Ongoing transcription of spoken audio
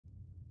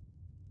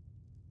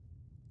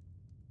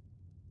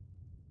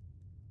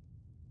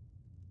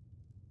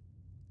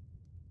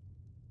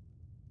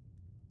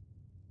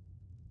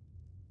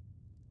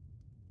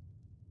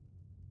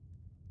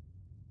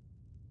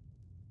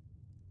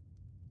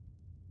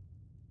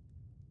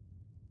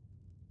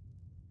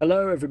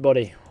Hello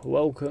everybody,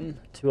 welcome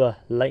to a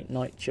late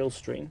night chill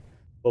stream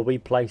where we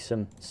play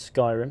some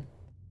Skyrim.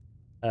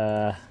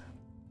 As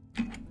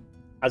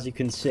you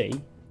can see,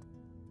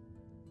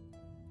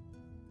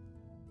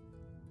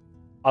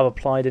 I've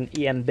applied an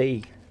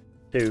EMB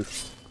to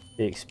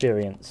the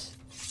experience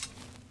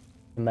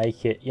to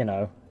make it, you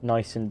know,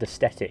 nice and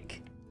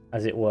aesthetic,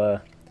 as it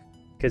were.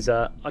 Because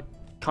I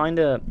don't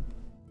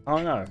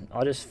know,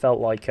 I just felt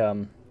like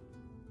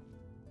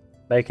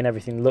making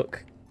everything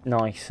look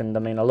nice, and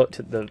I mean, I looked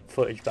at the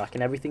footage back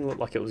and everything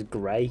looked like it was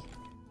grey.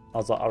 I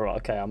was like, alright,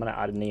 okay, I'm gonna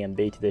add an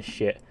EMB to this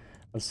shit.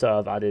 And so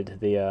I've added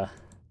the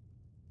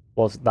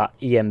was that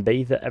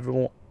EMB that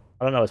everyone,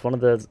 I don't know, it's one of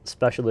the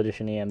special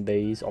edition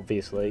EMBs,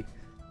 obviously.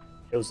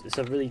 It's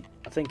a really,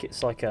 I think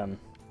it's like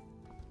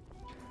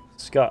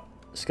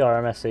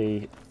Skyrim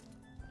SE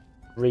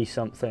re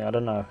something, I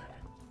don't know.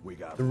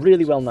 A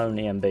really well known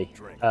EMB.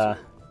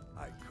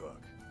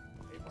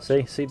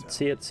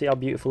 See how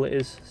beautiful it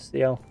is?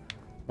 See how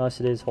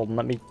nice it is? Hold on,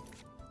 let me...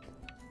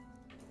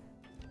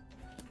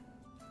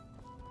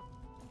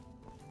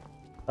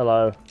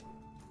 Hello.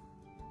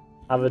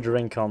 Have a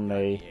drink on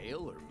me.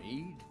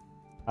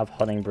 Have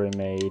honey brew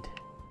mead.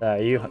 There,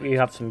 you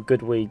have some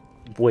good weed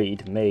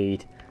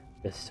mead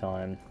this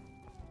time.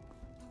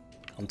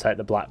 I'll take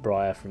the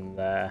Blackbriar from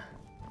there.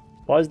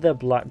 Why is there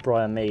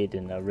Blackbriar mead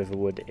in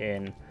Riverwood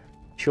Inn?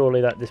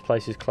 Surely that this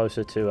place is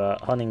closer to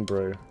honey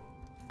brew.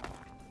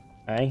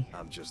 Eh?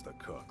 I'm just a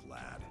cook,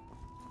 lad.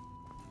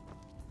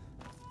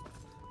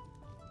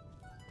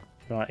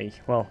 Righty,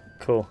 well,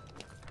 cool.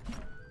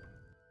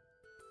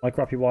 My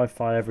crappy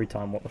Wi-Fi every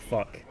time, what the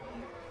fuck?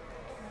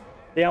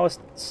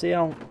 See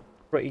how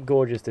pretty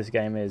gorgeous this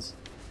game is?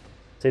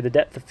 See, the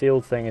depth of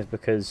field thing is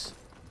because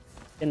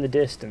in the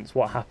distance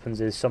what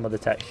happens is some of the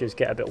textures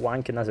get a bit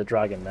wank, and there's a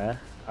dragon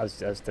there, as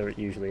there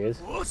usually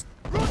is.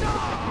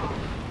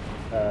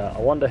 I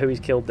wonder who he's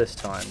killed this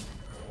time.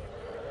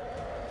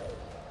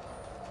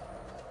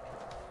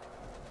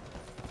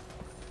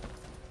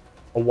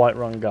 A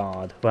Whiterun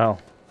guard, well...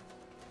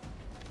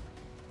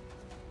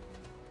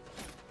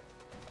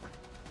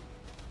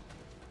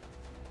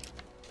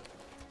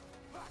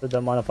 I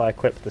don't mind if I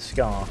equip the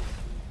scarf.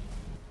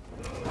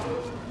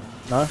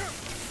 No?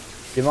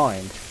 Do you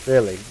mind?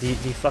 Really? Do you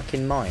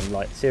fucking mind?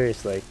 Like,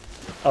 seriously?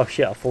 Oh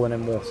shit, I've fallen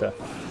in water.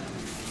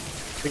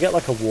 We get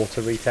like a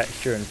water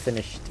retexture and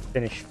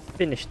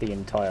finish the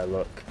entire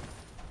look.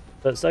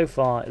 But so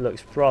far, it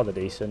looks rather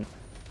decent.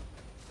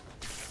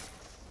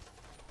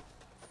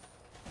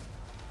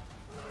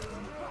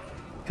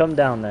 Come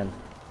down then.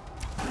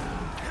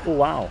 Oh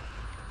wow.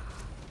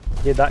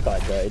 You did that guy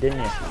dirty, didn't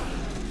you?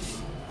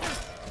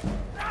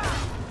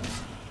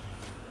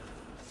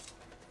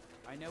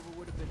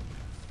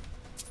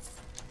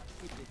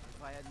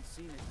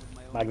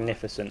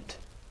 Magnificent.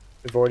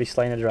 We've already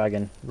slain a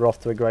dragon. We're off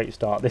to a great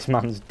start. This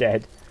man's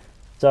dead.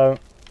 So,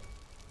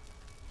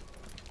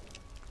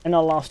 in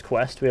our last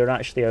quest, we were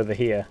actually over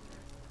here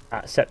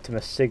at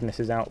Septimus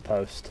Cygnus'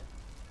 outpost.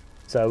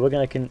 So we're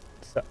going to,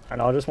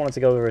 and I just wanted to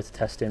go over to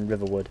test in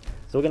Riverwood.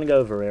 So we're going to go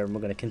over here and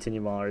we're going to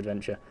continue our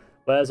adventure.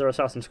 Where's our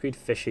Assassin's Creed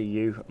Fizhy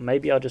you?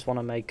 Maybe I just want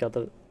to make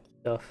other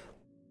stuff.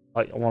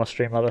 Like, I want to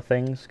stream other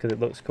things because it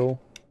looks cool.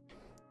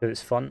 Because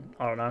it's fun.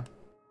 I don't know.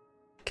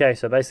 Okay,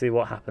 so basically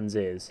what happens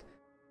is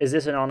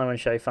this an Arno and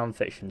Shay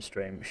fanfiction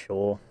stream?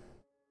 Sure.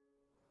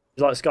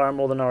 Do you like Skyrim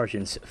more than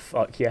Origins?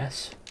 Fuck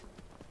yes.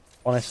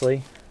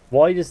 Honestly.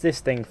 Why does this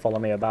thing follow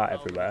me about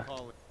everywhere?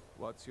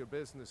 What's your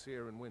business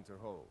here in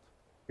Winterhold?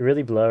 You're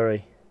really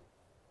blurry.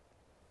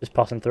 Just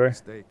passing through.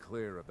 Stay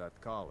clear of that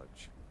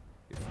college,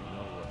 if you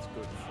know what's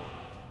good for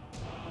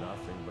you.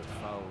 Nothing but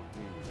foul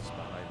deeds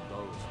behind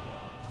those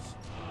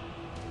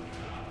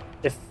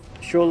walls.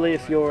 Surely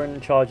if you're in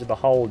charge of the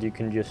hold, you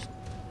can just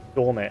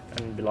storm it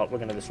and be like, we're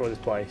going to destroy this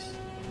place.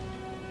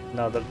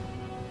 No,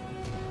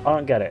 I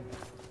don't get it.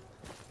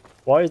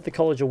 Why is the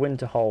College of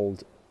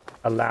Winterhold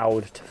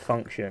allowed to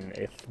function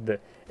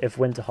if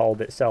Winterhold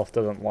itself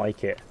doesn't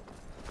like it?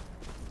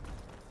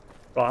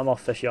 Right, I'm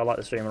off, Fishy. I like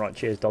the stream. Right,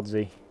 cheers,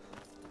 Dodsy.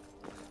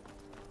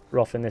 We're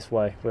off in this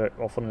way. We're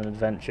off on an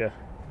adventure.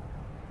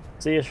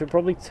 See, I should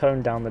probably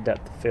tone down the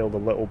depth of field a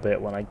little bit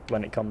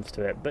when it comes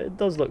to it, but it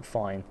does look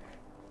fine.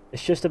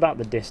 It's just about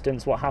the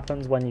distance. What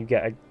happens when you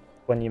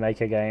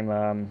make a game?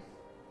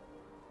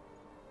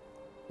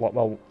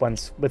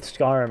 With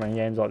Skyrim and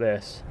games like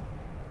this,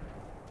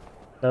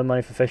 no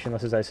money for fishing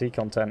unless it's AC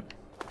content.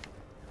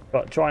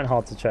 But trying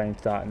hard to change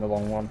that in the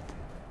long run,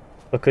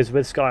 because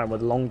with Skyrim,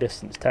 with long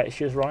distance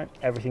textures, right,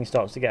 everything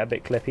starts to get a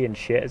bit clippy and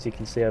shit, as you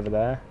can see over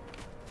there.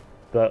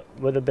 But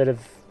with a bit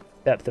of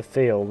depth of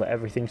field,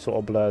 everything sort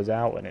of blurs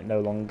out and it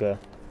no longer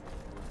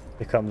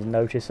becomes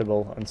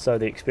noticeable, and so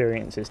the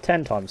experience is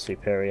 10 times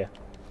superior.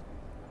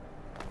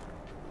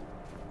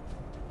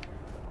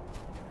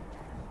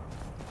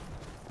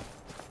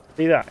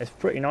 See that? It's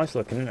pretty nice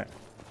looking, isn't it?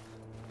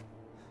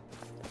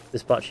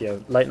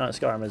 Dispatchio. Late night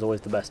Skyrim is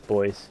always the best,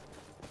 boys.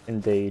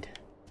 Indeed.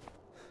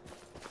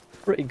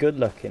 Pretty good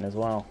looking as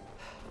well.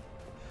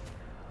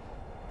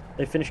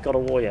 They finished God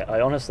of War yet?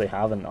 I honestly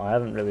haven't. I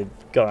haven't really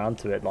got around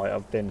to it. Like,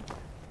 I've been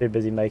too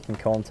busy making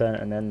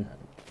content, and then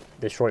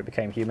Detroit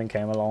Become Human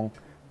came along.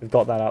 We've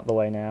got that out the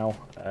way now.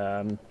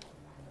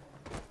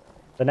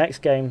 The next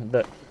game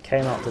that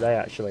came out today,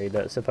 actually,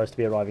 that's supposed to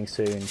be arriving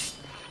soon,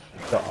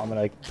 that I'm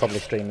going to probably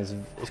stream,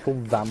 it's called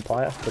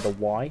Vampire, with a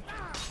Y.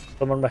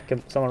 Someone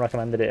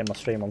recommended it in my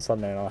stream on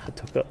Sunday,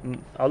 and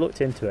I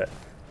looked into it,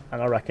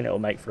 and I reckon it'll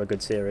make for a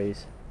good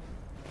series.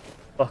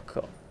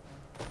 Fuck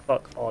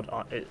odd,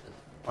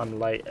 I'm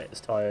late, it's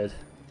tired.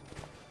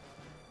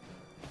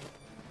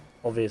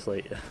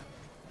 Obviously,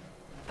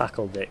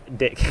 tackle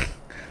dick.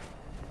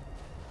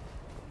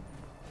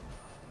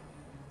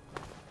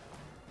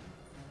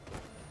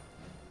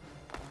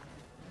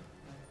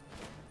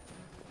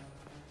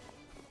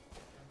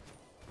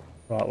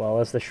 Right, well,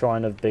 there's the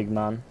Shrine of Big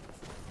Man.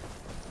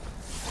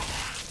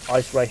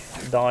 Ice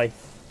Wraith, die.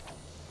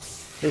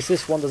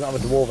 This one doesn't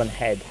have a dwarven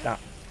head. That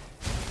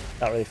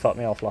really fucked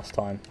me off last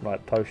time.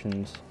 Right,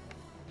 potions.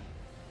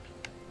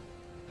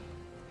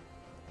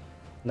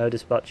 No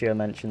Dispatchio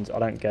mentions. I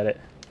don't get it.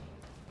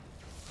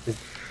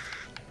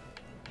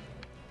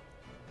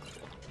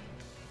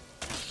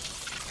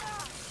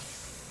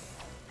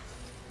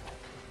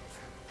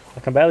 I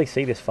can barely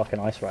see this fucking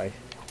Ice Wraith.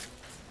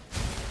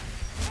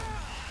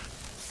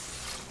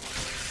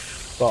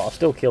 Well, I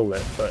still killed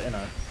it, but you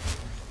know.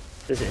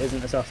 This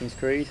isn't Assassin's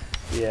Creed?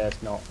 Yeah,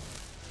 it's not.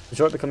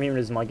 Detroit Become Human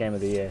is my game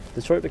of the year.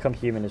 Detroit Become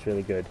Human is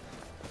really good.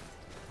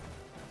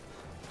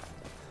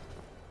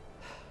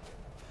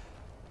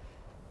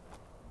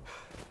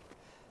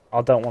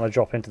 I don't want to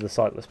drop into the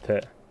sightless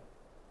pit.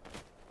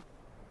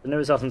 The new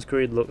Assassin's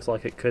Creed looks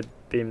like it could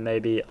be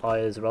maybe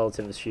Aya's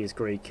relative as she is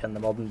Greek, and the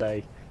modern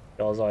day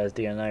girl's Aya's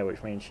DNA,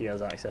 which means she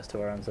has access to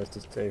her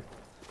ancestors too.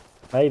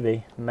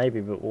 Maybe,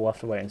 but we'll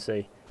have to wait and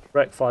see.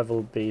 Rec 5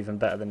 will be even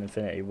better than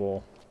Infinity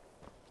War.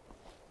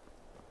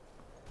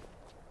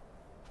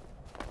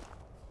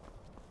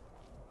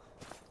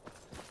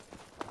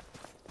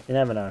 You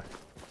never know.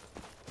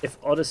 If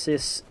Odyssey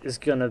is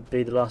gonna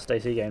be the last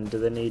AC game, do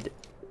they need...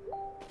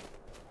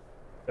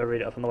 Go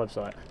read it up on the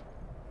website.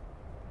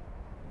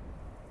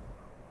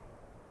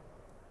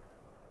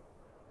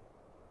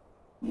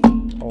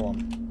 Hold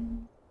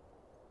on.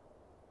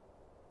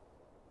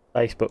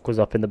 Facebook was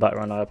up in the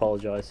background, I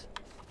apologise.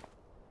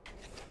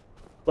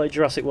 Play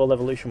Jurassic World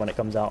Evolution when it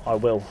comes out. I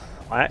will.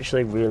 I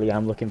actually really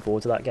am looking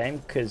forward to that game,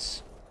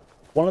 because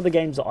one of the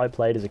games that I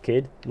played as a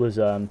kid was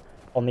on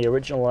the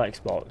original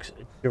Xbox,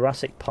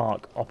 Jurassic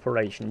Park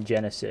Operation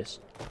Genesis,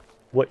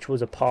 which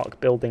was a park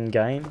building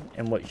game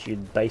in which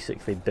you'd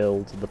basically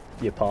build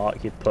your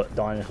park, you'd put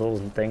dinosaurs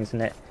and things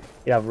in it,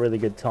 you'd have a really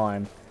good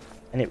time,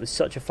 and it was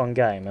such a fun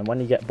game, and when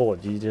you get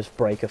bored you just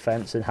break a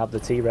fence and have the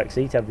T-Rex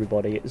eat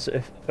everybody.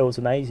 It was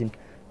amazing.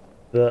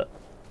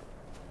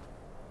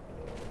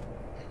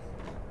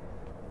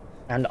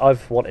 And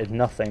I've wanted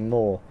nothing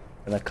more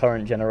than a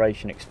current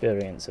generation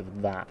experience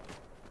of that.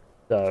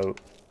 So,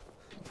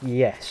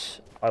 yes,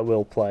 I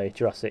will play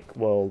Jurassic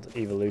World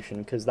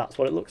Evolution, because that's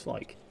what it looks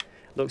like.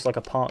 It looks like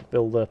a park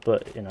builder,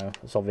 but, you know,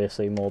 it's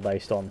obviously more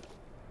based on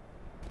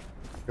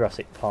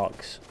Jurassic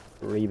Park's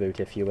reboot,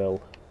 if you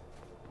will.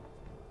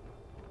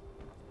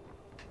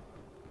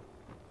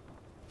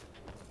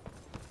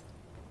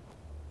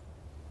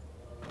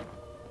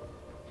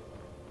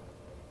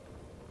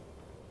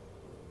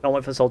 Can't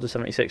wait for Soldier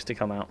 76 to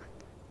come out.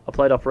 I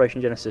played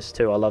Operation Genesis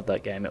 2, I loved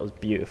that game, it was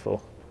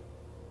beautiful.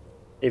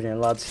 Evening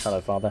lads,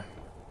 hello father.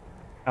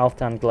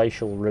 Alftan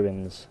Glacial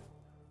Ruins.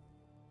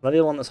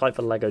 Another one that's hyped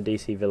for Lego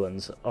DC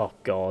Villains. Oh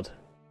god.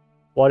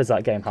 Why does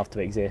that game have to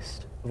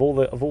exist? Of all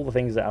the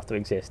things that have to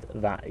exist,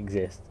 that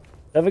exists.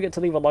 Don't forget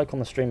to leave a like on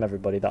the stream,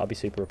 everybody, that'll be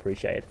super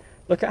appreciated.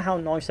 Look at how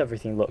nice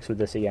everything looks with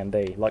this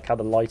EMB, like how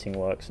the lighting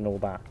works and all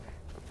that.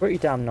 Pretty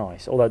damn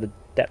nice, although the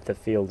depth of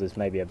field is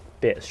maybe a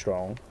bit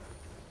strong.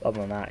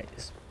 Other than that,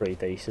 it's pretty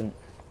decent.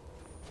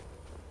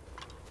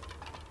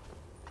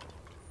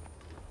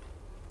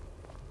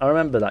 I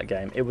remember that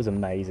game. It was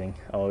amazing.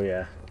 Oh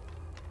yeah.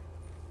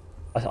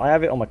 I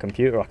have it on my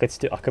computer. I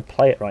could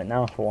play it right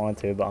now if I wanted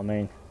to, but I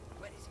mean,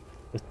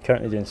 we're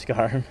currently doing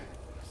Skyrim.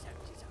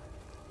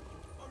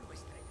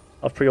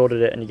 I've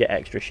pre-ordered it, and you get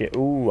extra shit.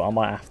 Ooh, I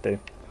might have to.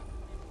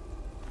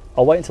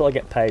 I'll wait until I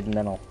get paid, and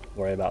then I'll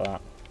worry about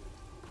that.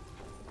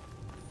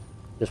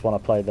 Just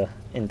want to play the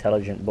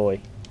intelligent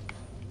boy.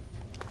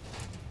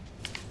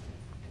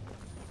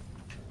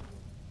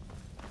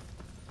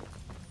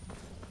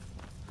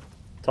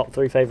 Top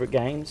 3 favourite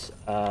games?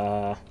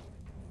 The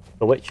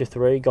Witcher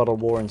 3, God of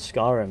War and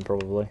Skyrim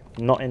probably.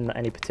 Not in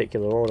any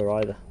particular order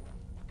either.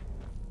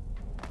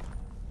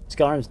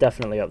 Skyrim's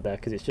definitely up there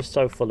because it's just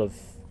so full of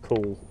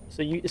cool...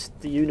 So it's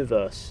the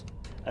universe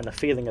and the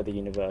feeling of the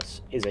universe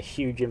is a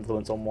huge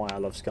influence on why I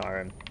love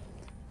Skyrim.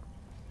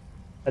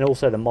 And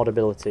also the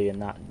modability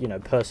and that, you know,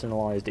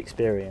 personalised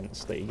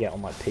experience that you get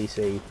on like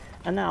PC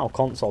and now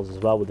consoles as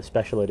well with the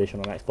special edition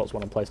on Xbox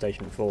One and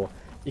PlayStation 4.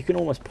 You can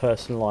almost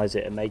personalise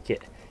it and make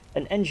it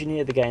and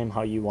engineer the game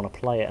how you want to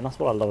play it, and that's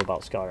what I love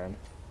about Skyrim.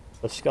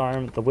 The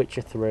Skyrim, The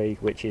Witcher 3,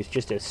 which is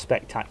just a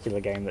spectacular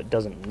game that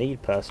doesn't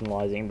need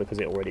personalising because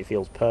it already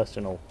feels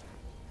personal.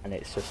 and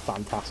it's just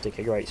fantastic,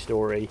 a great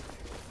story,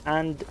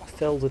 and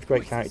filled with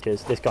great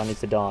characters. This guy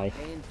needs to die.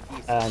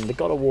 And the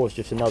God of War is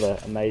just another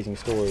amazing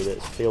story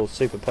that feels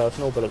super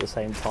personal, but at the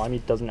same time, he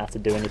doesn't have to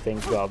do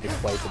anything to go out of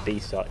his way to be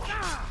such.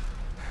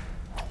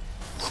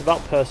 It's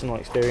about personal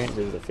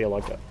experiences that feel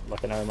like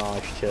an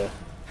homage to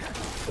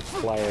the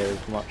player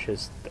as much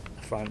as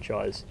the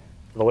franchise.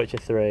 The Witcher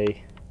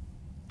 3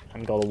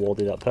 and God of War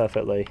do that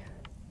perfectly.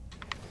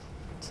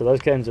 So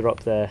those games are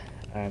up there,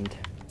 and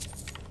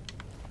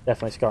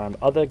definitely Skyrim.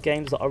 Other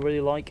games that I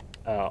really like,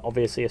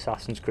 obviously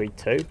Assassin's Creed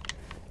 2.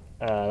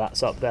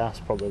 That's up there. That's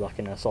probably like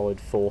in a solid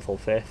 4th or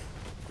 5th.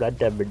 Red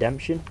Dead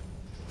Redemption.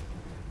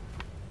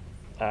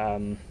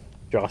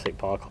 Jurassic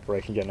Park,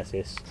 Operation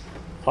Genesis.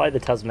 The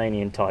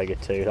Tasmanian Tiger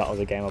 2. That was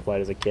a game I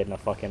played as a kid and I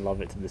fucking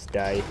love it to this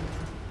day.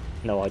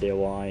 No idea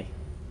why.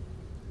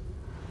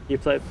 You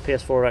play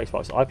PS4 or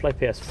Xbox? I play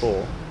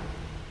PS4,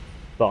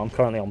 but I'm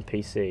currently on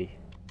PC.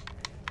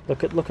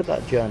 Look at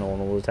that journal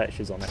and all the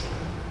textures on it.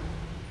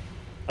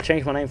 I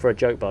changed my name for a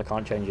joke, but I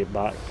can't change it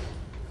back.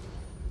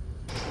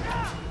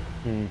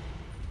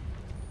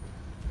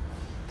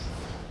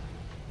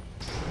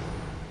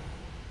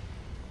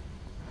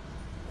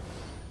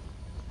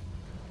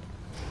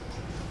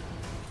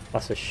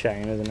 That's a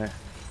shame, isn't it?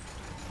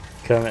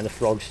 Kermit the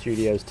Frog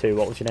Studios 2.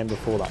 What was your name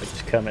before that?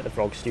 Just Kermit the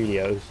Frog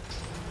Studios.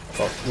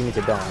 Well, you need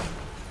to die.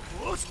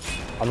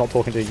 I'm not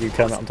talking to you,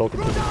 Kermit. I'm talking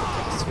to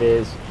the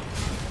spheres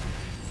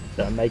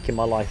that are making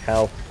my life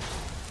hell.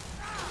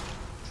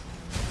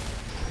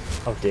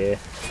 Oh dear.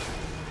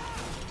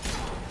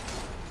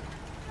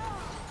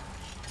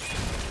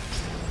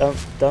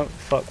 Don't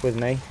fuck with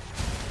me.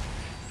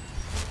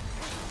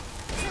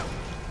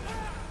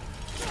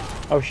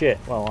 Oh shit.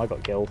 Well, I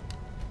got killed.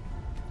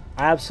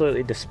 I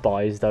absolutely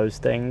despise those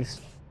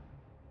things.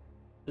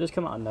 They just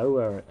come out of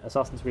nowhere.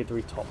 Assassin's Creed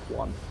 3 Top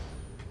 1.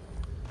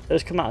 They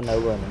just come out of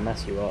nowhere and they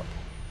mess you up.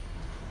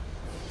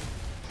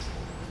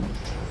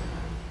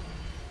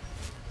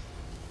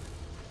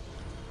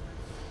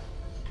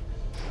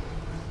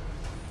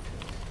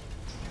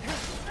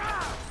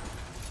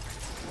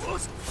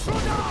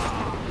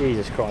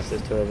 Jesus Christ,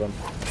 there's 2 of them.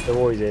 There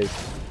always is.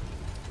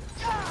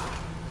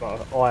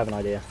 Oh, I have an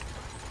idea.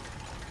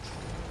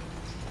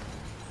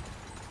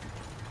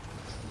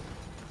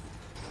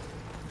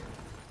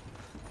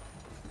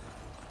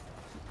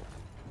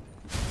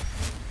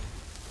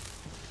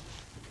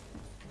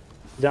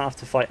 You don't have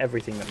to fight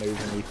everything that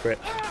moves in the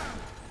crypt.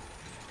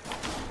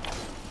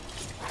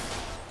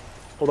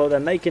 Although they're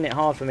making it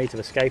hard for me to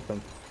escape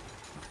them.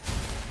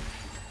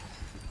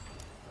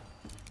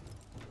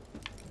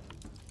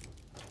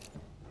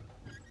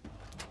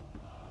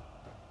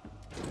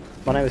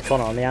 My name is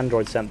Connor, I'm the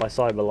android sent by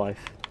Cyberlife.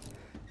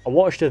 I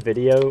watched a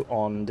video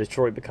on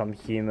Detroit Become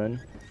Human,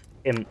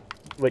 in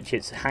which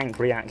Hank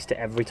reacts to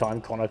every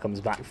time Connor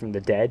comes back from the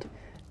dead.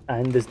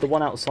 And there's the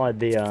one outside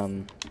the,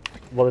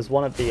 well, there's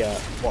one at the,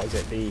 what is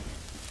it,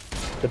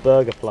 the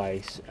burger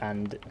place,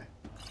 and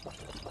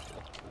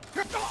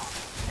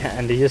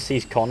he just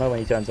sees Connor when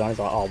he turns around, he's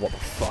like, oh, what the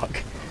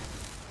fuck.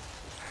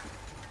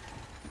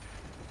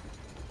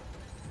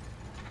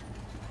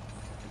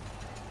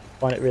 I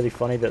find it really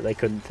funny that they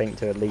couldn't think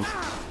to at least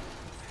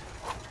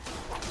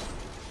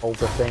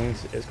alter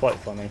things. It's quite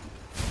funny.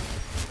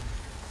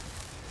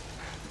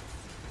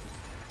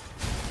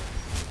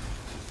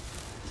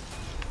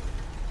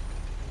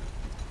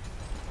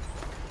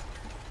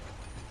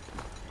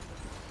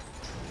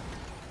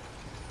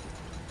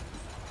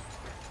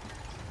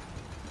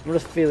 I'm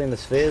just feeling the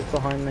spheres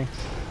behind me.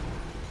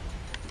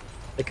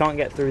 They can't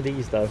get through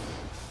these though.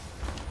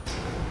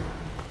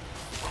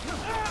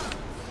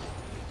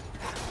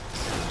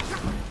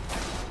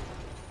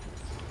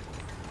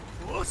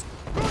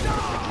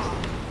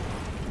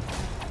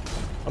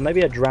 Or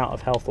maybe a drought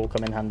of health will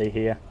come in handy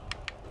here.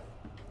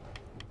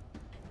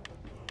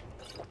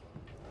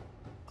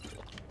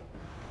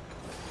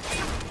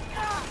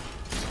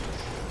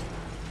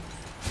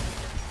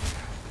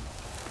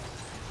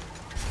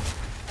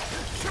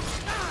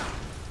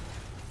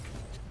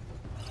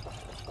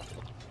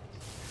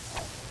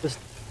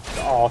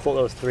 Oh, I thought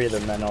there was 3 of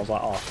them then, I was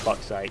like, oh,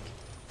 fuck's sake.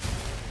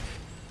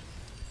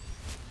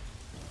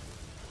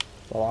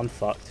 Well, I'm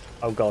fucked.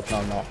 Oh god, no,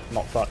 I'm not. I'm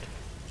not fucked.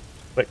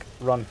 Quick,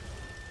 run.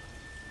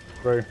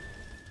 Through.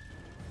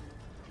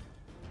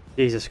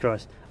 Jesus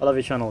Christ. I love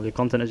your channel, your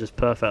content is just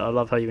perfect. I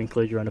love how you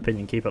include your own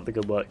opinion. Keep up the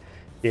good work.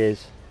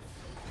 Cheers.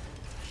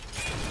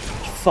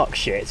 Fuck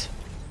shit.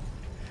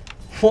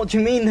 What do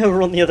you mean they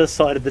were on the other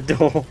side of the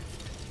door?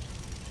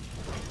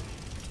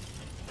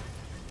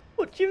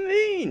 What do you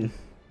mean?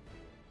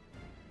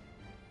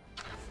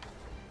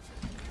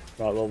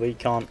 Right, well, we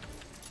can't.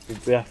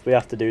 We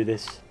have to do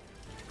this.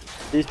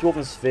 These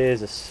dwarven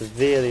spheres are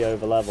severely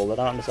over leveled. I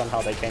don't understand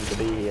how they came to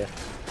be here.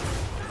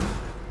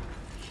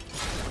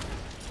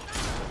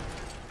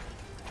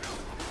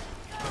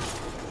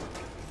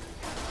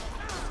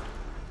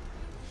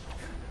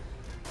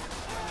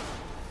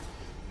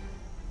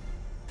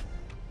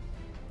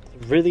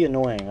 It's really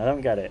annoying. I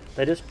don't get it.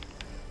 They just.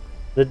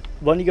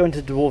 When you go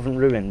into dwarven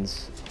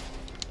ruins,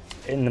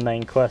 in the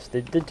main quest.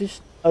 They're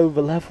just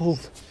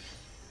over-leveled.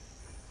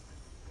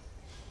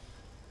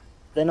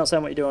 They're not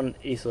saying what you do on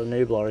Isla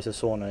Nublar or Isla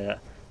Sorna yet.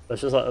 But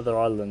it's just like other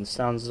islands.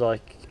 Sounds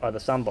like either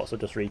sandbox or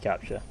just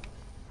recapture.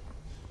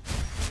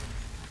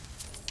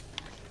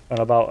 And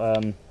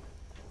about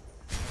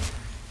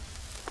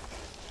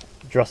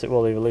Jurassic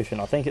World Evolution,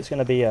 I think it's going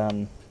to be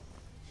it's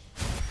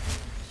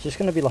just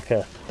going to be like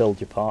a build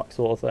your park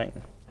sort of thing.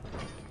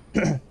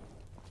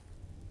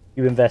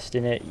 You invest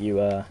in it,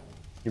 you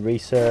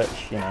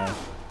research, you know,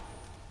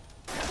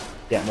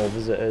 get more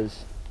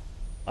visitors.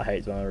 I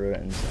hate Dwemer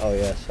Ruins. Oh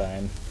yeah,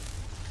 same.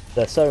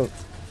 They're so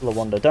full of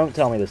wonder. Don't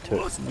tell me there's two.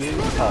 You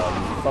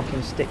are, you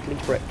fucking stickly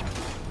prick.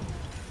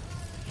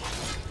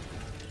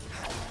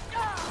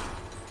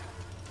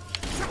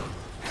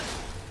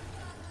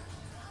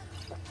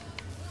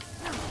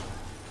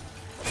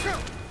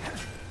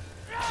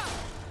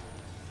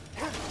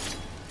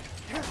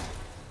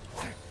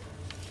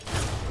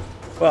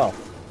 Well,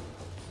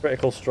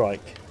 critical strike.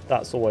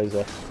 That's always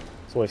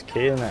it's always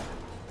key, isn't it?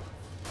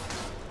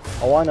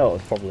 Oh, I know it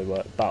would probably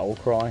work. Battle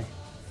cry.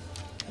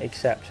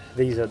 Except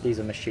these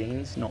are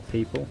machines, not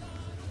people.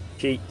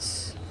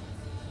 Cheats.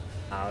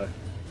 Ow.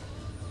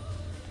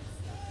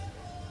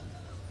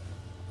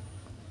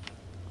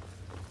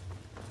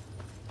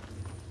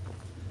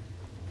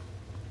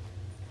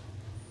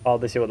 Oh,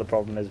 this is what the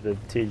problem is with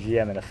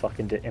TGM in a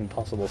fucking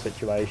impossible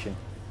situation.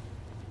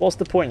 What's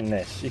the point in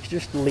this? You could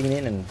just lean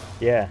in and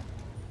yeah.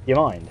 You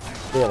mind?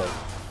 Really?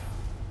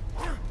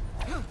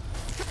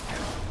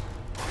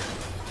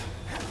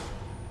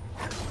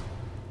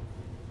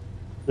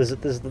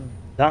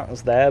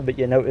 That's there, but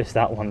you notice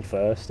that one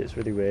first. It's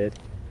really weird.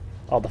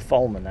 Oh, the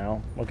Folmer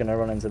now. We're gonna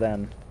run into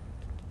them.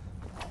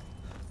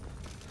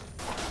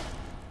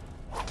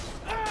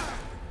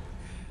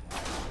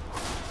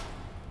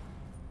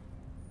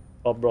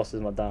 Bob Ross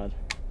is my dad.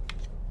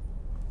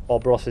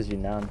 Bob Ross is your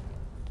nan.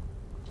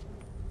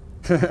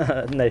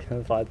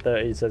 Nathan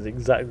 530 says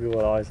exactly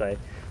what I say.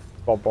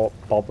 Bob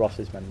Ross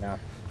is my nan.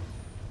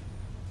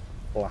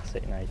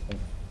 Classic Nathan.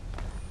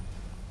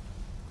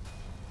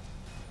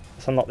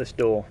 Let's unlock this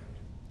door.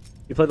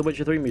 You play the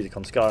Witcher 3 music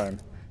on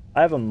Skyrim.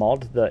 I have a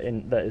mod that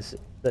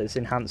is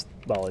enhanced.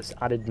 Well, it's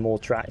added more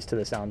tracks to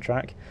the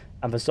soundtrack,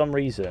 and for some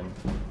reason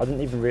I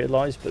didn't even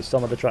realise, but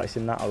some of the tracks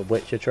in that are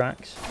Witcher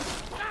tracks,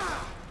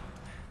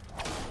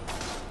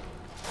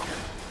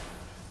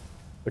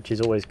 which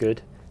is always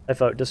good.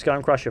 Does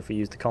Skyrim crash if we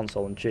use the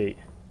console and cheat?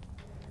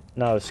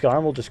 No,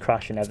 Skyrim will just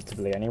crash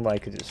inevitably anyway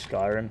because it's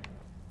Skyrim.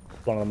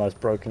 It's one of the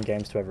most broken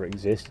games to ever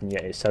exist, and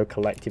yet it's so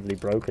collectively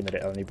broken that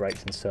it only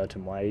breaks in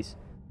certain ways.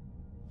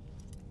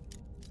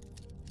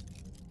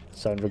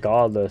 So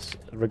regardless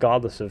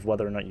of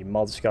whether or not you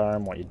mod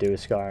Skyrim, what you do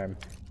with Skyrim,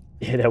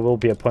 yeah, there will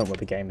be a point where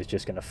the game is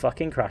just going to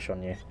fucking crash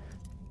on you.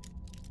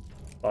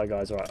 Bye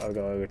guys, alright, I'll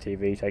go over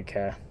TV, take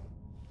care.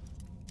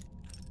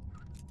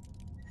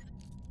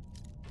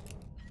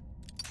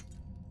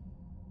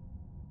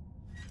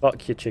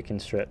 Fuck your chicken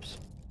strips.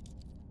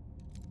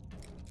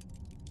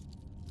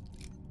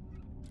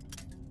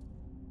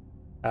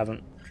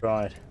 Haven't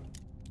tried.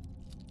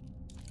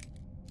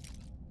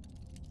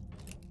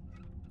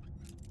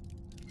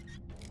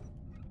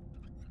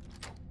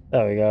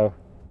 There we go.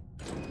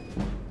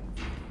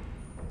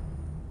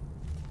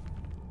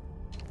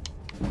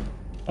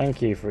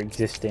 Thank you for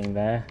existing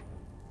there,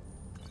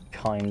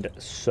 kind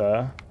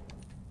sir.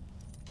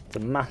 It's a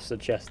massive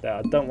chest there.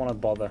 I don't want to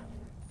bother.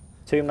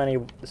 Too many.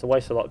 It's a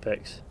waste of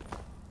lockpicks.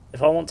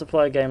 If I want to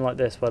play a game like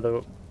this,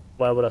 where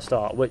would I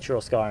start? Witcher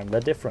or Skyrim?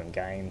 They're different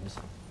games.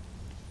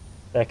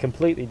 They're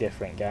completely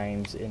different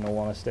games, in all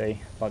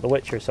honesty. Like, The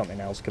Witcher is something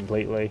else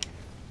completely.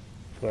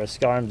 Whereas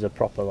Skyrim's a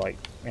proper, like,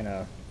 you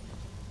know,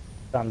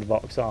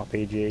 sandbox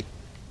RPG.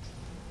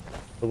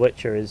 The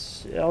Witcher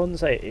is... I wouldn't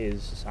say it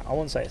is... I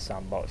wouldn't say it's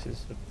sandbox.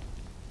 It's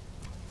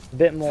a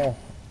bit more...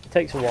 It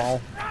takes a while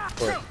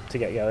for it to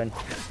get going.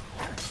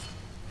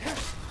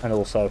 And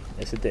also,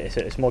 it's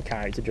a more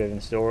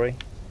character-driven story.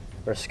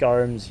 Whereas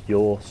Skyrim's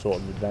your sort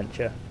of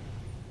adventure.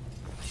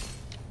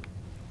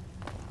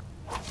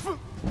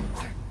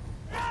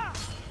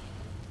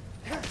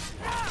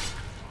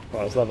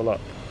 Right, let's level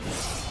up.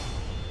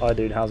 Hi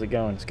dude, how's it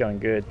going? It's going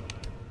good.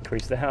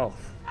 Increase the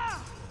health.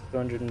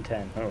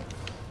 210. Oh.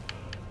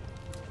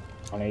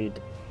 I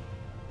need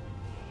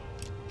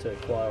to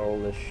acquire all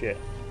this shit.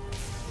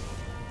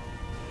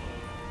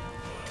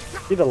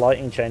 See the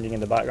lighting changing in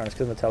the background? It's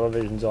because the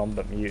television's on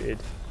but muted.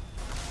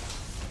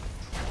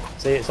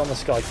 See, it's on the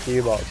Sky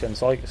Q box, and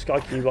Sky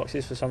Q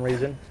boxes for some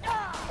reason,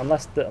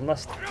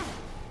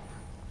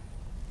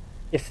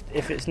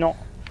 if it's not,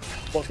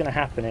 what's going to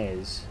happen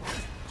is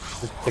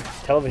the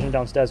television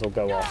downstairs will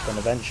go off, and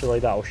eventually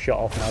that will shut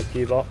off my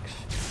Q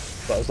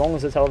box. But as long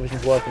as the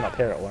television's working up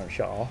here, it won't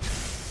shut off.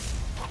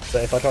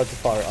 But if I try to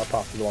fire it up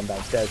after the one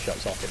downstairs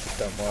shuts off, it just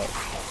don't work.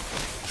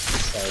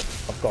 So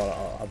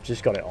I've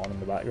just got it on in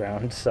the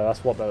background. So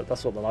that's what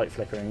the light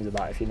flickering is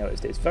about. If you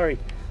noticed, it's very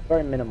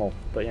minimal,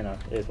 but you know,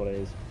 it is what it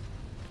is.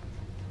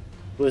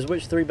 Was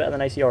Witcher 3 better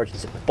than AC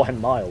Origins? By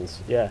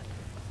miles, yeah.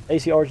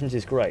 AC Origins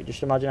is great.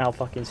 Just imagine how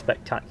fucking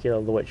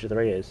spectacular The Witcher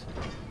 3 is.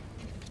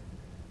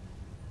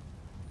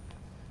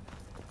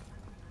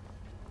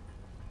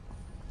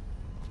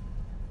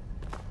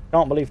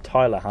 Can't believe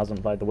Tyler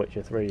hasn't played The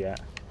Witcher 3 yet.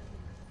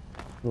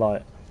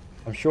 Like,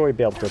 I'm sure he'd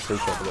be able to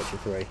appreciate The Witcher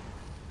 3.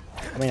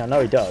 I mean, I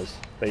know he does,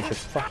 but he should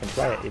fucking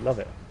play it. He'd love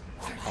it.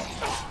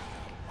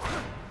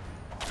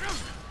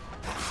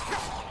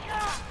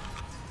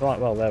 Right,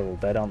 well, they're all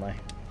dead, aren't they?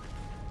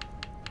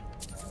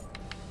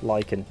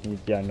 Lichen.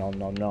 Yeah, nom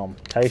nom nom.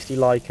 Tasty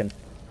lichen.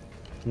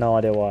 No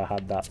idea why I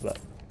had that, but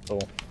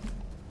cool.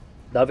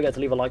 Don't forget to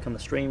leave a like on the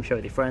stream, share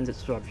with your friends,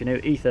 subscribe if you're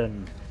new.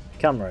 Ethan,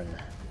 Cameron,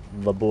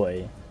 the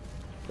boy.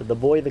 The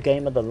boy, the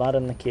gamer, the lad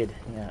and the kid.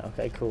 Yeah,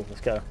 okay, cool,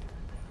 let's go.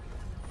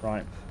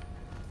 Right.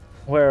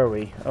 Where are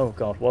we? Oh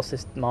god, what's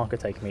this marker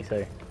taking me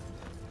to?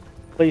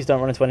 Please don't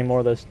run into any more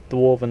of those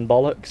dwarven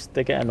bollocks.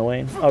 They get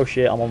annoying. Oh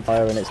shit, I'm on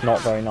fire and it's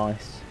not very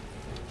nice.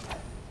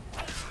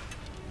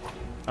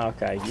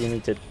 Okay, you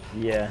need to...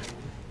 yeah.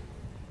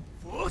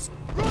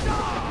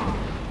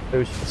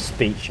 Whose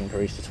speech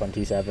increased to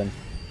 27?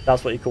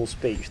 That's what you call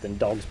speech, then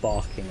dogs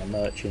barking and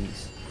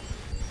merchants.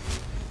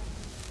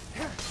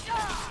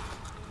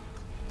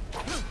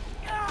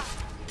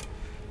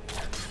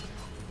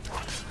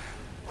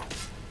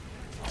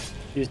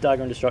 Use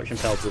dagger and destruction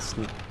spells with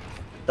sneak.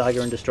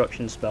 Dagger and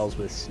destruction spells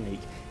with sneak.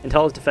 In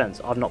Tyler's defense,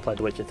 I've not played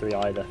The Witcher 3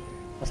 either.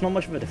 That's not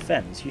much of a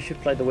defense. You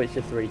should play The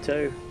Witcher 3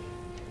 too.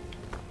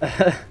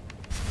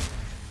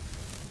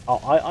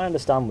 I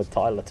understand with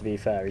Tyler, to be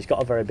fair. He's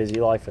got a very busy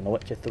life, and The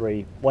Witcher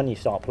 3, when you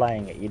start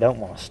playing it, you don't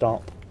want to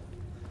stop.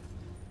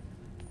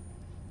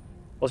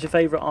 What's your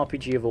favourite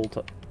RPG of all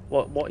time?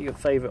 What are your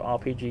favourite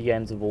RPG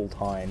games of all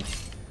time?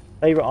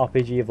 Favourite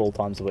RPG of all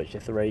time is The Witcher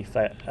 3.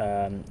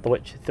 The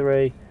Witcher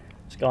 3,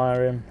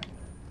 Skyrim.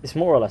 It's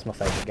more or less my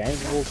favourite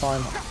games of all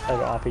time.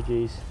 Favourite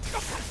RPGs.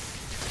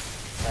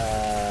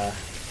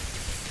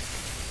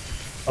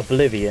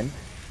 Oblivion,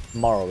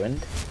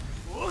 Morrowind.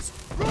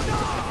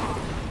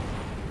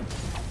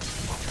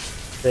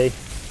 See?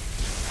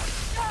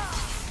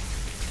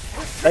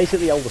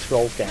 Basically Elder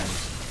Scrolls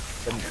games.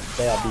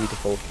 They are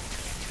beautiful.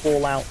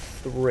 Fallout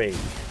 3.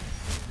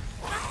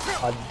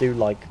 I do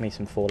like me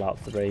some Fallout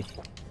 3.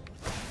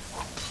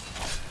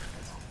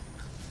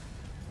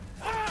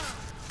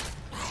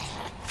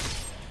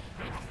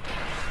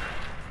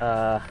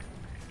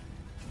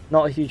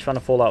 Not a huge fan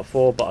of Fallout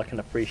 4, but I can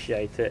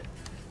appreciate it.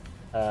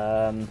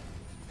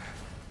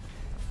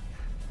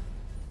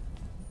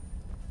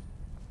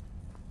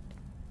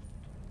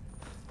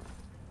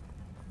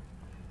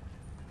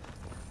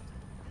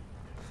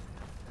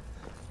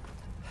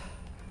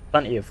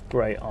 Plenty of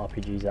great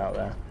RPGs out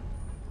there.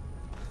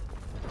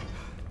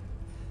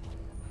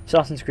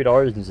 Assassin's Creed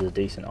Origins is a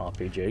decent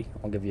RPG,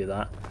 I'll give you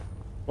that.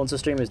 Once the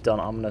stream is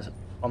done, I'm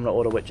gonna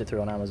order Witcher 3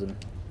 on Amazon.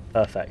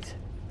 Perfect.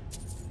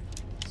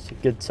 It's a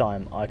good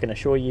time. I can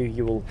assure you,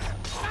 you'll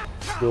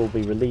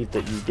be relieved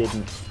that you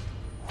didn't.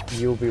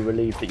 You'll be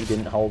relieved that you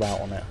didn't hold out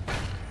on it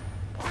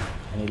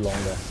any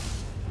longer.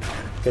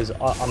 Because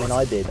I mean,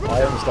 I did.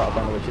 I only started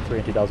playing The Witcher 3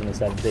 in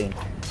 2017.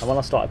 And when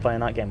I started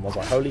playing that game, I was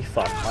like, holy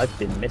fuck, I've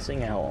been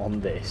missing out on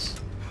this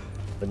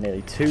for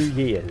nearly 2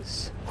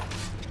 years.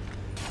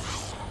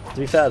 To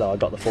be fair though, I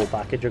got the full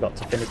package. I got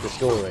to finish the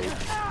story,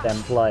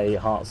 then play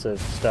Hearts of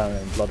Stone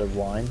and Blood of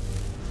Wine,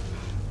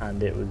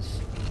 and it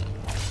was...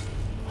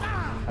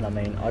 and I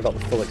mean, I got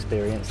the full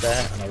experience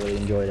there, and I really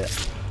enjoyed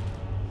it.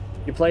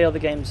 You play other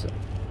games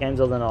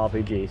other than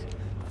RPGs?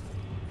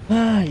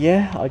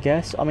 Yeah, I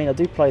guess. I mean, I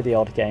do play the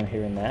odd game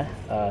here and there.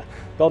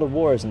 God of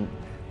War isn't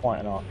quite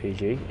an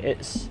RPG.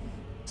 It's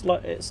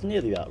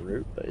nearly that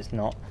route, but it's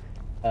not.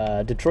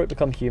 Detroit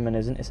Become Human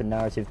isn't. It's a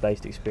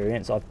narrative-based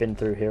experience. I've been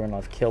through here and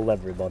I've killed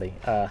everybody.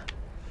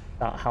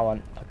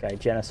 Okay,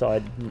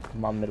 genocide.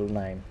 My middle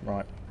name,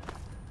 right?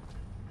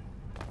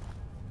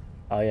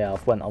 Oh yeah, I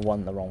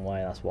went the wrong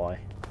way. That's why.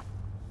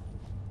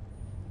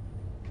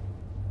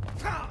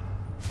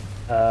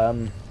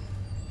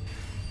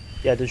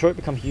 Yeah, Detroit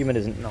Become Human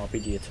isn't an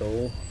RPG at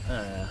all.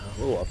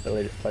 Oh, I've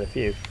played a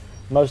few.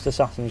 Most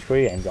Assassin's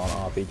Creed games aren't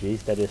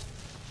RPGs, they're just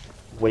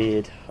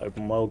weird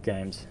open world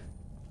games.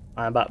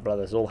 I am back,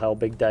 brothers. All hail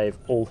Big Dave,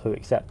 all who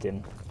accept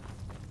him.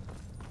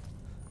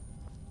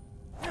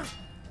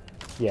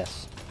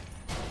 Yes.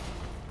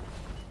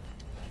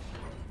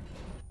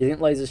 You think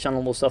Laser's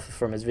channel will suffer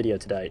from his video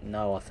today?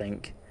 No, I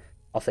think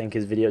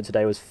his video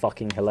today was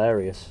fucking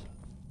hilarious.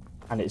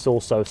 And it's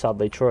also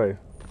sadly true.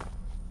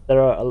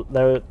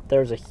 There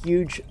is a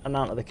huge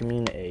amount of the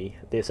community,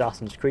 the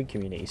Assassin's Creed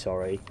community,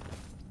 sorry,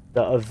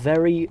 that are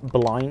very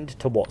blind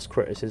to what's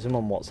criticism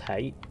and what's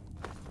hate.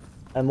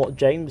 And what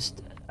James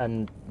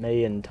and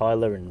me and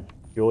Tyler and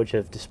George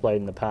have displayed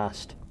in the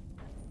past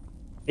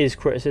is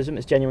criticism.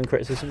 It's genuine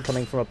criticism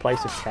coming from a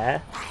place of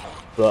care.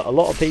 But a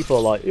lot of people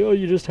are like, oh,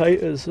 you just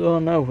hate us. Oh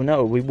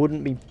no, we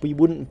wouldn't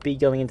be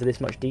going into this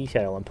much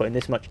detail and putting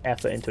this much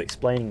effort into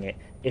explaining it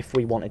if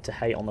we wanted to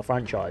hate on the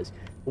franchise.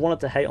 If we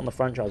wanted to hate on the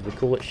franchise, we'd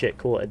call it shit,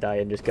 call it a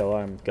day, and just go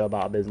home, go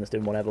about our business,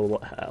 doing whatever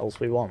else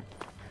we want.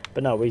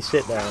 But no, we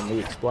sit there and we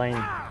explain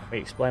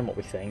what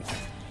we think,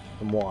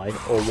 and why,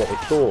 or what we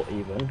thought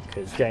even,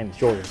 because James,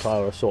 George and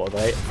Tyler are sort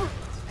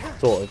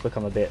of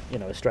become a bit, you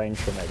know,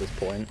 estranged from it at this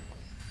point.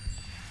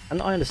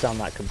 And I understand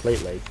that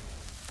completely.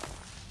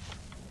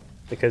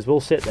 Because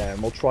we'll sit there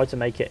and we'll try to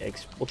make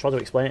it, we'll try to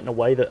explain it in a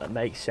way that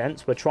makes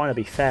sense. We're trying to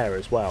be fair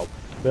as well.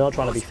 We are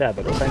trying to be fair,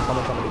 but at the same time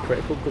we're trying to be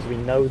critical because we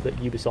know that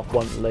Ubisoft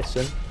won't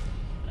listen.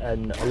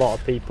 And a lot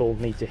of people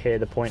need to hear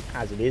the point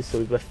as it is,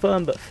 so we're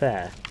firm but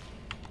fair.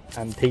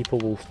 And people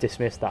will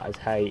dismiss that as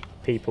hate.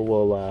 People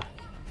will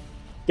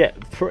get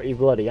pretty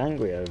bloody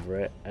angry over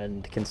it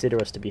and consider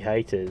us to be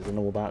haters and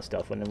all that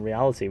stuff, when in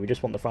reality we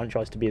just want the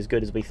franchise to be as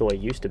good as we thought it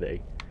used to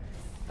be.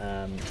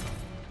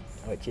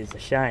 Which is a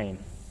shame,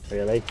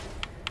 really.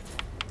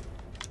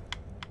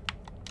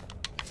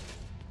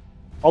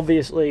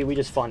 Obviously we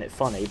just find it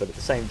funny, but at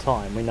the same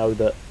time we know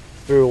that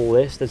through all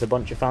this there's a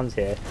bunch of fans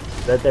here,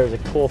 that there is a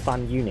core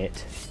fan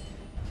unit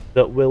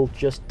that will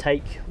just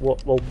take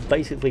what, well,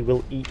 basically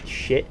will eat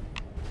shit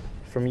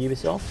from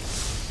Ubisoft.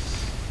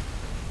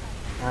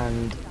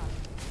 And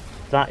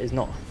that is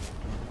not,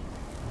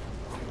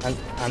 and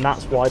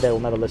that's why they will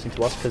never listen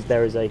to us, because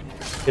there is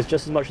because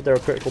just as much as there are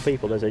critical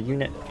people, there's a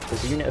unit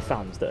of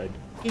fans that are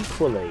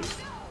equally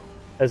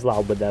as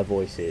loud with their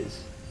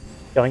voices,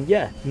 going,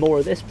 yeah, more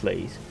of this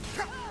please.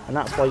 And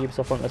that's why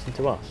Ubisoft won't listen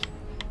to us.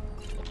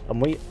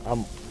 And we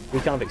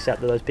kind of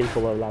accept that those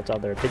people are allowed to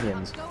have their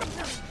opinions,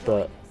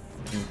 but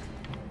it's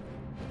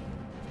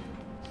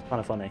kind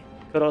of funny.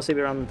 Could I see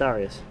me around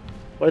Darius?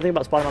 What do you think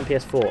about Spider-Man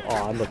PS4?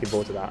 Oh, I'm looking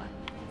forward to that.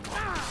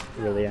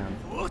 I really am.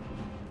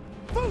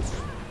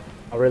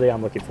 I really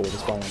am looking forward to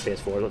Spider-Man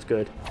PS4. It looks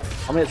good.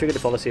 I mean, it's really good to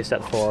follow a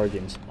set for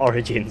Origins.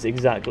 Origins,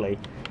 exactly.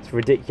 It's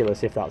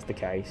ridiculous if that's the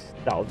case.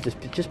 That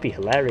would just be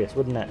hilarious,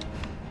 wouldn't it?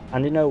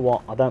 And you know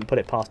what? I don't put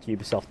it past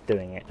Ubisoft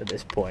doing it at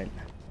this point.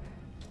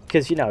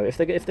 Because, you know, if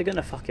they're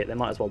gonna fuck it, they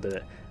might as well do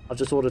it. I've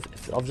just ordered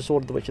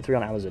The Witcher 3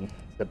 on Amazon.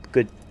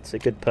 It's a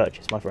good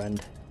purchase, my friend.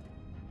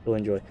 You'll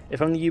enjoy.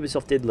 If only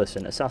Ubisoft did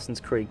listen, Assassin's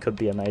Creed could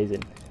be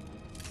amazing.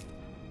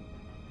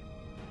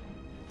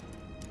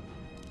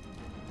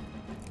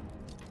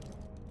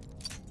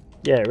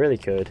 Yeah, it really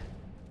could.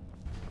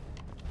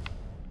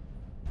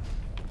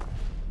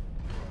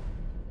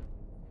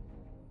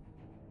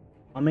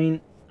 I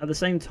mean, at the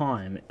same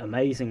time,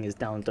 amazing is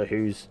down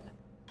to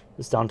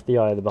it's down to the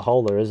eye of the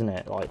beholder, isn't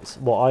it? Like,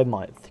 what I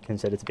might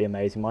consider to be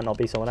amazing might not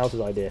be someone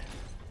else's idea.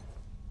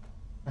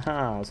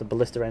 Ah, it's a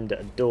ballista aimed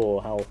at a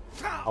door.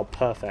 How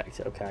perfect.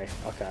 Okay,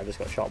 I just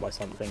got shot by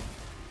something.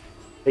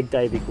 Big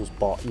Dave equals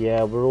bot.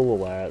 Yeah, we're all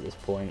aware at this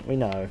point. We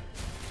know.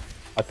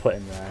 I put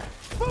him there.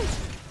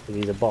 Because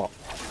he's a bot.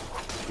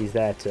 He's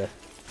there to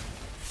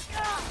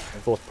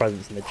enforce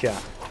presence in the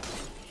chat.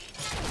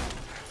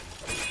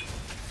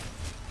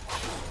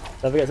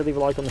 Don't forget to leave a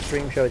like on the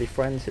stream, share with your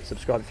friends, hit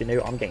subscribe if you're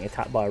new. I'm getting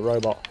attacked by a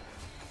robot.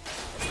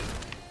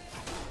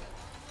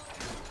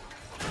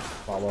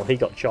 Oh well, he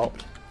got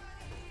chopped.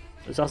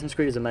 Assassin's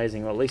Creed is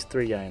amazing, well, at least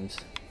 3 games.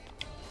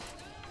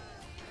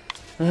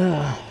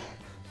 I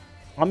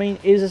mean,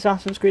 is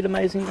Assassin's Creed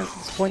amazing at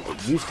this point?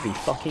 It used to be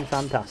fucking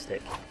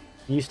fantastic.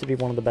 It used to be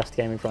one of the best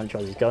gaming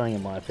franchises going,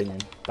 in my opinion,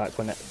 back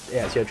when the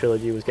Ezio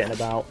trilogy was getting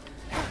about.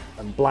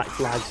 And Black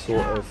Flag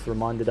sort of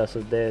reminded us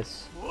of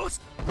this.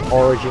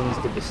 Origins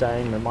did the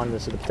same, reminded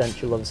us of the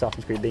potential of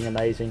Assassin's Creed being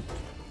amazing.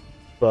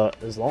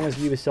 But as long as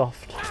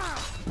Ubisoft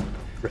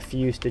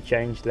refuse to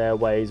change their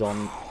ways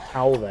on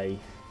how they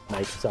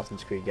make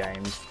Assassin's Creed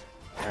games,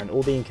 and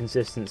all the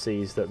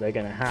inconsistencies that they're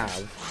going to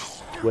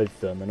have with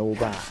them and all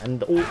that,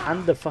 and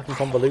the fucking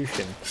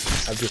convolution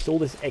of just all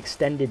this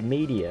extended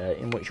media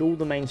in which all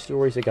the main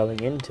stories are going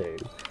into,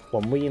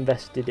 when we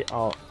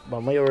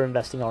were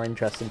investing our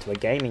interest into a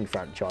gaming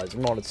franchise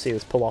in order to see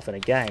this pull off in a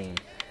game,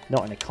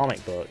 not in a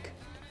comic book,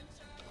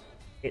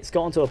 it's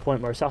gotten to a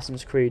point where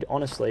Assassin's Creed,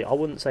 honestly, I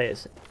wouldn't say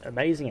it's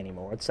amazing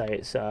anymore. I'd say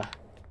it's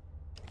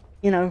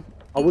you know,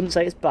 I wouldn't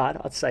say it's bad,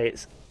 I'd say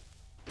it's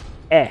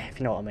if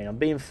you know what I mean. I'm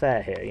being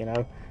fair here, you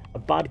know. A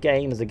bad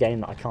game is a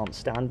game that I can't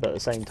stand, but at the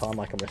same time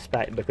I can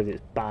respect because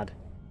it's bad.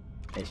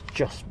 It's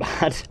just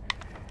bad.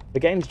 The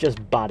game's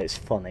just bad, it's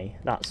funny.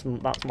 That's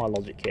my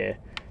logic here.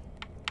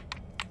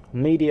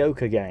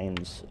 Mediocre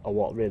games are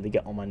what really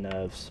get on my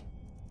nerves.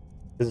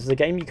 Because it's a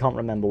game you can't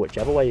remember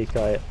whichever way you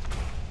play it.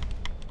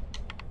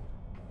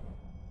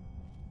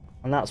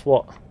 And that's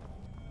what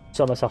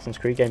some Assassin's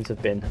Creed games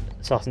have been.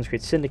 Assassin's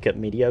Creed Syndicate,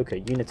 mediocre.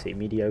 Unity,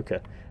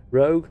 mediocre.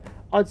 Rogue,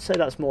 I'd say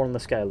that's more on the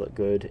scale of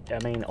good. I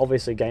mean,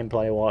 obviously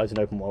gameplay-wise and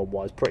open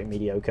world-wise, pretty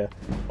mediocre.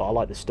 But I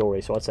like the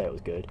story, so I'd say it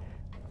was good.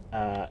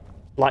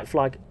 Black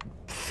Flag,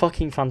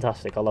 fucking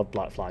fantastic. I love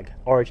Black Flag.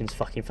 Origins,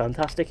 fucking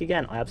fantastic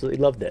again. I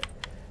absolutely loved it.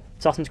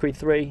 Assassin's Creed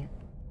 3,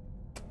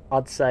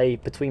 I'd say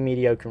between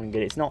mediocre and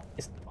good.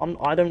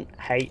 I don't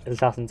hate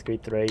Assassin's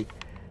Creed 3,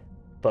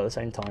 but at the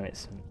same time,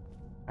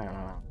 I don't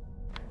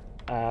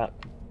know.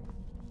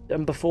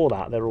 And before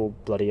that, they're all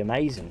bloody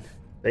amazing.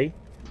 See?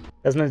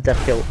 Desmond's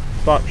death kill.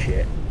 Fuck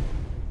shit.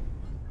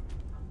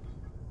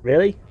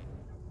 Really?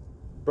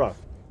 Bro.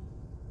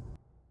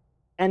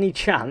 Any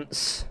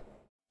chance?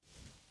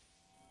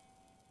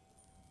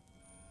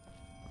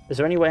 Is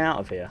there any way out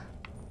of here?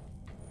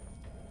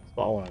 That's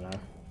what I want to know.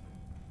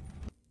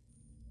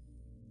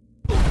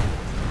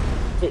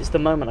 It's the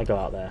moment I go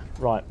out there.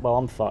 Right, well,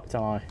 I'm fucked,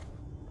 aren't I?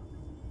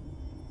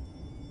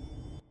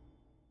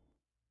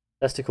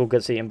 Testicle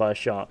gets eaten by a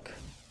shark.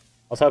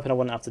 I was hoping I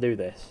wouldn't have to do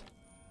this.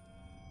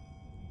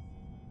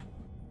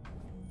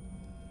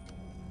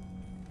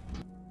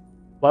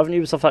 Why haven't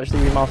Ubisoft actually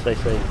remastered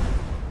AC?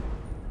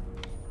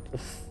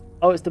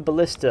 Oh, it's the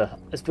ballista.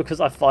 It's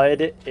because I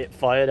fired it. It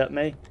fired at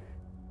me.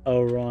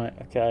 Oh, right.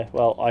 Okay.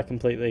 Well, I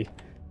think I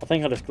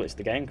just glitched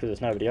the game because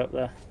there's nobody up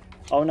there.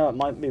 Oh, no. It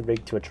might be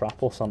rigged to a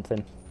trap or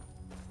something.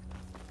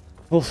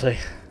 We'll see.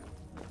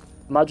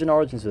 Imagine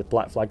Origins with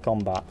Black Flag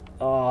combat.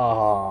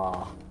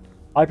 Ah.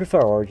 I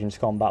prefer Origins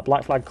combat.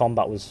 Black Flag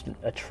combat was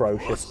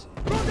atrocious.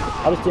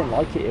 I just didn't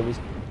like it.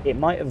 It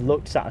might have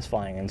looked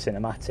satisfying and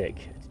cinematic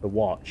to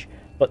watch,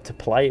 but to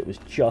play it was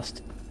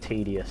just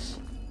tedious.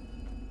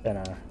 You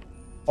know.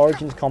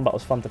 Origins combat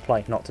was fun to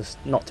play, not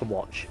to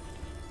watch.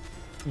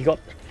 You got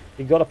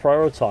to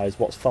prioritize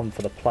what's fun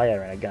for the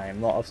player in a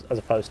game, not as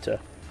opposed to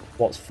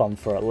what's fun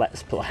for a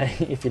let's play,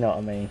 if you know what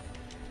I mean.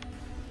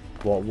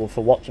 Well,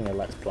 for watching a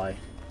let's play.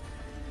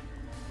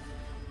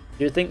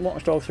 Do you think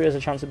Watch Dogs 3 has a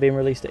chance of being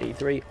released at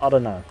E3? I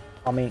don't know.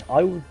 I mean,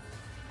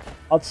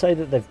 I'd say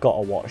that they've got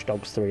a Watch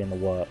Dogs 3 in the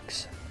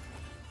works.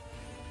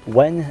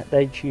 When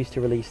they choose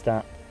to release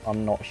that,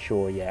 I'm not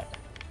sure yet.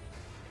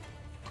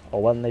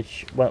 Or when they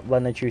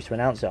choose to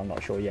announce it, I'm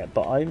not sure yet.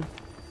 But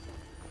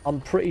I'm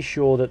pretty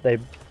sure that they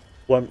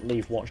won't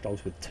leave Watch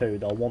Dogs with 2.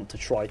 They'll want to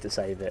try to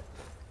save it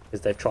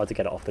because they've tried to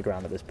get it off the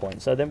ground at this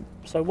point.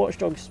 So Watch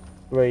Dogs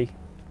 3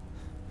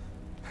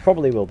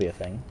 probably will be a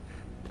thing.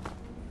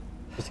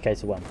 Just a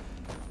case of when.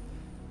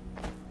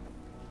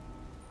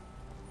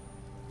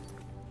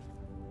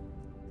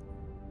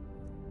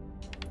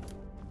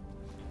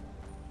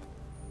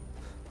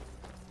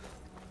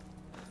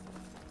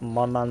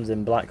 My man's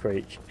in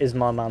Blackreach. Is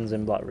my man's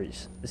in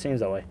Blackreach? It seems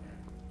that way.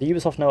 Do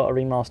Ubisoft know what a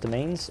remaster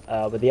means?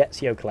 With the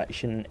Ezio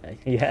collection,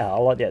 yeah, I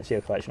like the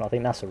Ezio collection. I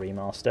think that's a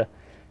remaster.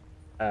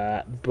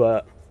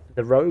 But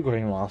the Rogue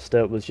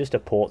remaster was just a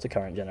port to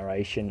current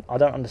generation. I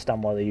don't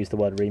understand why they use the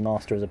word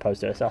remaster as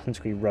opposed to Assassin's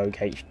Creed Rogue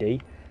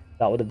HD.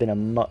 That would have been a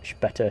much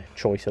better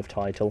choice of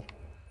title.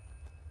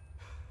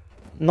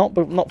 Not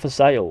for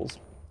sales,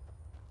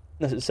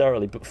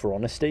 necessarily, but for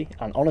honesty.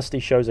 And honesty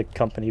shows a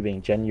company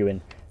being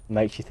genuine.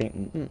 Makes you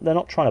think they're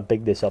not trying to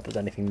big this up as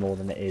anything more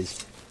than it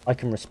is. I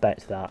can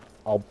respect that.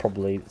 I'll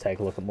probably take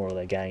a look at more of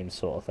their games,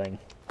 sort of thing.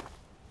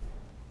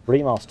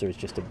 Remaster is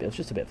just a bit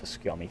of a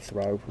scummy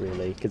throw,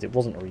 really, because it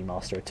wasn't a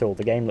remaster at all.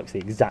 The game looks the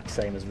exact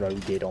same as Rogue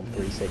did on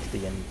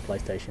 360 and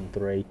PlayStation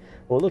 3.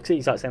 Well, it looks the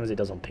exact same as it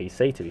does on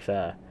PC, to be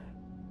fair.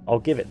 I'll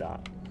give it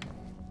that.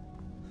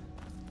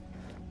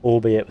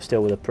 Albeit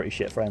still with a pretty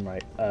shit frame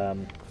rate.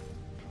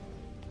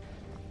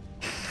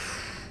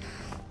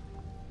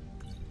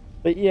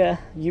 But yeah,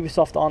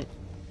 Ubisoft aren't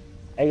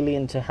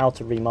alien to how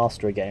to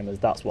remaster a game, as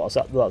that's what the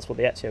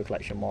Ezio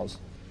collection was.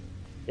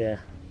 Yeah.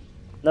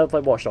 Never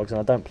played Watch Dogs, and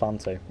I don't plan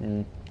to.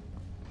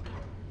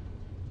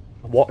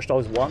 Watch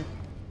Dogs 1?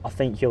 I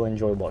think you'll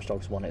enjoy Watch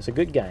Dogs 1. It's a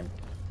good game.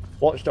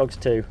 Watch Dogs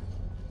 2?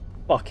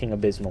 Fucking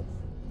abysmal.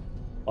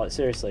 Like,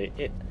 seriously,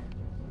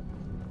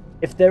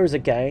 if there is a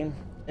game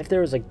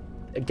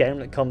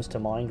that comes to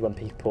mind when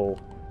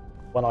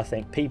I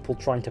think people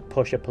trying to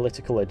push a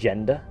political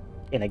agenda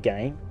in a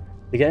game,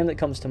 the game that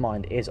comes to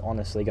mind is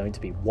honestly going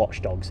to be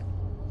Watch Dogs.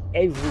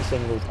 Every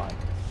single time.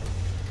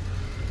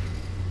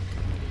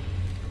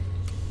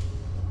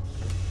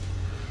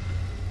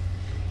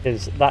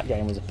 Because that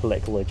game was a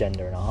political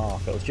agenda and a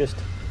half. It just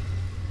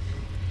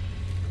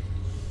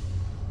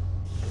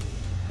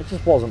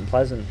wasn't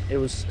pleasant. It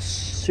was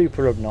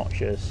super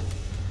obnoxious.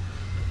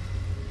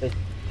 It's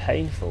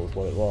painful is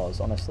what it was,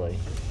 honestly.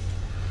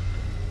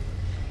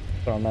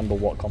 I don't remember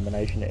what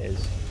combination it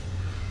is.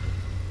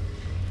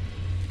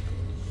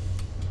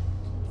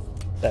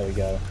 There we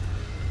go.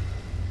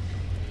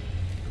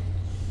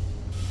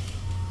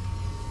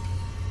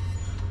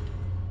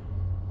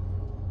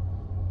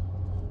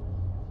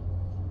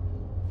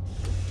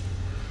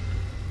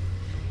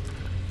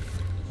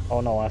 Oh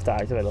no, I have to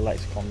activate the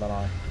lexicon, don't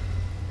I?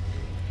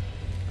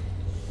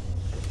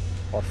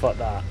 Oh, fuck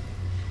that.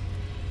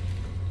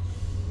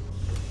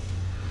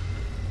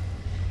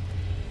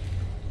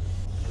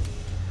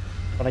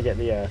 When I get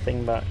the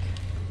thing back.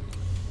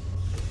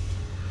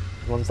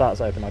 Once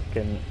that's open, I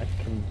can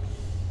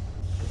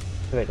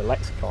activate the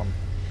lexicon.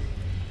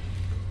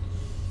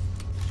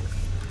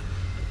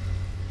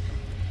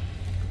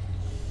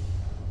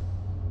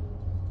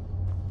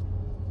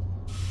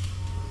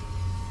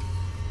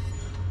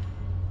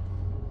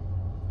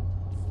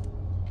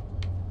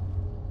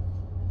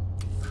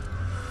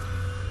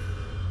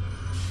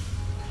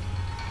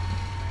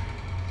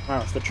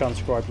 That's the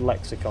transcribed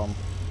lexicon.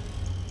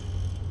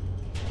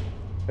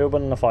 Who would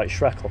win in a fight,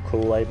 Shrek or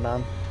Kool-Aid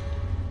Man?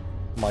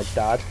 My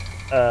dad.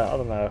 I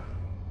don't know.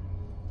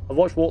 I've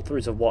watched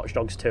walkthroughs of Watch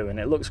Dogs 2 and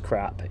it looks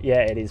crap.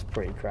 Yeah, it is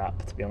pretty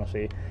crap, to be honest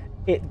with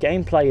you.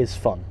 Gameplay is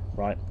fun,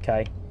 right?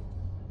 Okay?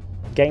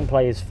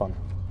 Gameplay is fun.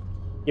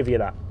 Give you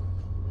that.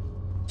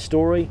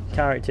 Story,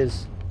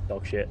 characters,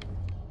 dog shit.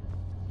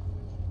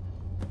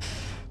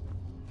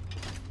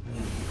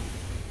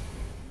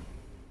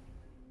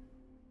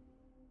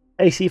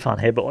 AC fan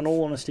here, but in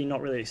all honesty,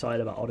 not really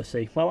excited about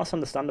Odyssey. Well, that's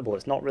understandable.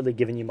 It's not really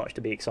giving you much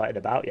to be excited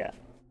about yet.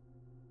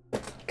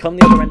 Come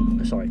the other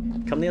end,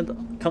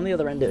 come the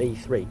other end of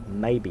E3,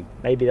 maybe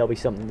there'll be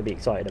something to be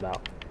excited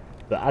about.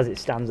 But as it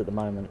stands at the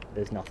moment,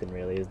 there's nothing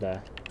really, is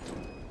there?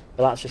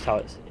 But that's just how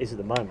it is at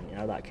the moment. You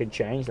know, that could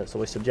change. That's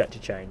always subject to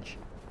change.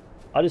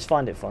 I just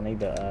find it funny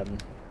that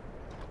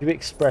you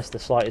express the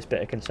slightest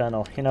bit of concern,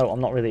 or you know, I'm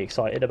not really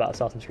excited about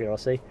Assassin's Creed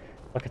Odyssey.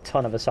 Like a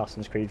ton of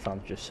Assassin's Creed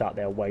fans just sat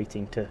there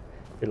waiting to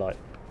be like,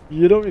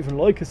 you don't even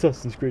like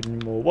Assassin's Creed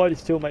anymore, why do you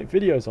still make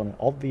videos on it?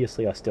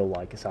 Obviously I still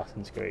like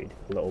Assassin's Creed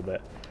a little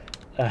bit.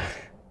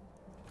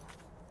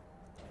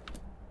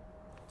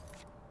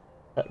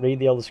 Read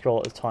the Elder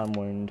Scroll as Time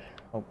Wound.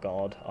 Oh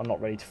god, I'm not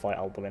ready to fight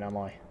Alduin, am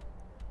I?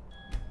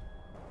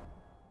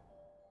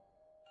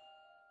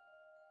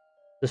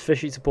 Does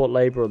Fizhy support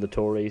Labour or the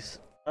Tories?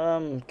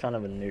 Kind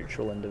of a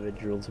neutral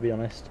individual, to be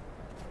honest.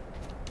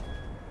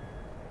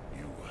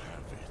 You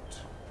have it.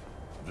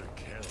 The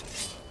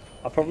Kells.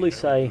 I'd probably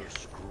say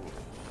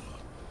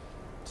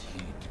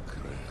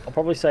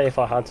if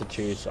I had to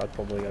choose, I'd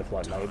probably go for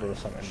like Labour or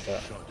something,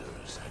 but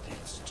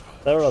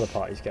there are other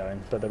parties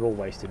going, but they're all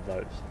wasted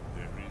votes.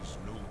 There is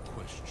no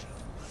question.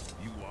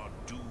 You are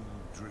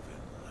doom-driven.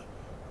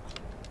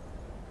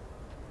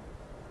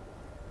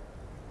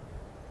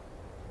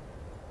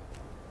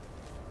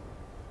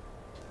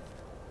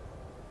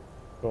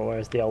 But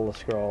where's the Elder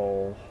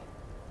Scroll?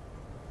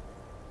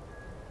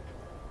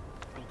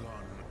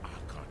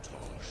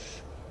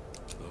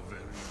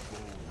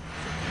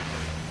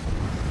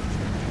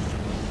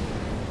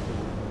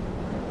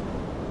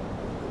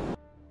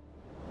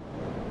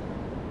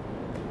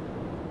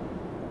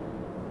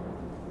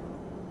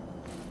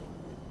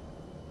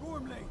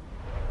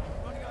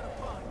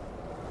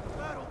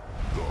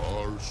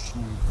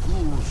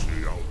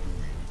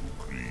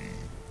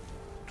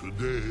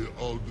 Today,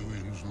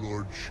 Alduin's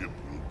lordship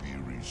will be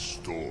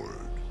restored.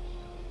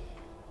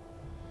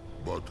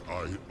 But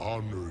I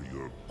honor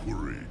your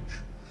courage.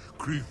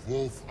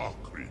 Kriegwolf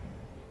Akrin.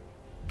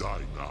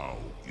 Die now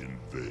in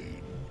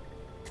vain.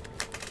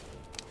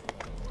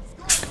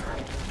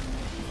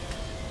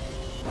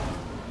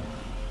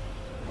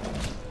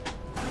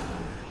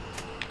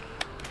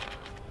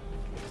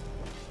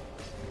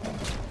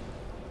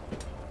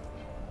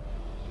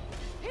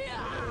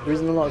 The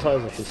reason I'm not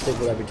excited is I should stick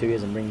with every 2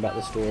 years and bring back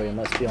the story, and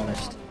let's be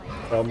honest,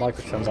 they'll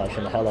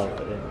microtransaction the hell out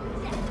of it.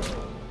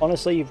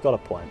 Honestly, you've got a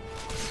point.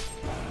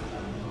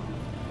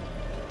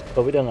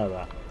 But we don't know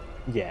that.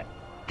 Yet.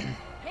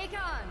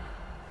 Hakon!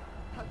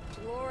 A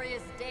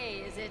glorious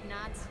day, is it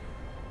not?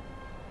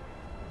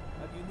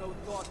 Have you no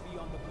thought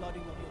beyond the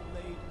blooding of your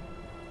blade?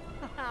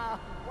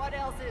 What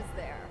else is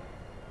there?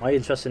 My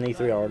interest in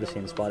E3 are Odyssey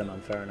and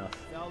Spider-Man, fair enough.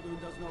 If Alduin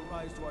does not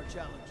rise to our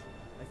challenge,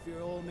 I fear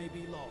all may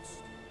be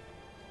lost.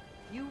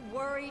 You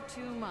worry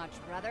too much,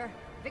 brother.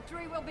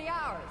 Victory will be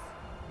ours.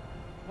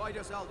 Why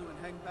does Alduin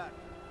hang back?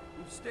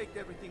 We've staked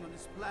everything on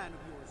this plan of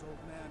yours, old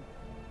man.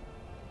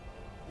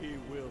 He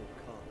will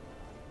come.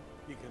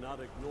 He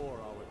cannot ignore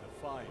our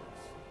defiance.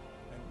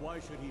 And why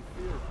should he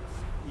fear us,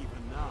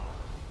 even now?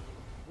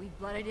 We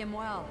blooded him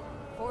well.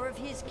 4 of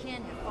his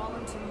kin have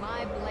fallen to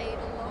my blade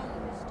alone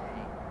this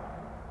day.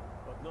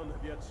 But none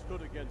have yet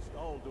stood against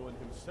Alduin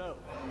himself.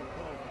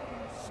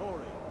 Oh,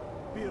 sorry.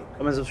 I'm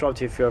gonna subscribe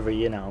to you for over a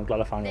year now. I'm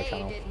glad I found your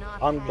channel.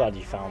 I'm glad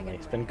you found me.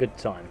 It's been a good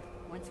time.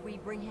 Once we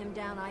bring him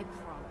down, I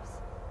promise,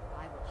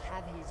 I will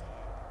have his head.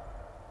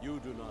 You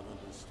do not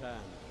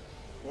understand.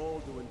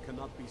 Alduin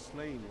cannot be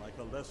slain like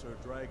a lesser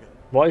dragon.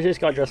 Why is this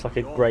guy dressed like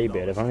a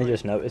greybeard? I've only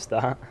just noticed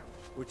that.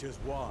 Which is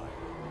why.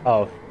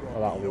 Oh, well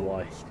that'll be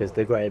why. Because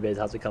the greybeard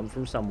has to come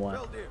from somewhere.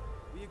 Well, dear,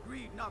 we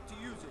agreed not to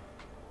use it.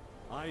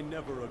 I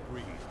never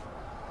agreed.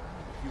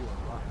 If you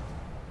are right,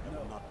 I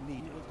will not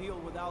need it. We will deal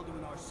with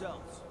Alduin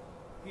ourselves.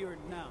 Here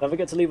and now. Don't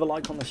forget to leave a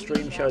like on the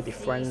stream, share with your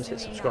friends, hit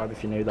subscribe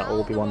if you're new, that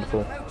will be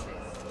wonderful.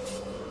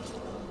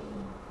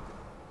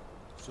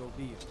 So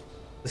be it.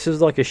 This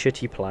is like a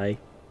shitty play.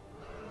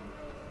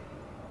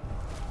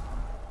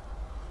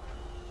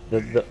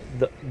 The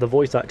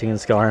voice acting in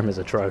Skyrim is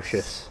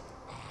atrocious.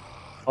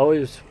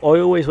 I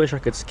always wish I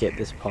could skip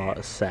this part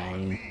of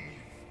saying.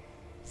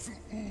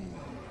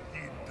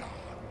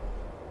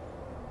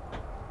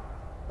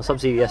 I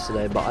subbed to you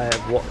yesterday, but I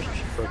have watched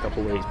for a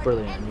couple of weeks.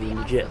 Brilliant, you're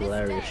legit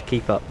hilarious.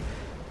 Keep up.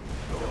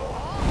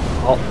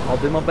 I'll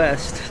do my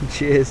best.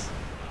 Cheers.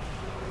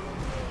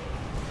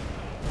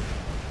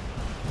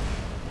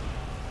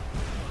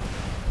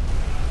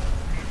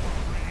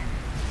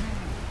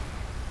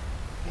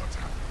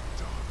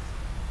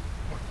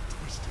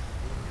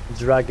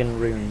 Dragon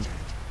Rune.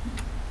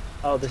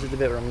 Oh, this is the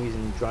bit where I'm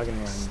using Dragon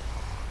Rune.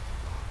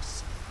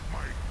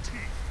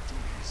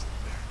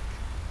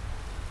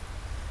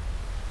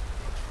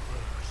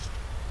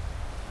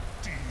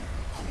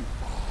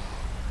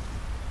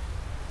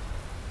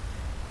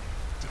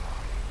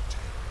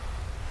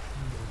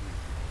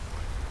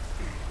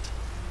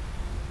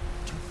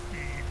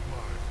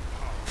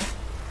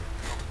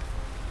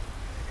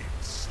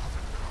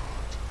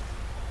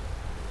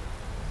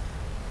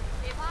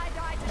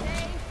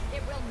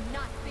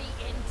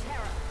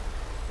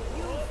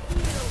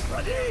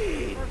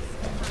 Ready!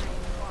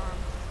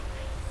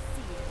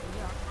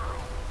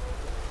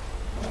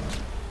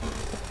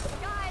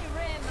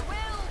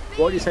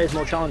 What would you say is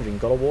more challenging,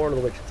 God of War or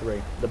The Witcher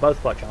 3? They're both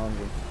quite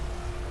challenging.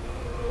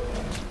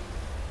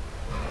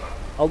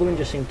 Alduin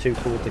just seemed too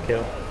cool to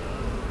kill.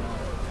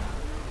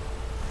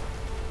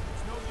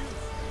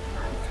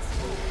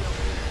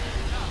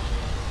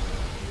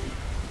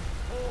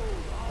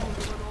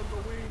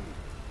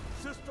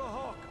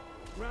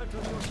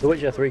 The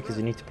Witcher 3 because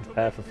you need to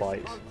prepare for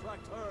fights.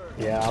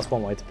 Yeah, that's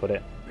one way to put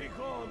it.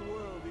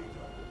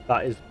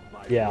 That is,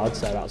 yeah, I'd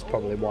say that's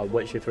probably why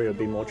Witcher 3 would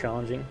be more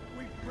challenging.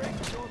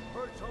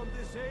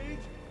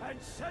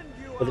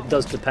 But it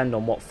does depend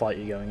on what fight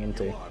you're going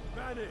into.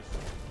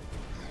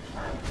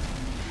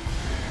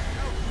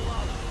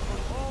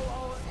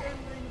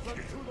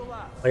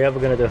 Are you ever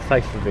going to do a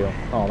face reveal?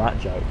 Oh, that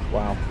joke.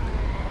 Wow.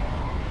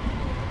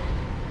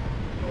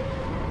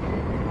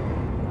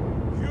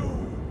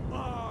 You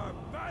are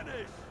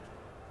banished!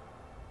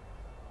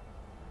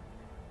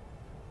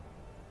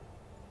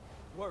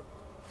 Work.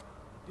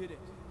 You did it.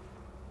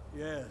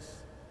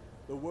 Yes,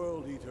 the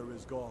World Eater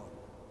is gone.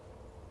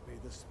 May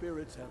the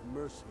spirits have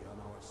mercy on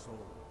our souls.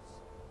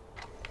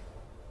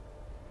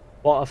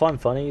 What I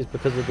find funny is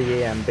because of the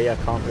EMB I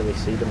can't really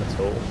see them at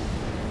all.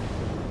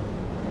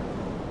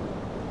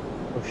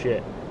 Oh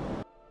shit.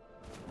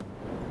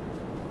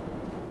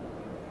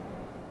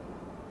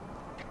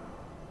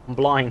 I'm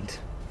blind.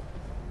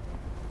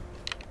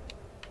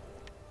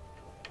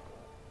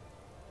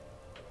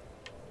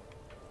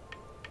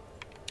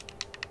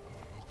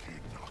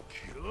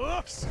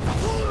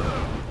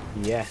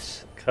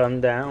 Yes, come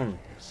down,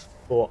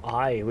 for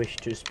I wish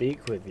to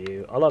speak with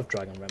you. I love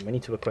Dragon Ren, we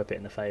need to equip it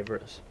in the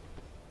favourites.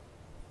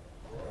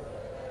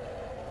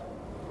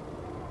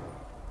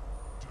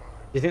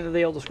 Do you think that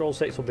the Elder Scrolls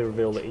 6 will be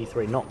revealed at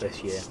E3? Not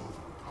this year.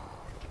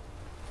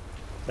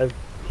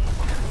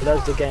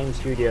 Bethesda Game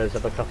Studios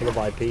have a couple of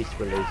IPs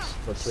to release,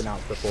 or to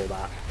announce before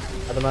that.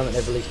 At the moment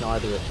they've released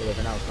neither, so they've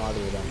announced neither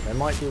of them. There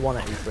might be one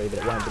at E3, but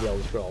it won't be the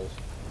Elder Scrolls.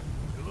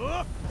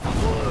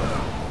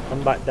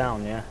 Come back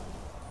down, yeah?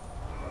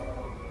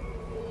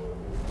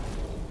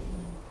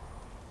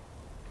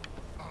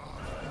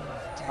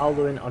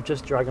 Alduin, I've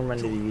just Dragon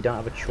rendered you, you don't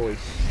have a choice.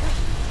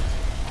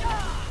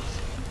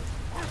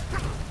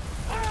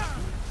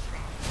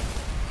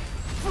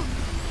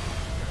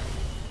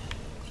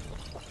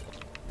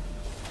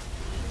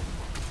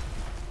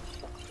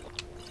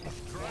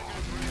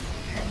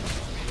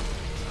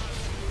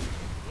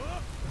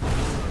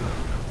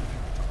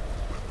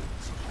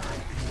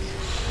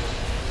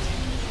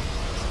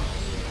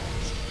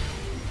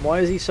 Why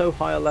is he so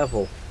high a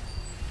level?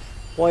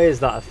 Why is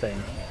that a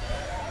thing?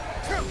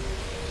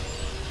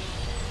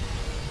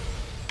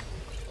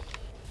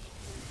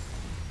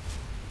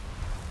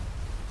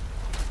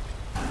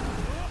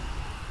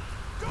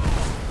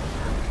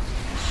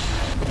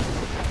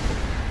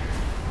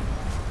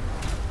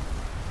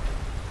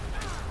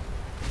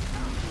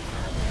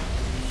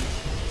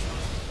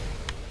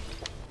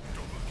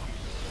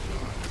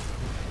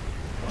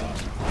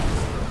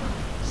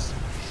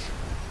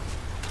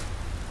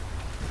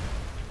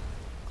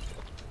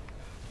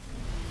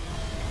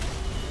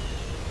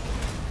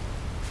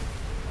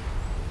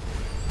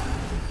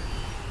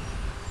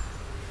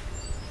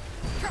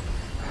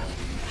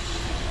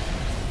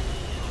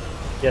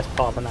 Yes,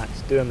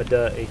 Parthenax, do him a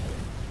dirty.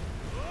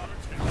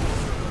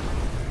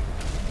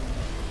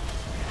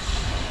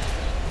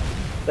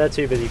 They're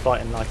too busy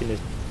fighting, I can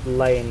just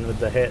lay in with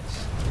the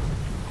hits.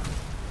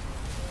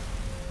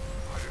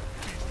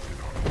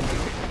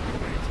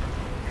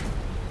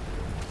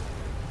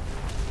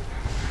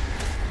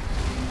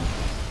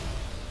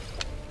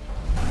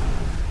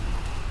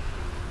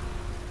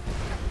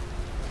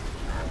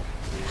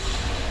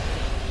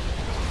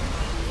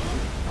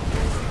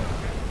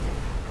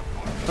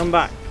 Come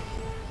back,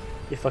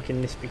 you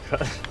fucking nispy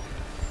cut.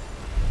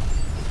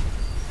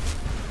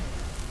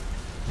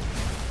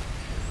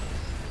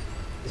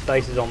 His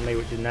face is on me,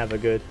 which is never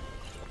good.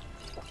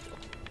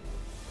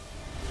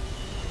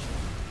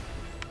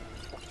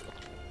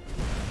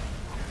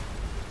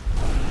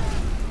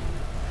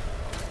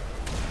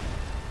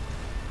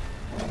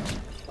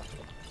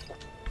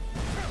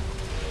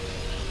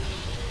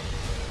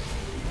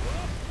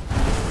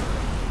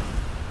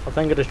 I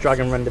think I just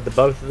Dragon rendered the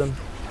both of them.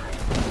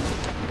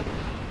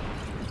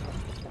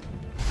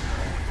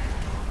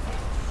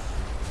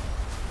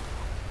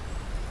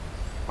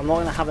 I'm not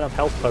going to have enough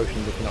health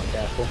potions if you're not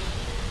careful.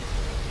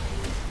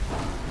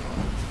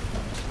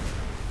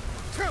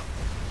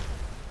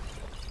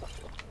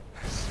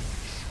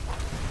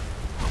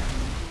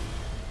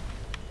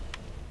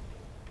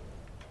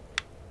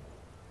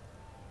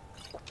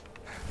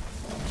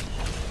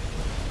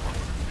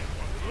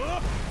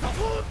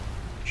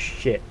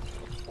 Shit.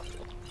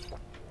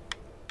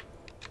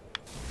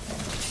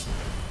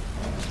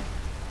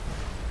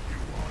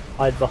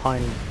 Hide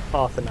behind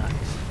Parthenax.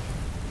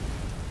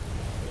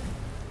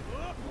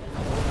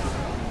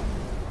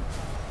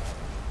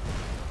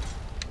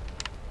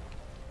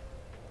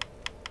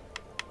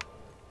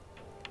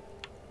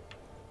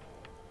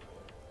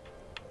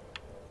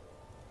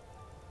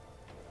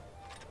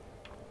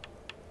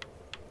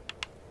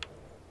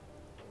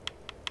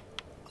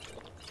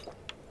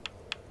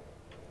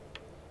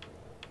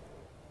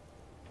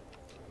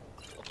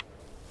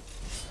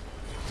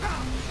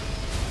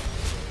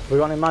 we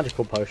got any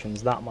magical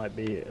potions? That might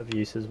be of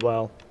use as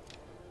well.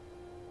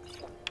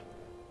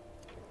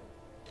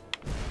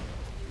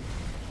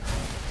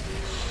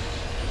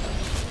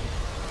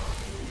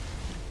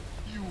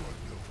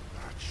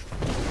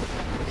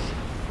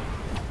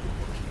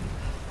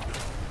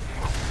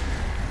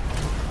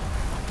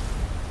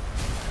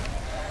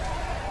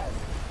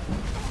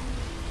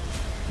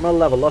 I'm gonna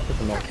level up if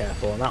I'm not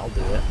careful, and that'll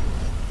do it.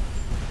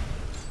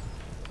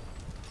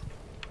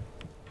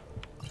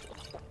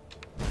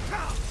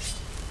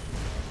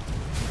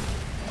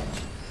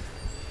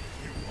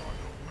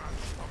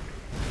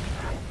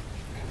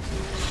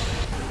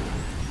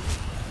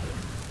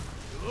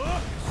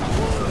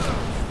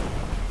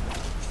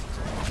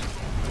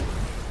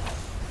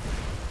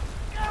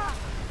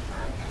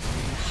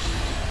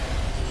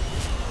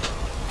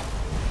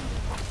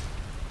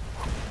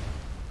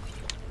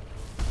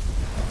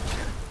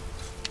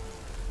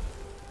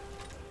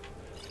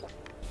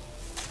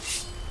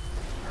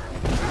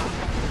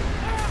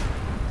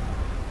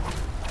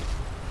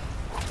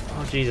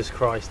 Jesus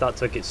Christ, that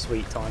took its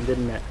sweet time,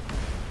 didn't it?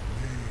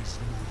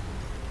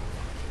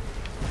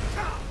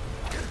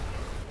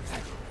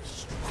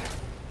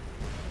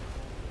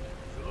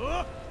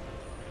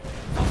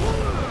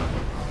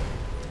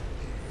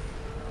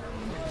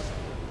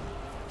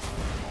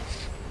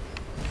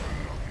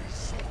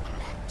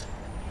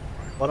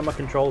 Why do my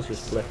controls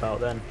just flip out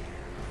then?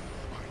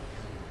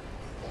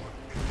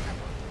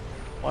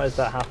 Why has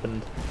that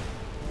happened?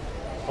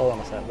 Hold on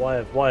a sec,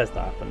 why has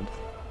that happened?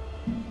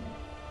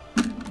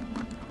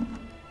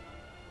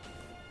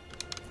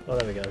 Oh,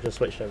 there we go. Just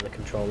switched over the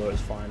controller.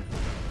 It's fine.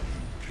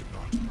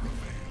 Cannot prevail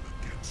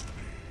against me.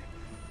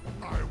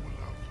 I will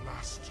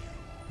outlast you,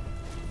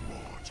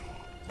 mortal.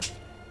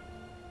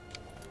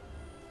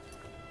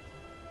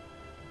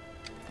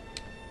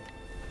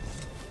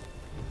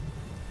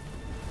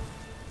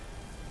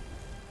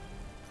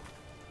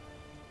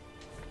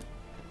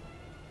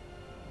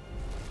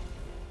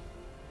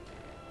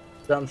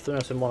 Done through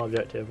in one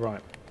objective,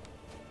 right?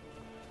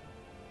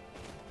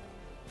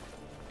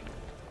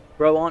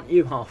 Bro, aren't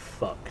you half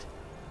fucked?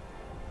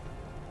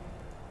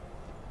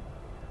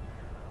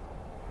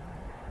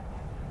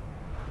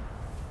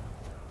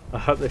 I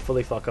hope they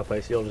fully fuck up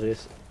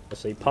Aesiologies.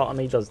 See, part of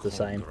me does the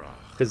same,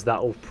 because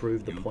that'll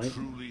prove the point.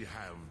 You truly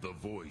have the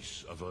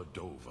voice of a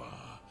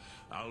Dova.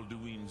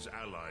 Alduin's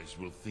allies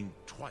will think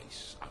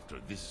twice after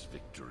this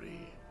victory.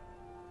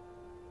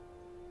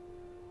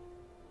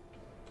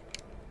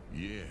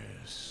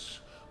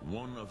 Yes,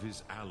 one of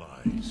his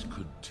allies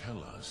could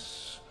tell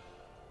us.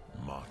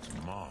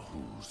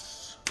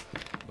 Matmahus.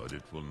 But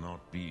it will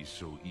not be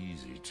so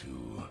easy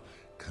to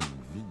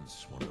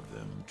convince one of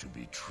them to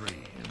betray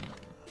him.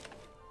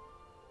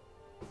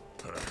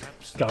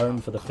 Perhaps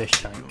Skyrim for the fish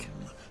tank.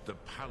 The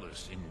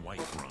palace in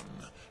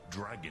Whiterun,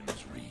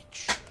 Dragon's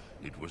Reach.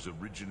 It was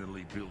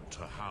originally built to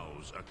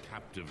house a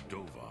captive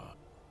Dova.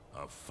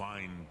 A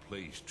fine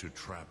place to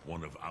trap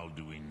one of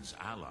Alduin's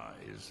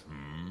allies,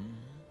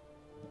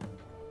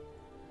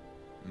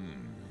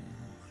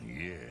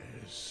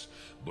 Yes,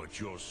 but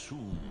your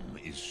Sum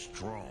is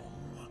strong.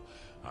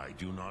 I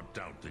do not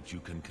doubt that you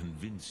can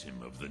convince him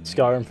of the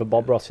Skyrim for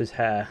Bob Ross's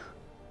hair.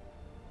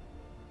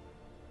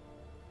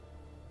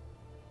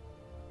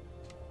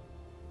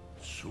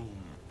 Sum.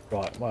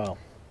 Right, well,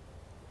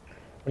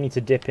 we need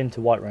to dip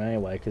into Whiterun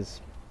anyway,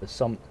 because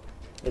there's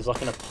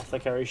like an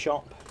apothecary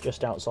shop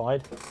just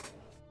outside.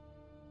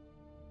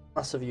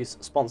 Massive use,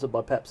 sponsored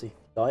by Pepsi,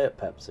 Diet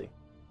Pepsi,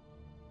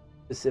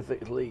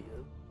 specifically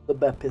the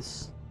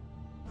Beppis.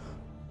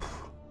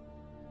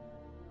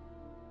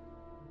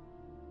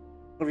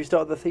 Have you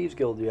started the Thieves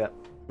Guild yet?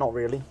 Not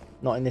really.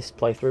 Not in this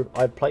playthrough.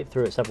 I played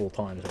through it several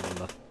times, I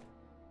remember.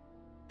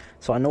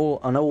 So I know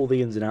all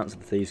the ins and outs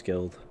of the Thieves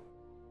Guild.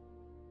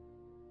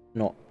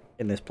 Not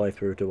in this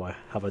playthrough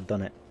have I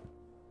done it.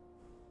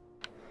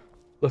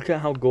 Look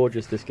at how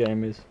gorgeous this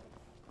game is.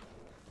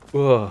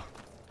 Whoa.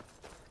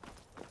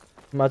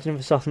 Imagine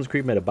if Assassin's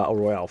Creed made a battle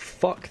royale.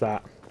 Fuck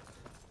that.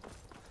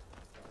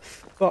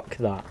 Fuck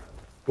that.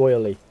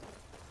 Royally.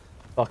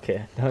 Fuck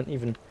it. Don't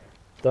even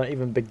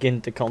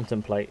begin to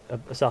contemplate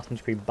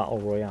Assassin's Creed Battle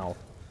Royale.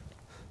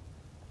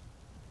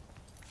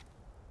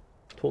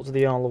 Talk to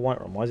the Jarl of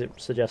Whiterun. Why is it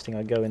suggesting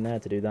I go in there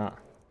to do that?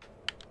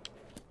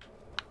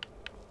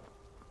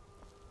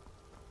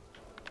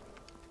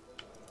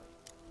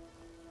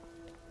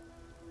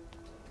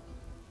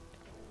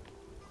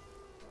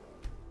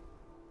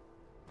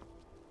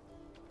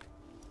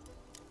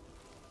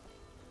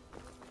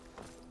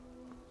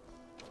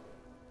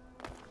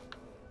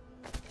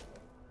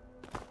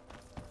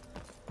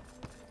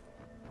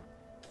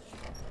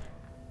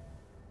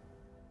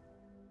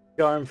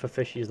 Skyrim for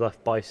Fishy's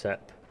left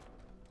bicep.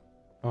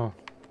 Oh.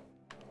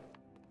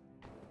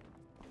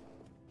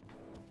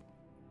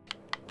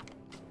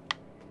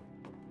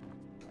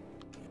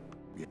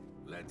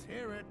 Let's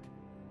hear it.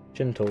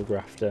 Gentle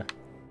grafter.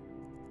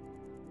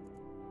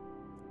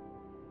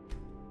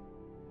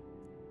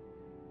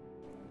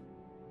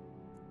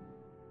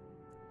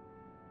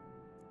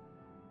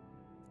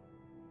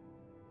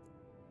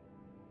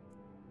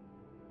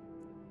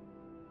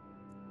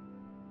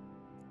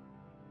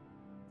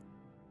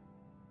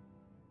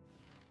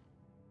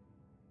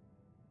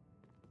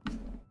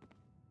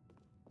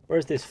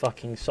 Where's this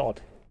fucking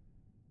sod?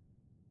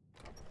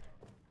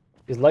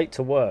 He's late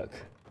to work.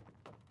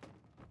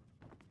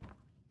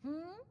 What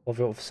have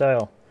you got for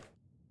sale?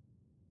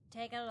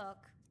 Take a look.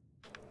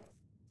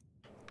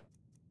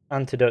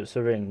 Antidote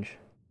syringe.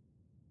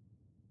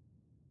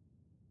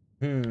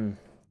 Hmm.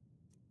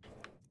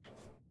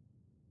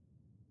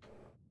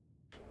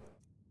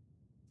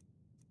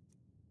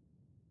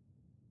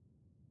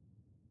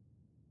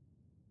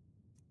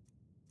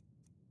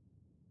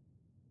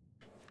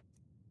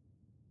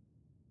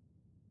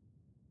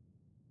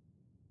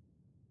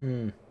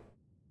 Hmm.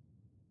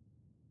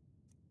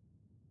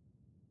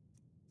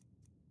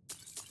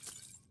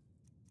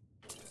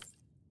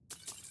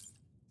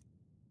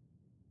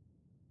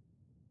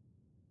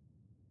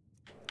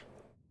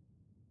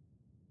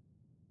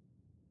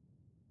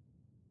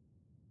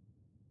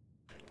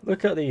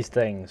 Look at these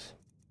things.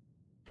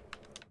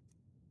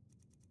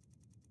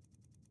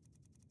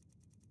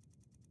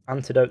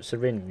 Antidote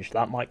syringe.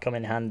 That might come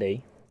in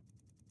handy.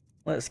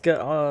 Let's get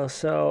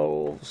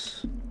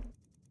ourselves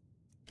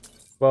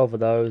 12 of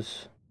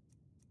those.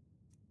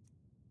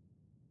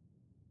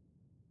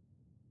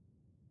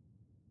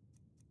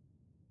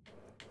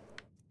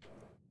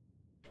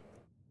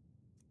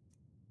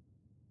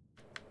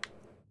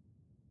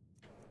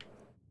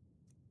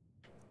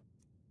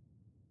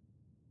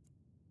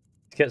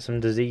 Let's get some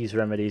disease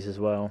remedies as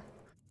well.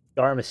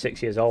 Skyrim is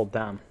 6 years old,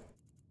 damn.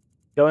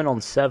 Going on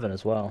 7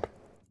 as well.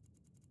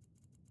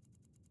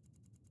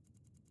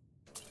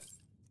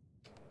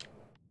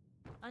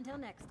 Until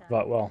next time.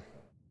 Right, well.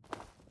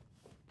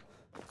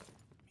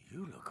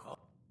 You look up.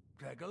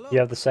 Take a look. You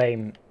have the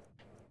same...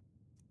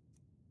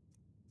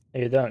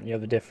 You don't, you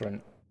have a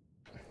different...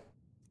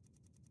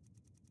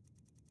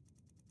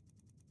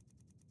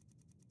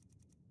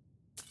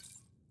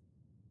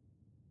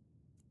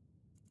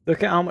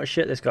 Look at how much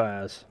shit this guy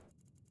has.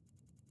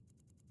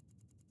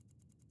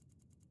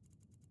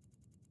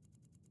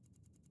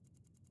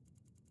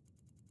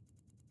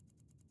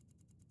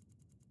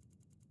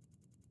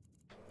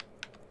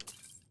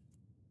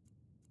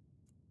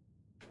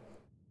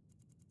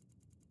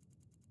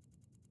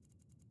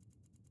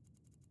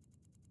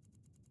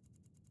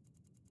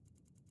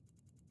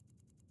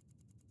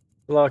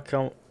 Like,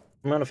 I'm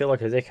gonna feel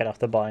like a dickhead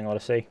after buying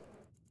Odyssey.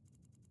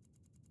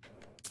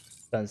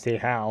 Don't see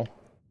how.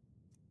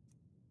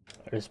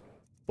 I just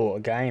bought a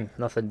game.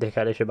 Nothing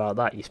dickheadish about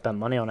that. You spend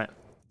money on it.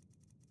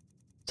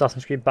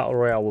 Assassin's Creed Battle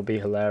Royale would be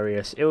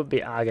hilarious. It would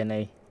be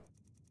agony.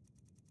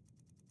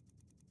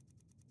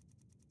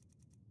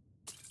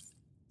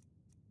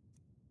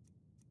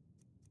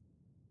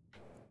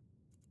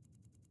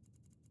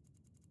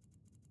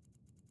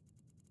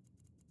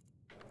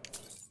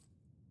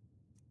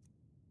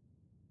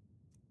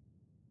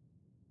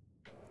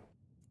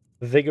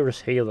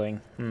 Vigorous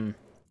healing.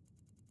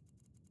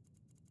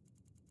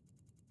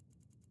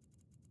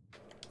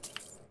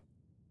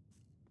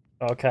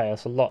 Okay,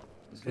 that's a lot.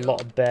 That's a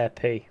lot of bare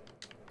pee.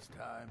 It's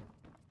time.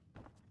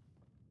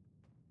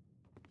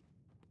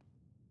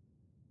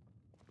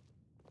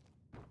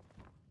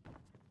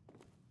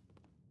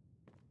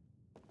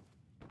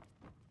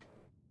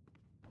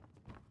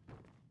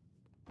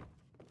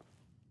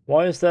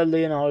 Why is there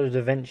Leonardo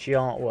da Vinci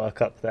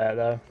artwork up there,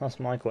 though? That's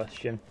my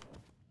question.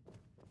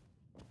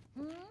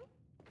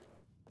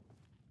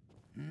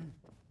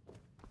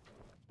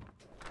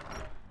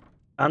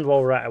 And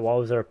while we're at it, why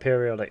was there a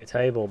periodic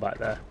table back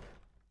there?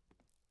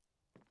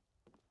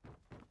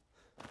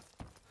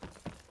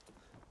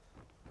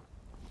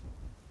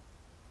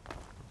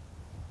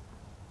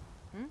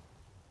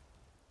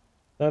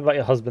 Tell me about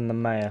your husband, the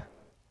mayor.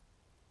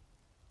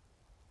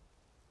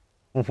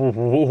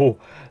 Ooh,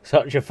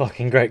 such a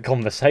fucking great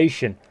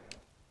conversation.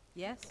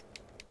 Yes?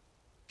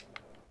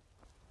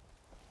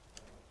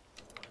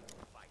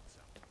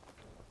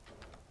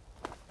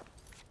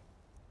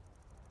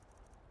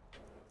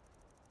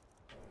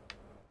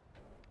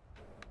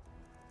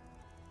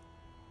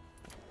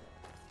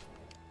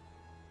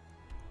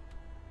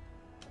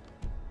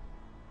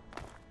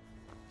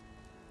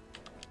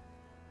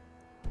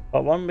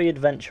 But why don't we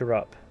adventure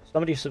up?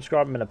 Somebody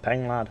subscribe him in a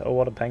peng lad. Oh,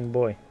 what a peng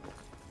boy.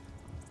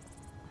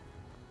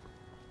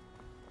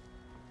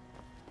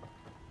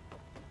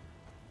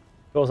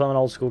 Of course, I'm an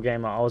old school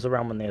gamer. I was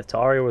around when the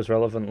Atari was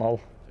relevant,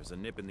 lol. There's a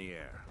nip in the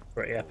air.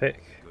 Pretty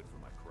epic. Good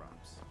for my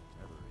crops.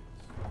 Never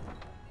is.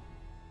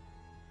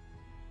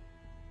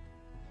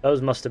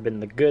 Those must have been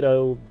the good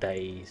old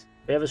days.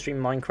 If you ever stream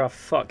Minecraft,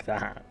 fuck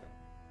that.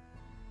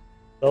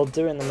 They'll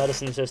do in the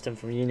medicine system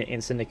from Unity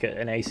and Syndicate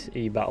and ACE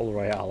Battle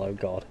Royale, oh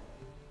god.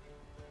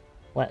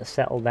 Let's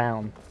settle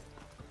down.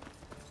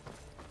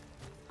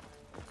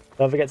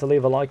 Don't forget to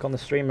leave a like on the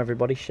stream,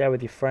 everybody. Share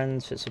with your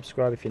friends. Hit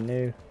subscribe if you're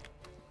new.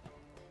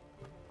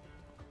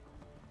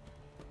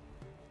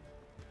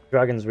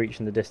 Dragon's Reach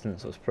in the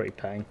distance was pretty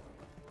paying.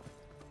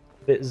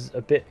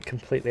 A bit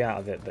completely out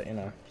of it, but you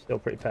know, still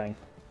pretty paying.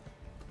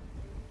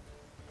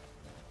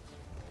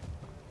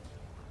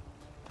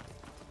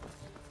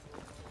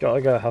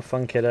 Gotta go, have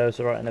fun kiddos,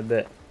 alright in a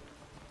bit.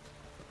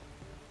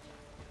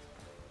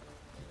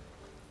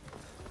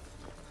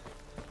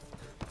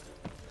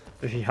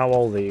 How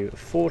old are you?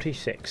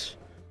 46.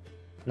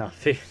 No,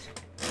 50.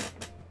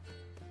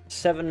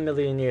 7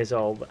 million years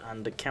old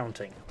and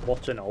counting.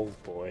 What an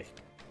old boy.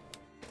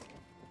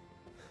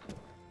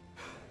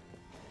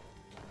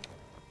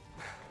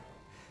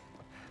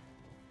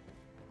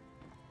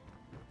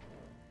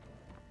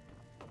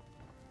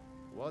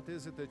 What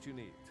is it that you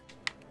need?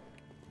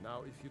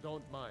 Now, if you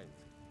don't mind,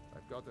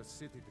 I've got a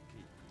city to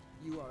keep.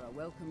 You are a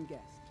welcome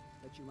guest,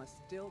 but you must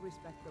still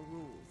respect the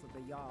rules of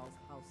the Jarl's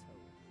household.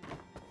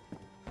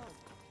 Oh, did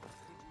you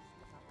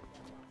speak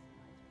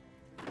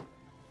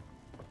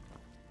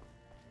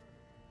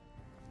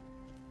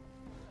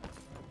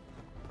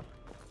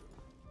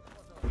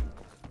up again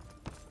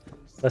last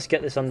night? Let's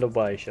get this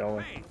underway, shall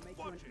we?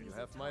 You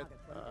have my...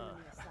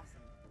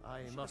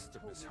 I must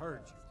have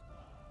misheard you.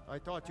 I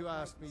thought you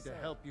asked me to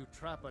help you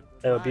trap a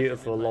They were dragon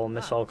beautiful. in my Lol,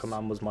 Missile house.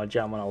 Command was my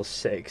jam when I was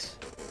 6.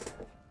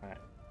 Right.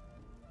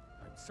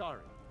 I'm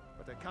sorry,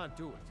 but I can't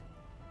do it.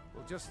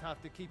 We'll just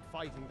have to keep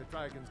fighting the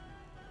dragons.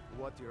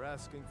 What you're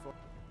asking for?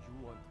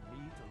 You want me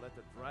to let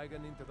a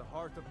dragon into the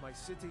heart of my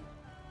city?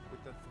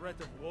 With the threat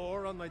of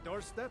war on my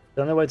doorstep?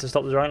 The only way to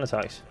stop the dragon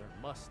attacks.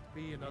 There must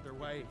be another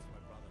way.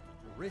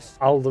 The risk is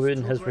Alduin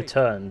too has great.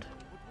 returned.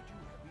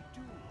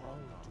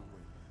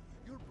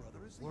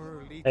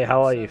 We're Hey,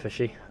 how are leading you,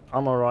 Fishy?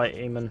 I'm alright,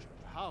 Eamon.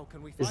 How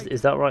can we fight?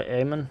 Is that right,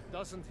 Eamon?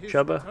 Doesn't his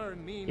Shubba?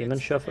 return mean Eamon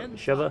it's the Shubba? end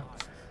Shubba?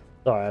 times?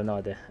 Sorry, I have no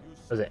idea.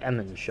 Was it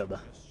Eamon Shubba?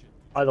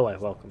 Either way,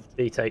 welcome.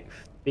 B-Tech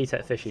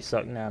Fishy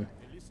suck nan.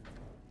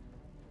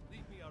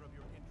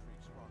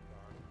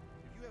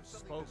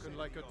 Spoken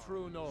like a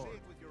true Nord.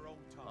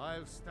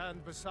 I'll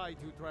stand beside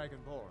you,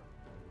 Dragonborn.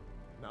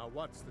 Now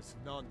what's this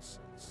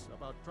nonsense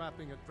about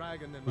trapping a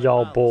dragon in my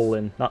Y'all house?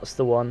 balling. That's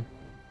the one.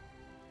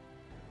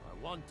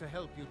 I want to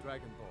help you,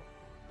 Dragonborn.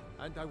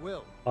 And I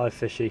will. Hi,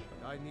 Fishy.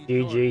 But I need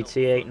your help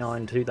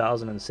GGT89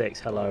 2006.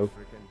 Hello.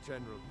 Ulfric and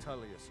General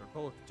Tullius are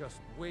both just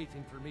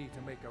waiting for me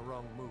to make a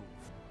wrong move.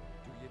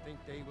 Do you think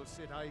they will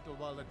sit idle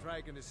while the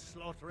dragon is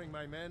slaughtering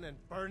my men and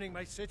burning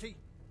my city?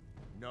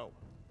 No.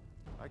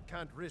 I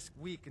can't risk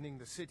weakening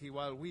the city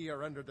while we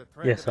are under the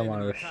threat Yes, of I'm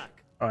enemy Irish.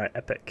 attack. Alright,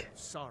 epic.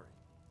 Sorry.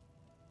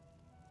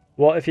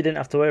 What if you didn't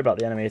have to worry about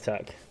the enemy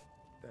attack?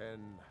 Then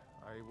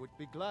I would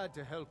be glad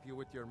to help you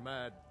with your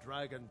mad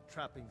dragon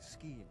trapping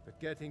scheme. But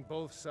getting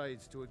both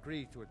sides to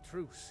agree to a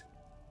truce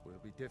will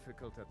be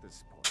difficult at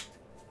this point.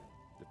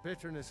 The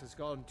bitterness has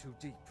gone too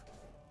deep.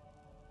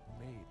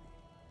 Maybe.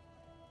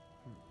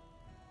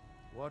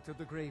 What of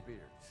the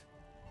Greybeards?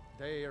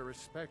 They are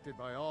respected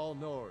by all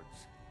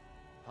Nords.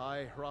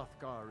 High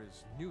Hrothgar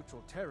is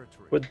neutral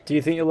territory. But do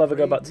you think you'll ever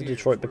go back to Greybeards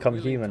Detroit, were become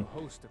willing to human?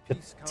 host a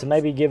peace To council.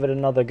 maybe give it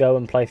another go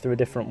and play through a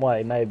different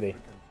way, maybe.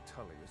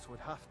 Tullius would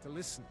have to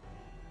listen.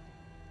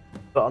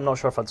 But I'm not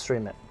sure if I'd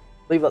stream it.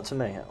 Leave that to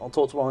me. I'll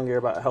talk to Wongier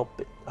about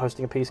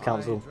hosting a peace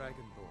council. Aye,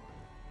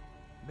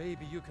 Dragonborn.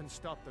 Maybe you can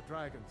stop the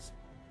dragons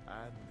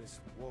and this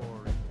war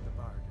into the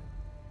bargain.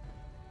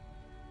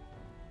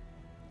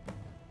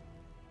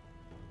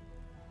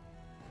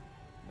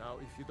 Now,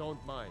 if you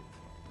don't mind,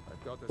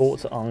 I've got a Talk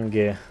to city-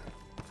 Wongier.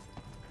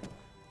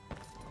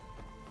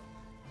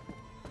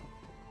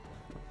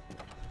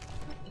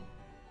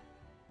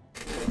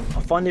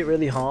 I find it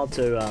really hard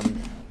to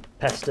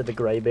pester the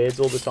Greybeards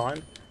all the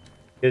time.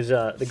 Because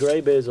the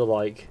Greybeards are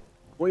like,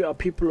 we are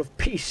people of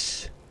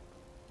peace.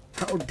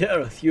 How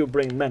dareth you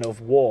bring men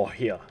of war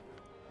here?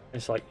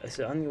 It's like, it's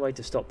the only way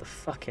to stop the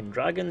fucking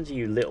dragons,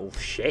 you little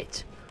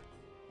shit.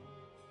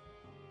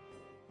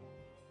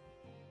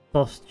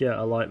 Tossed Jet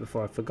a light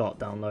before I forgot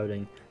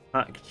downloading.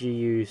 Hack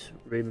GU's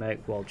remake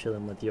while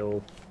chilling with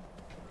y'all.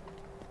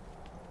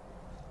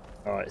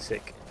 Alright,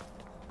 sick.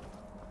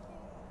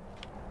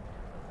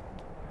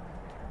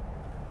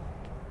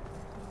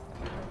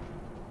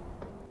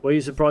 Were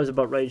you surprised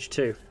about Rage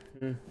 2?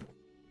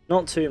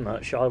 Not too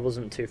much, I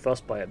wasn't too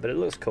fussed by it, but it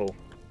looks cool.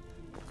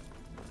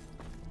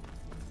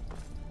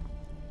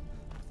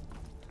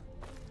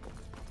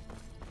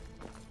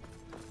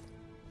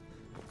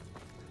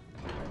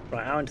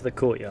 Right, out into the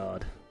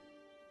courtyard.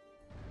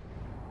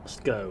 Let's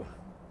go.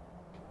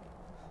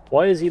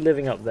 Why is he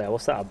living up there?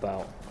 What's that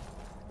about?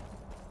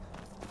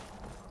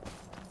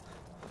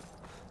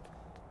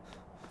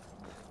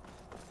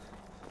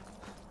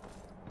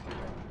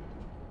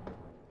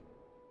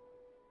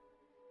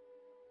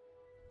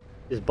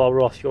 Is Bob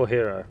Ross your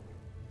hero?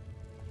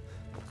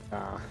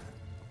 Nah.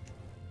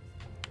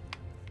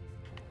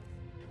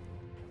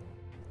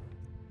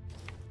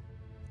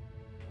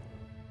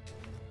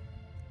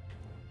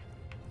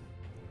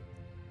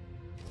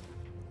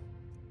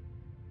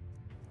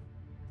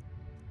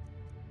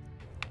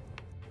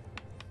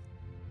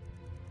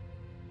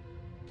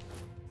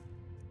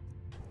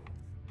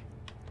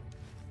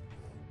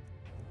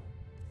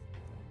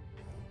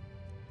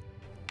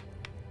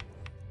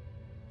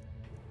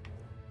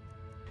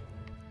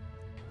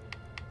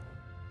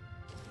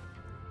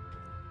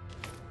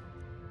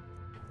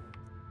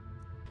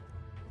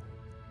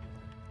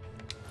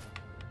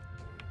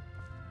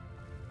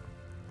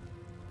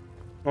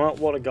 Well,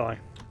 what a guy.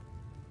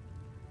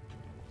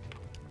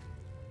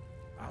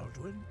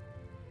 Alduin?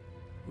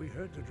 We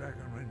heard the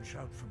Dragonrend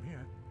shout from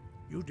here.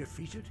 You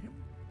defeated him?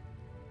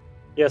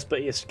 Yes, but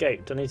he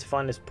escaped. I need to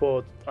find his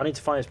portal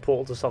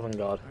to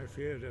Sovngarde. I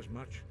feared as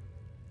much.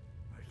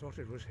 I thought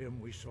it was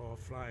him we saw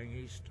flying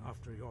east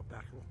after your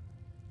battle.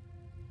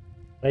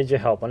 I need your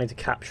help. I need to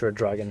capture a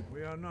dragon.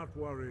 We are not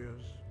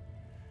warriors.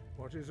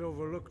 What is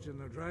overlooked in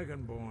the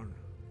Dragonborn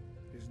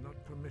is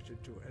not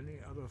permitted to any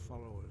other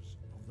followers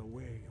of the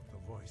Way of the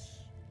Voice.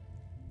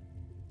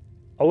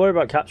 I'll worry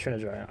about capturing a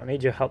dragon. I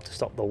need your help to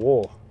stop the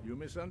war. You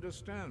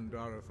misunderstand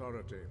our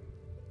authority.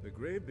 The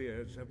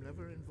Greybeards have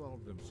never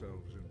involved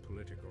themselves in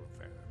political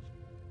affairs.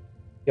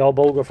 Jarl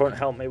Bolgraf won't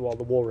help me while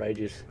the war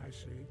rages. I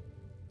see.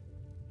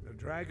 The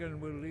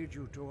dragon will lead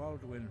you to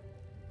Alduin,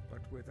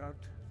 but without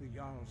the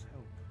Jarl's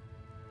help.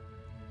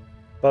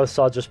 Both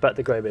sides respect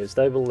the Greybeards.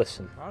 They will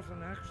listen.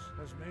 Arthanax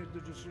has made the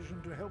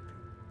decision to help you.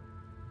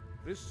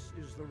 This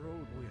is the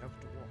road we have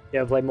to walk. You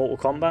ever play Mortal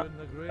Kombat?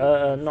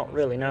 Not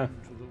really, no.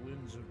 To the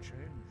winds of change,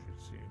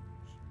 it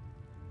seems.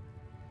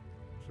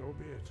 So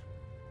be it.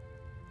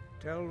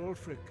 Tell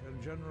Ulfric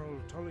and General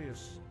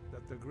Tullius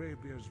that the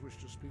Greybeards wish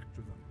to speak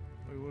to them.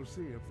 We will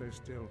see if they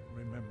still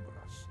remember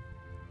us.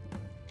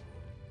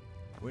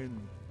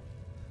 Wind,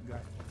 guide.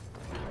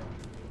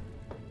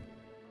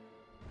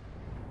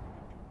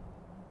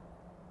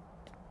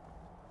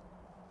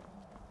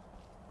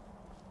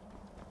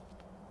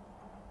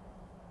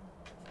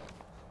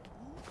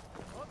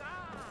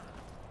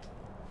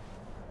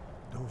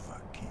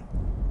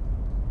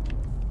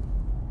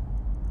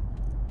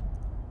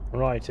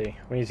 Righty,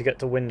 we need to get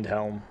to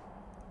Windhelm.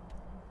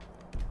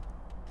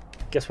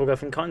 Guess we'll go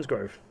from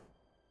Kynesgrove.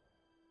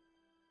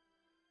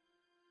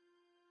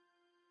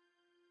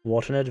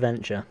 What an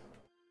adventure.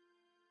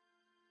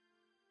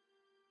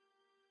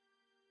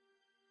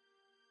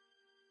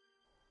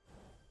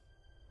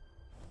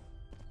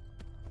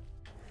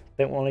 I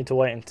think we'll need to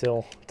wait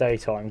until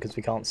daytime because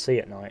we can't see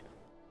at night.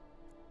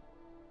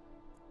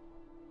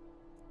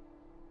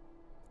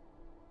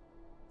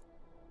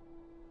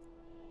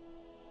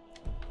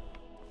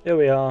 Here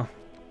we are.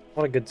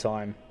 What a good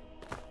time.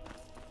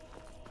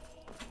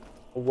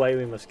 Away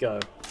we must go.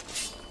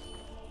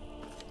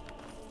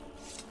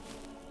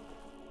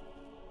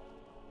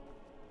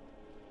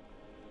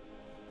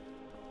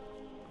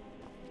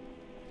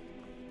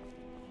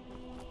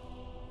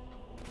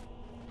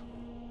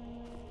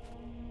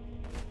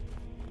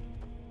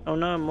 Oh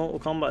no, Mortal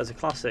Kombat is a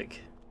classic.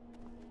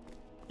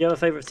 You have a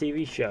favourite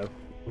TV show?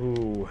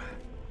 Ooh.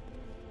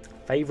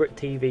 Favourite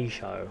TV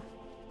show?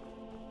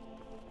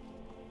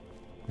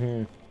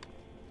 I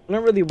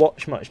don't really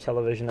watch much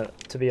television,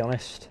 to be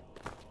honest.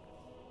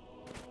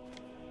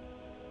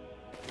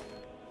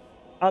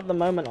 At the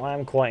moment, I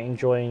am quite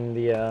enjoying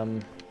the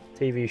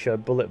TV show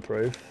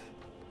Bulletproof.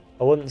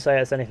 I wouldn't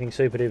say it's anything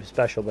super duper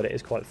special, but it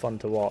is quite fun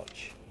to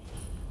watch.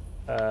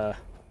 That's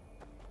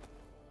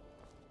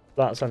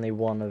only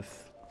one of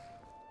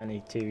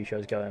any TV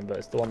shows going, but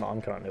it's the one that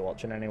I'm currently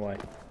watching anyway.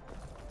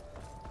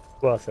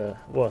 Worth a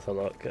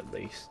look at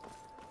least.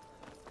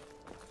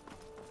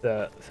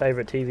 The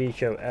favourite TV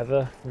show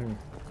ever?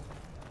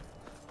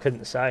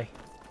 Couldn't say.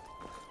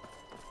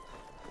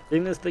 I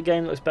think this the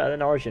game looks better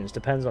than Origins,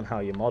 depends on how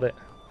you mod it.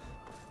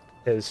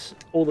 Because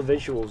all the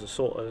visuals are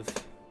sort of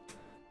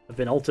have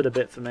been altered a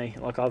bit for me.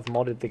 Like I've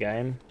modded the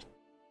game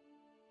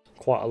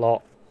quite a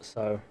lot,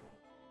 so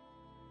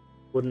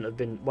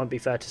won't be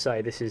fair to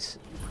say this is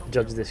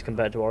judge this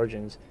compared to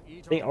Origins.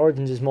 I think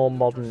Origins is more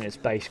modern in its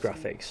base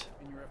graphics.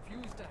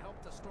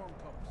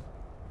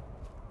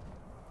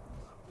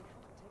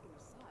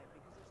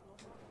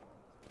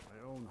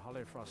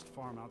 Frost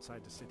farm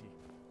outside the city.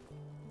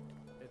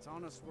 It's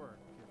honest work.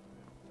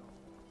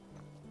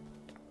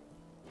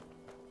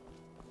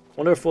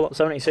 Wonder if Fallout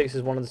 76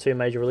 is one of the two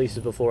major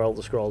releases before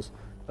Elder Scrolls,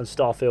 and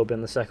Starfield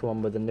being the second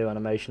one with the new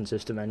animation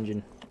system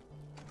engine.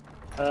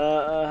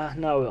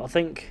 No, I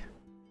think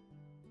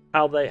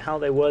how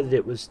they worded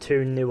it was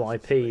two new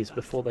IPs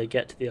before they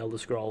get to the Elder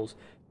Scrolls.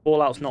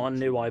 Fallout's not a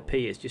new IP,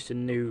 it's just a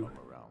new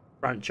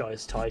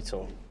franchise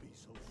title.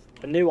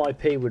 A new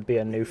IP would be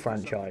a new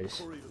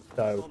franchise,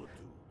 so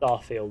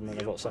Starfield, and then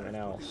I've got something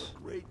else.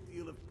 Great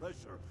deal of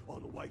pressure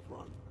on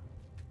Whiterun.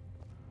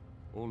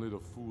 Only the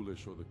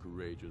foolish or the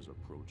courageous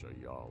approach a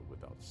Jarl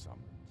without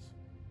summons.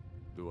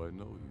 Do I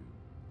know you?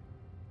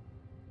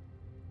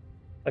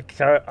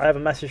 Okay, I have a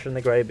message from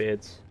the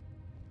Greybeards.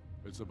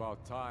 It's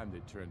about time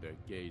they turned their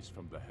gaze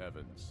from the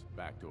heavens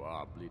back to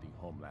our bleeding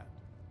homeland.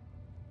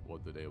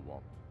 What do they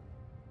want?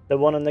 They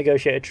want to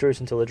negotiate a truce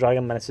until the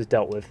dragon menace is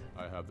dealt with.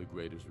 I have the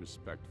greatest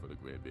respect for the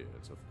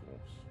Greybeards, of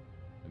course.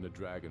 And the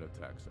dragon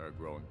attacks are a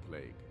growing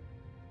plague.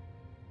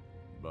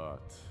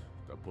 But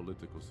the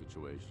political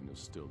situation is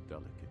still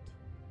delicate.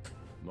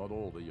 Not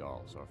all the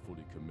Jarls are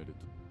fully committed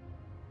to...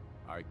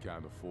 I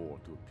can't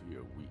afford to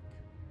appear weak.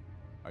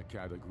 I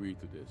can't agree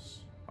to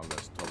this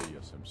unless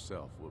Tullius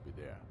himself will be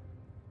there.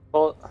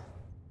 Well,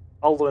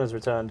 Alduin has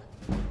returned.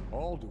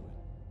 Alduin?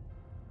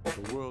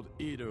 The world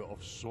eater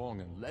of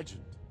song and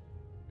legend.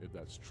 If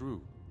that's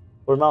true...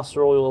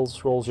 Remaster all Elder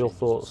Scrolls, your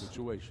thoughts.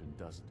 Situation,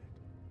 doesn't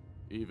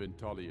it? Even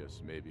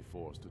Tullius may be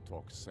forced to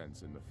talk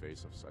sense in the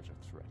face of such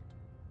a threat.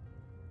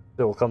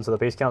 It will come to the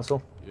Peace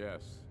Council?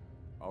 Yes.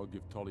 I'll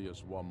give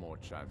Tullius one more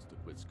chance to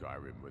quit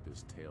Skyrim with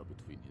his tail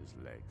between his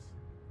legs.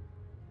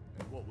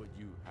 And what would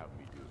you have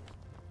me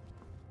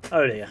do?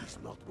 Oh dear. He's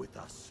not with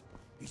us.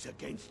 He's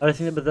against I don't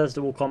think that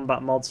Bethesda will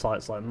combat mod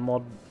sites like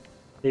mod,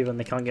 even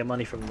they can't get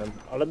money from them.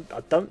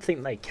 I don't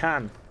think they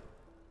can.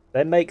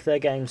 They make their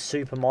games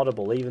super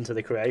moddable, even to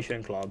the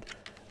Creation Club,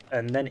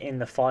 and then in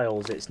the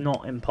files it's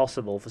not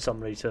impossible for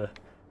somebody to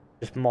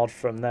just mod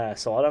from there.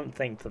 So I don't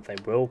think that they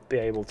will be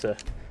able to.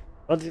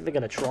 I don't think they're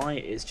going to try.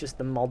 It's just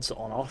the mods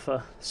on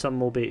offer. Some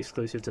will be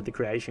exclusive to the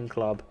Creation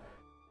Club,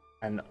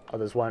 and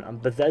others won't.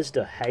 And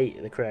Bethesda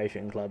hate the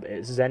Creation Club.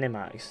 It's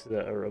ZeniMax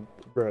that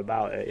are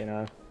about it, you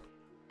know.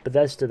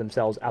 Bethesda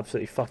themselves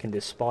absolutely fucking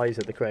despise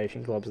that the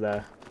Creation Club's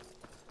there.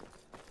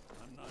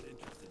 I'm not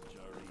interested,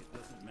 Jari. It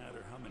doesn't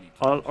matter how many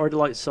I already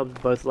like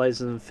subbed both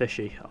Lasers and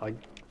Fizhy. I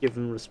give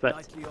them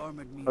respect.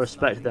 I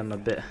respect them a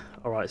bit.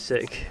 Alright,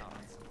 sick.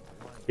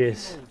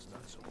 Yes.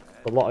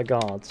 A lot of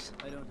guards.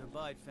 I don't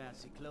abide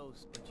fancy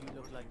clothes, but you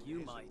look like you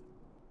might.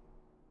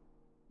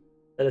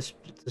 They just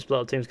split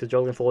up teams because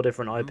juggling 4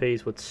 different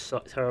IPs would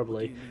suck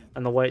terribly,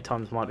 and the wait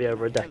times might be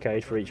over a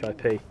decade for each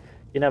IP.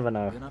 You never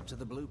know. Been up to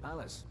the Blue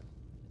Palace.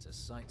 It's a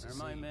sight to see.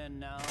 Are my men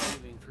now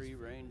giving free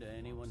rein to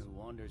anyone who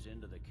wanders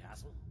into the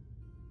castle?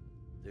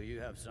 Do you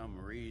have some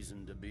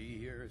reason to be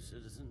here,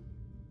 citizen?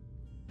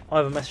 I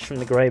have a message from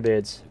the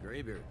Greybeards. The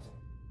Greybeards?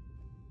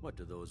 What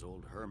do those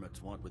old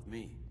hermits want with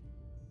me?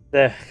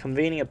 They're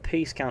convening a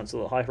peace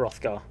council at High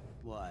Hrothgar.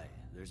 Why?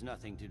 There's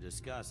nothing to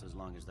discuss as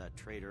long as that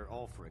traitor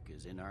Ulfric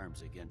is in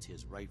arms against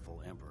his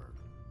rightful emperor.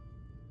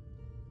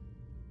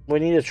 We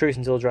need a truce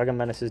until Dragon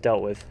Menace is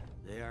dealt with.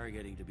 They are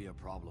getting to be a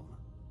problem.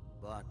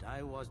 But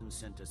I wasn't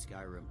sent to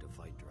Skyrim to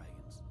fight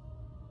dragons.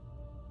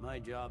 My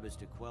job is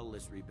to quell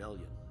this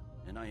rebellion,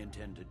 and I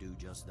intend to do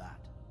just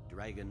that.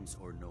 Dragons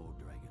or no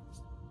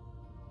dragons.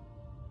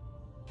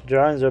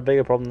 Dragons are a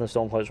bigger problem than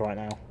Stormcloaks right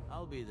now.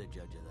 I'll be the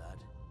judge of that.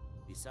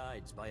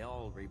 Besides, by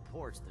all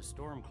reports, the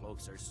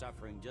Stormcloaks are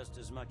suffering just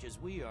as much as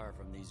we are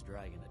from these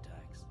dragon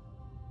attacks.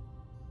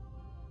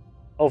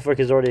 Ulfric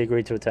has already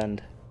agreed to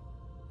attend.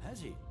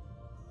 Has he?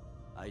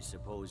 I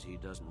suppose he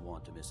doesn't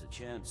want to miss a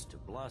chance to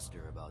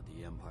bluster about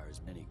the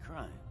Empire's many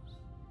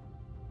crimes.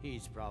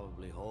 He's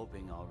probably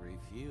hoping I'll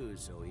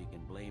refuse so he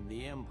can blame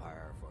the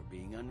Empire for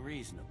being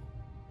unreasonable.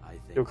 I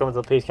think You'll come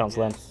to the Peace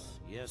Council then?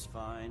 Yes,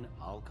 fine.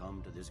 I'll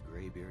come to this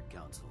Greybeard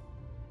Council.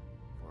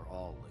 For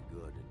all the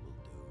good it will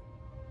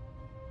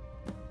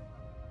do.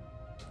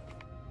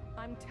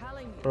 I'm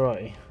telling you.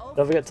 Right.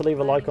 Don't forget to leave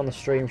a like on the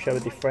stream, share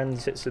with your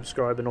friends, hit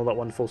subscribe and all that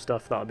wonderful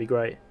stuff. That would be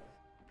great.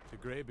 The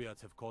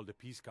Greybeards have called a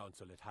peace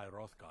council at High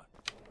Hrothgar.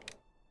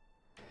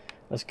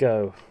 Let's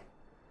go.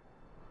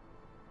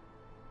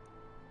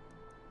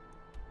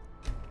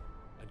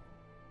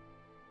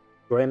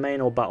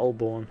 Greymane or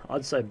Battleborn?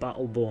 I'd say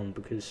Battleborn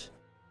because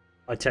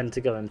I tend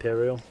to go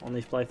Imperial on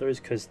these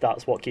playthroughs because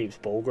that's what keeps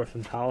Balgruuf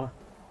in power.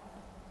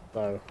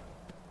 So,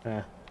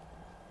 yeah.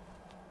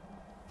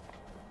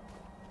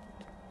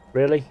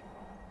 Really?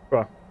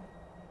 Bro.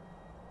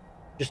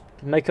 Just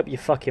make up your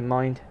fucking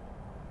mind.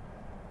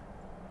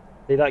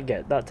 See,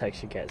 that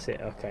texture gets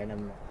it. Okay,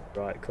 never mind.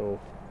 Right,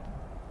 cool.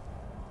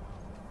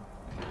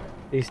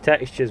 These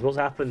textures, what's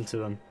happened to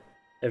them?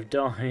 They've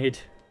died.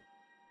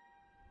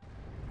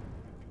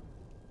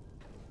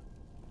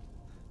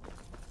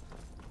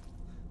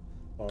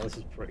 Oh, this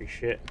is pretty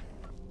shit.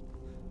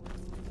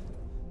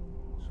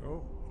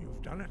 So,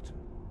 you've done it.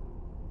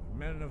 The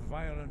men of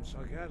violence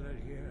are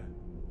gathered here,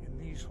 in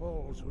these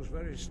halls whose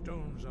very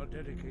stones are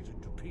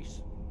dedicated to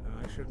peace.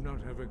 And I should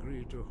not have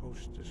agreed to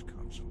host this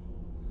council.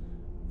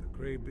 The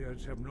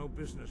Greybeards have no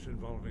business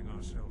involving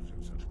ourselves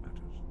in such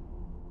matters.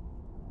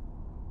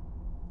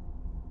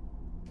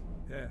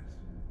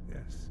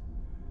 Yes.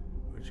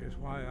 Which is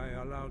why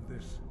I allowed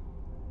this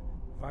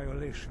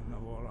violation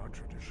of all our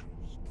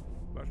traditions.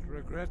 But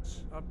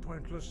regrets are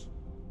pointless.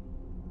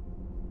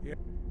 Here,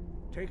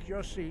 take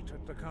your seat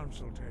at the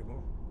council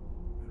table,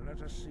 and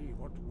let us see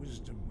what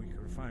wisdom we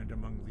can find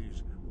among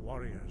these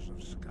warriors of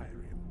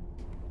Skyrim.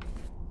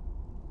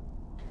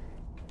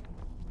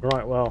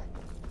 Right, well.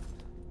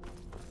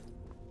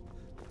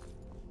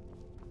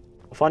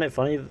 I find it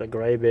funny that the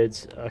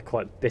Greybeards are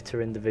quite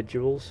bitter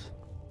individuals.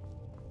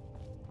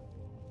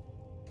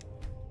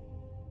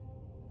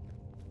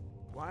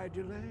 Why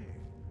delay?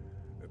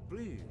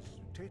 Please,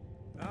 take...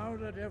 Now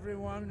that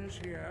everyone is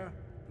here,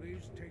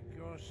 please take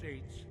your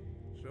seats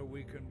so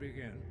we can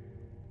begin.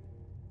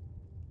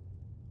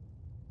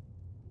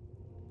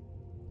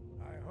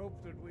 I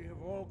hope that we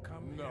have all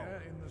come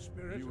here in the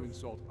spirit You of...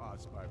 insult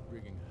us by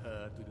bringing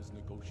her to this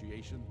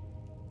negotiation?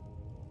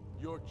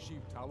 You're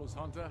chief Talos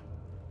hunter?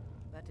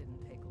 That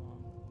didn't take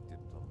long.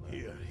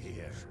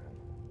 Here.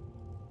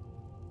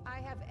 I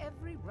have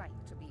every right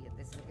to be at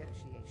this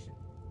negotiation.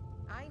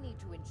 I need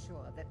to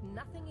ensure that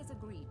nothing is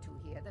agreed to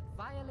here that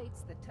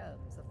violates the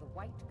terms of the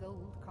White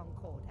Gold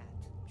Concordat.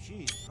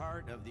 She's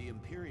part of the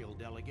Imperial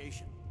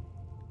delegation.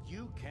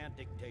 You can't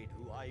dictate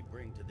who I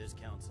bring to this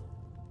council.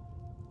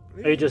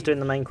 Are you just doing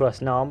the main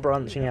quest? No, I'm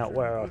branching out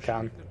where I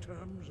can.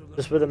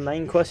 Just with the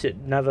main quest, it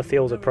never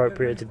feels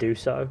appropriate to do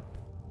so.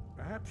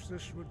 Perhaps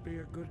this would be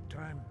a good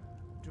time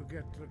to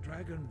get the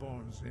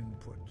Dragonborn's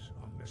input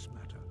on this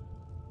matter.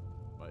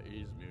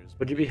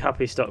 Would you be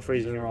happy stuck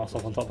freezing your ass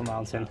off on top of a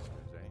mountain?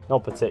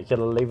 Not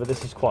particularly, but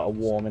this is quite a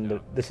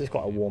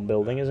warm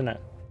building, isn't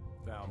it?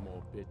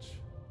 Thalmor bitch.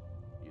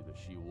 Either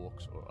she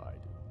walks or I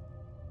do.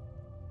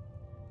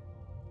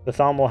 The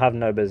Thalmor have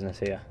no business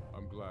here.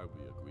 I'm glad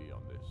we agree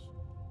on this.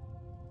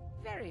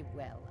 Very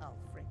well,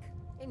 Ulfric.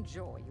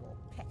 Enjoy your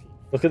petty.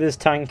 Look at this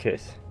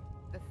tankard.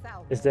 The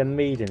Thalmor Is there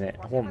mead in it?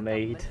 I want whatever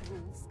mead.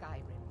 government rules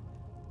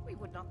Skyrim. We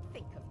would not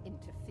think of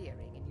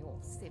interfering in your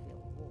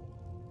civil war.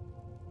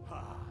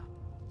 Ha!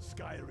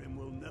 Skyrim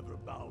will never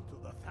bow to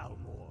the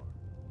Thalmor.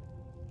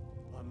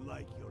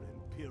 Unlike your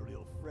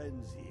Imperial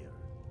friends here.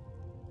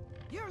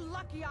 You're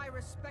lucky I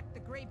respect the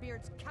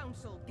Greybeard's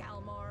counsel,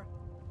 Galmar.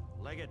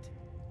 Legate,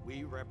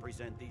 we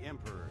represent the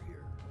Emperor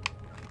here.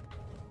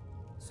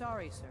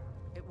 Sorry, sir.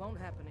 It won't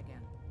happen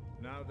again.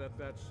 Now that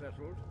that's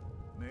settled,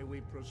 may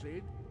we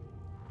proceed?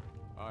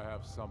 I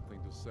have something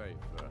to say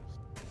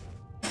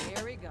first.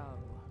 Here we go.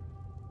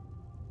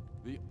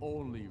 The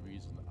only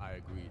reason I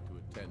agreed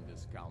to attend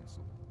this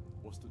council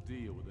was to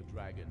deal with the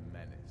dragon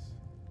menace.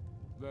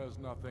 There's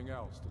nothing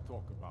else to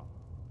talk about.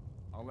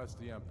 Unless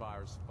the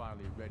Empire is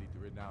finally ready to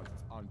renounce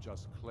its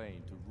unjust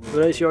claim to rule.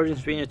 Will Ace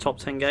Origins be in your top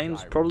 10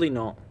 games? Probably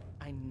not.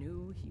 I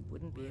knew he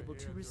wouldn't be able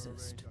to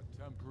resist.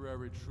 A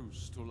temporary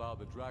truce to allow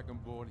the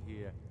Dragonborn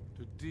here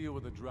to deal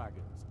with the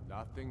dragons,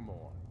 nothing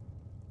more.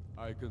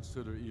 I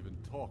consider even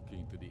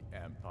talking to the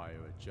Empire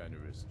a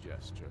generous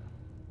gesture.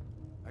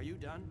 Are you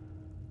done?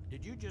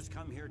 Did you just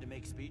come here to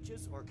make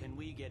speeches, or can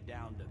we get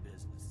down to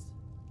business?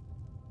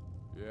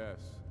 Yes,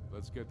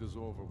 let's get this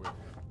over with.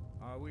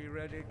 Are we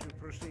ready to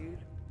proceed?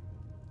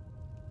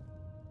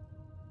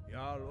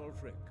 Jarl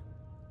Ulfric,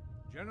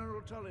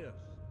 General Tullius,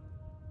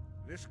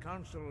 this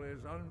council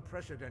is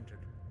unprecedented.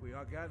 We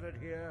are gathered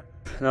here.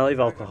 Now leave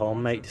alcohol,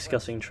 make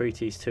discussing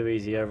treaties too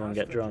easy, everyone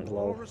get drunk, All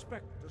lol.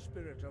 respect the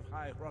spirit of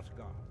High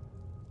Hrothgar.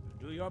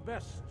 Do your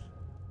best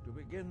to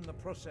begin the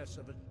process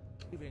of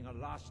achieving a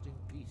lasting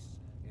peace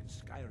in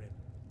Skyrim.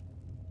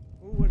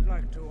 Who would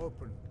like to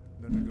open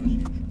the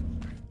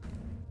negotiations?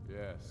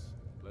 Yes,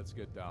 let's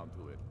get down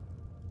to it.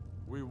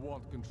 We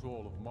want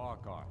control of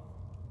Markarth.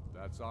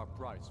 That's our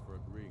price for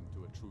agreeing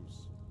to a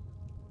truce.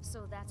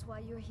 So that's why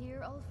you're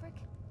here, Ulfric?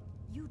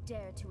 You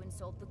dare to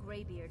insult the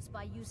Greybeards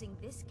by using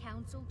this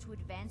council to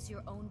advance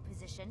your own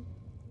position?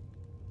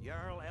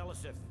 Jarl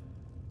Elisif.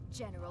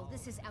 General,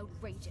 this is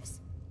outrageous.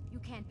 You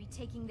can't be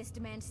taking this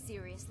demand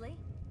seriously.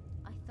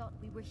 I thought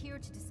we were here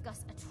to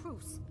discuss a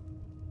truce.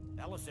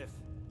 Elisif,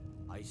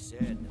 I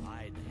said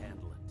I'd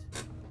handle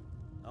it.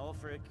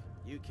 Ulfric,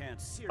 you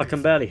can't seriously I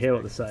can barely hear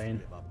what they're saying.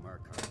 give up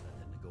Markarth at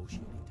the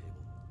negotiating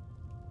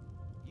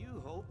table.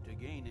 You hoped to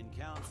gain in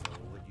council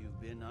what you've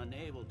been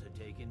unable to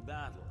take in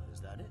battle, is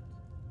that it?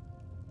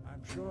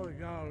 I'm sure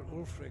Jarl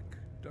Ulfric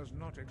does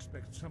not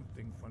expect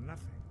something for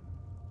nothing.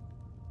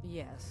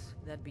 Yes,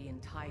 that'd be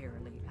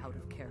entirely out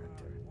of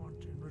character.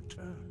 Want in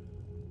return?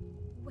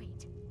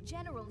 Wait,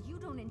 General, you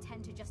don't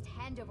intend to just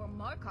hand over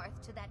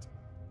Markarth to that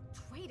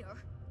traitor?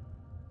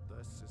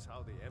 This is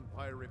how the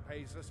Empire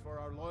repays us for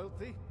our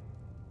loyalty?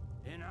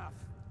 Enough.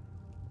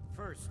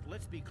 First,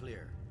 let's be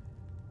clear.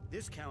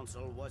 This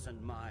council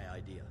wasn't my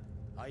idea.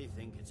 I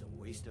think it's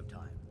a waste of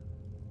time.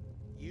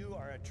 You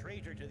are a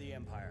traitor to the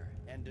Empire,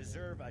 and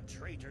deserve a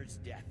traitor's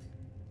death.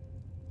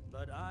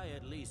 But I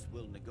at least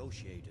will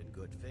negotiate in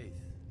good faith.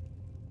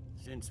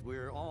 Since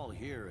we're all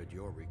here at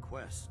your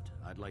request,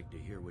 I'd like to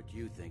hear what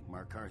you think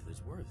Markarth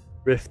is worth.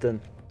 Riften.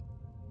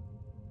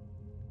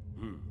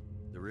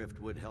 The rift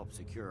would help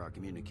secure our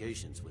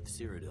communications with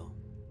Cyrodiil,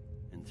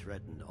 and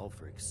threaten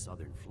Ulfric's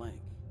southern flank.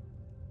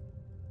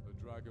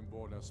 The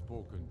Dragonborn has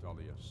spoken,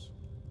 Tullius.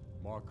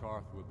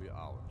 Markarth will be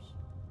ours.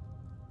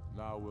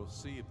 Now we'll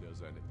see if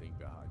there's anything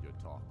behind your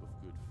talk of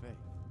good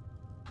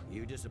faith.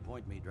 You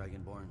disappoint me,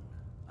 Dragonborn.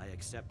 I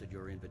accepted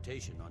your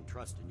invitation on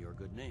trust in your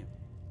good name.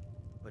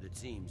 But it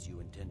seems you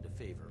intend to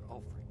favor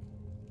Ulfric.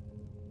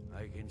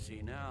 I can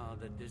see now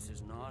that this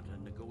is not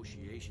a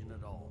negotiation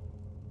at all.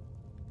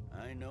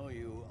 I know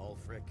you,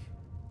 Ulfric.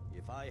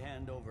 If I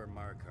hand over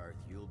Markarth,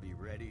 you'll be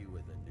ready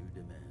with a new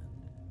demand.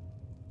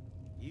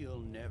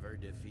 You'll never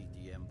defeat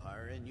the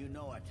Empire, and you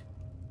know it.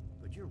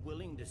 But you're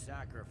willing to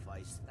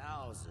sacrifice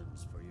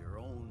thousands for your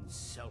own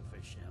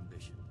selfish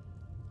ambition.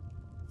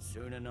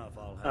 Soon enough,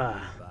 I'll have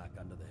you back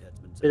under the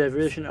headsman's... Dave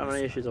really shouldn't have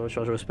any issues, I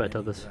try to respect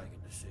others.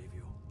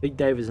 Big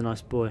Dave is a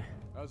nice boy.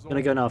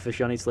 Gonna go now,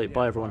 Fizhy. I need sleep.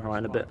 Bye everyone, alright,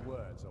 in a bit.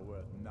 Words are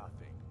worth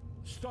nothing.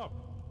 Stop!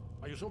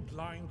 Are you so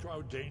blind to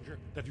our danger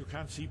that you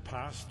can't see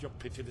past your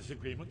pitiless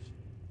agreements?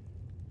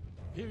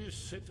 Here you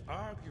sit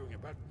arguing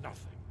about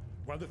nothing,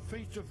 while the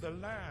fate of the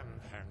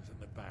land hangs in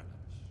the balance.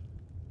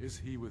 Is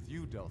he with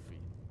you, Delphine?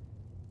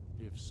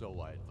 If so,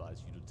 I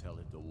advise you to tell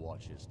him to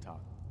watch his tongue.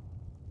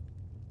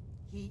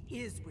 He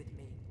is with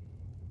me,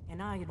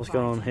 and I What's advise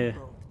going on you here?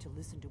 both to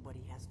listen to what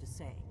he has to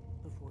say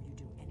before you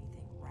do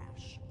anything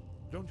rash.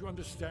 Don't you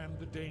understand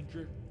the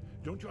danger?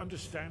 Don't you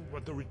understand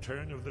what the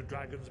return of the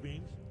dragons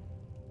means?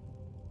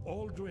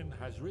 Alduin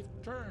has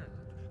returned,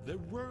 the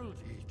World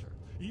Eater.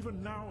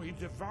 Even now he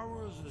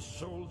devours the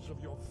souls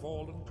of your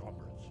fallen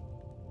comrades.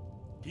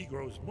 He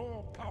grows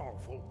more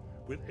powerful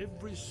with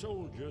every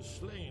soldier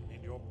slain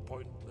in your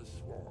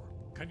pointless war.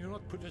 Can you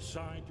not put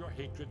aside your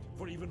hatred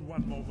for even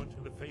one moment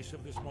in the face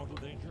of this mortal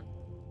danger?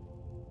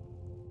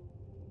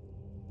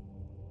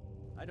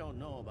 I don't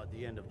know about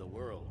the end of the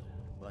world,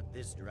 but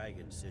this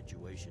dragon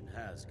situation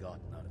has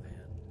gotten out of hand.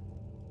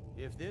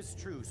 If this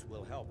truce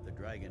will help the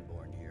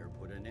Dragonborn here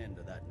put an end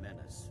to that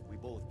menace, we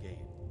both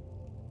gain.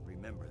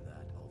 Remember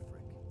that,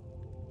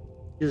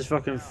 Ulfric. Jesus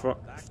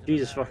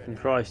fucking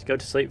Christ! Go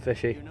to sleep,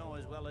 Fishy. You know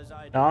as well as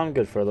I do, No, I'm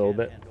good for a little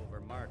bit. hand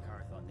over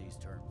Markarth on these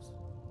terms.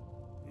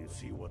 You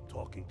see what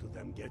talking to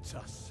them gets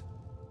us?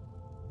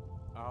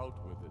 Out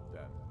with it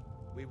then.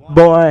 We want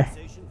Boy.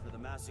 compensation for the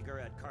massacre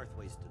at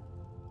Karthwasten.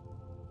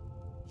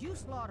 You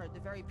slaughtered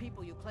the very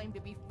people you claim to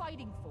be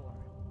fighting for.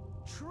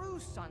 True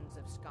sons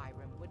of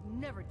Skyrim would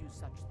never do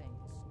such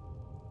things.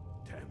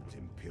 Damned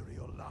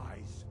Imperial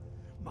lies.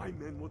 My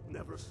men would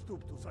never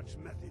stoop to such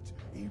methods,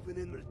 even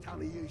in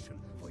retaliation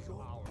for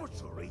your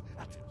butchery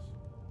at...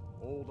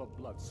 All the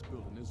blood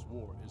spilled in this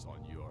war is on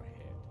your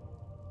head.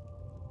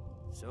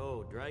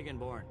 So,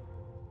 Dragonborn,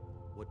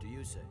 what do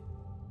you say?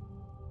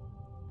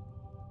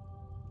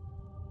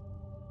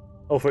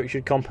 Ulfric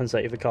should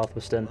compensate for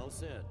Karthwasten. Well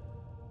said.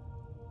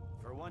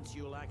 For once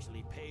you'll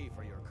actually pay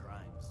for your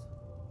crimes.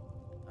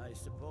 I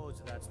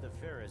suppose that's the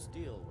fairest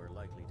deal we're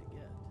likely to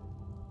get.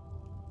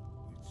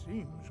 It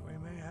seems we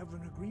may have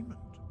an agreement.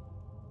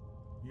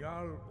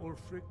 Jarl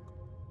Ulfric,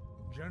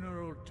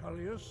 General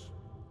Tullius,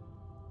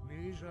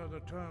 these are the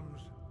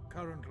terms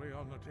currently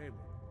on the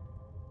table.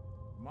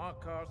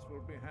 Markarth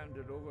will be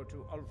handed over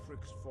to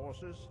Ulfric's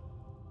forces,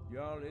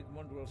 Jarl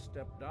Igmund will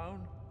step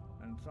down,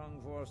 and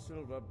Thangvor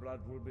Silverblood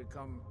will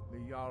become the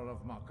Jarl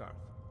of Markarth.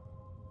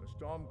 The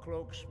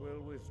Stormcloaks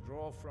will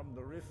withdraw from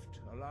the rift,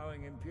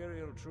 allowing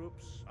Imperial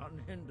troops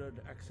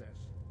unhindered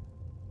access.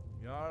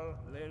 Jarl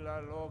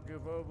Leila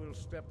Lawgiver will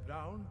step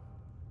down,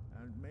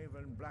 and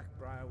Maven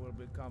Blackbriar will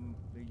become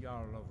the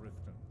Jarl of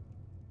Riften.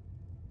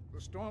 The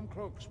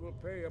Stormcloaks will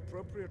pay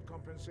appropriate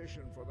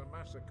compensation for the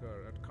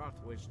massacre at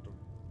Karthwasten.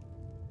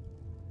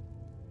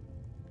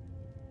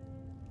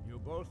 You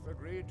both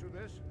agree to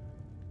this?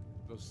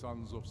 The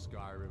Sons of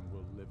Skyrim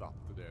will live up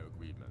to their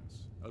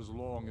agreements, as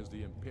long as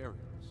the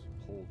Imperials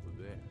hold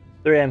to theirs.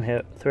 3 AM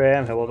here. 3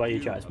 AM here. What about you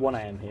guys? 1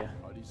 AM here.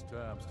 Are these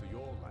terms to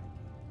your liking?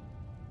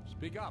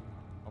 Speak up.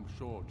 I'm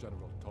sure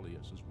General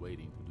Tullius is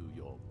waiting to do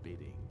your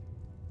bidding.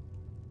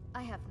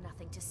 I have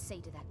nothing to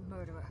say to that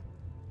murderer.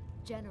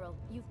 General,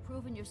 you've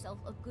proven yourself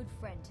a good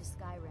friend to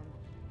Skyrim.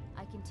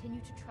 I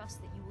continue to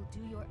trust that you will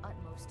do your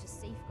utmost to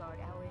safeguard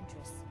our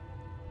interests.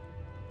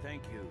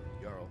 Thank you,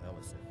 Jarl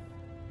Elisif.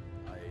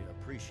 I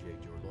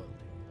appreciate your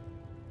loyalty.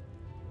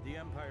 The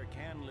Empire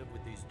can live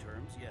with these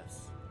terms,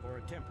 yes, for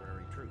a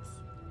temporary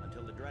truce,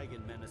 until the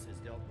dragon menace is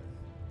dealt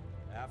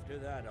with. After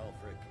that,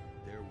 Ulfric,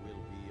 there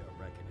will be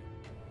a reckoning.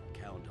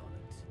 Count on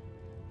it.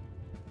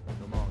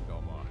 Come on,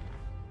 Galmar.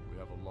 We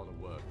have a lot of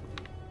work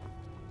to do.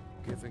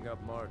 Giving up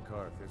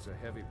Markarth is a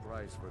heavy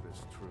price for this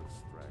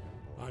truce,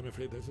 Dragonborn. I'm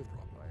afraid there's a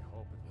problem. I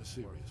hope A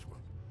serious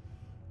one.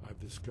 I've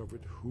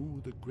discovered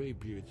who the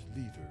Greybeard's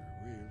leader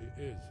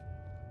really is.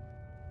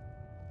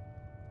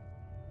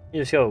 You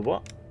discovered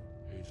what?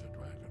 He's a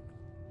dragon.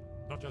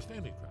 Not just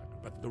any dragon,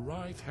 but the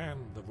right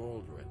hand of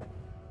Alduin,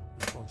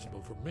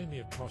 responsible for many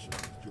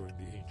atrocities during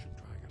the Ancient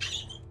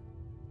Dragon.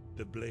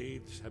 The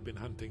Blades have been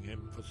hunting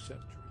him for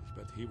centuries,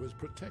 but he was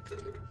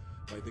protected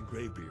by the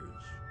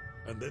Greybeards,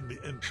 and then the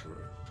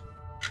Emperors.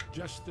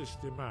 Justice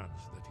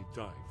demands that he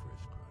die for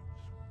his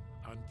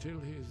crimes. Until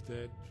he is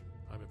dead,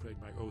 I'm afraid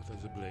my oath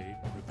as a Blade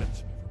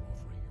prevents me from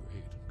offering you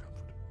aid and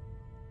comfort.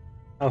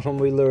 How can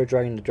we lure a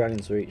dragon to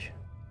Dragon's Reach?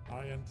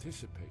 I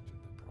anticipated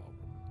the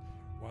problem.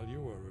 While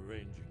you were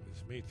arranging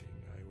this meeting,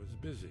 I was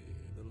busy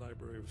in the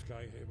library of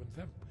Skyhaven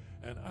Themp,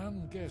 an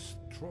unguessed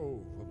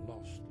trove of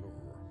lost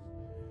lore.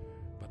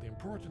 But the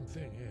important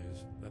thing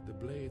is that the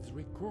Blades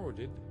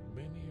recorded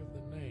many of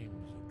the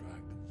names of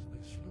dragons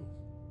they slew.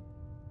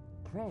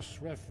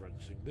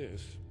 Cross-referencing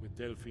this with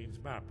Delphine's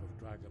map of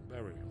dragon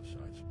burial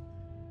sites,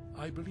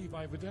 I believe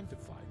I've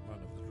identified one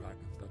of the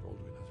dragons that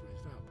Alduin has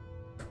raised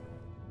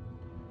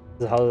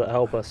up. How does that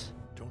help us?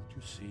 Don't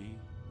you see?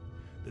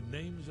 The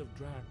names of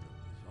dragons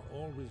are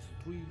always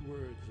 3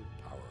 words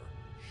of power,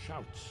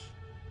 shouts.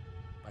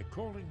 By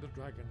calling the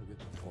dragon with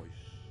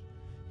voice,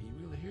 he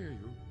will hear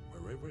you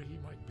wherever he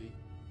might be.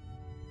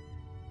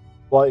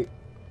 Why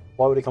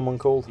would he come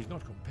uncalled? He's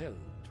not compelled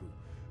to,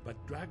 but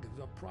dragons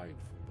are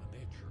prideful by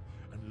nature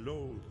and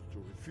loath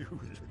to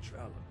refuse a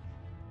challenge.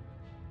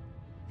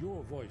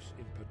 Your voice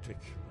in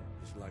particular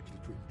is likely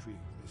to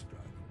intrigue this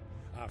dragon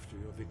after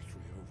your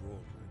victory over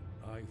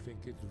Alduin. I think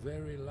it's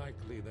very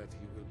likely that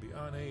he will be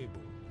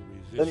unable to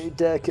resist. Don't you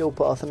dare kill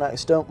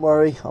Parthenax, don't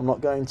worry, I'm not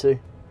going to.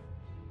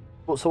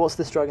 So what's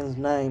this dragon's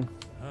name?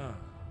 Ah,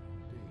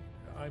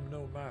 indeed. I'm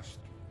no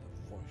master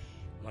of the voice,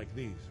 like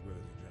these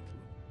worthy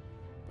gentlemen.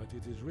 but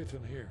it is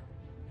written here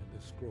in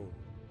the scroll.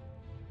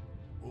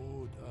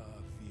 Oda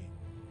Thing,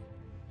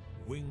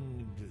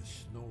 winged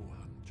snow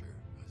hunter,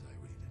 as I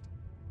read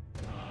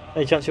it.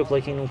 Any chance you'll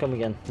play Kingdom Come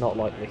again? Not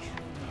likely.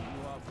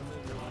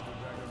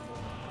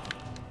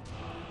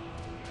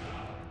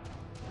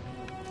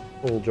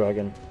 Full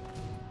dragon.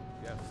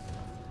 Yes.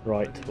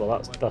 Right, well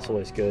that's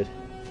always good.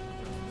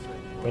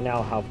 We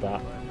now have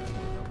that.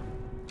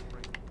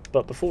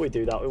 But before we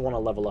do that, we want to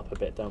level up a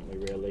bit, don't we,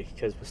 really?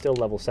 Because we're still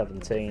level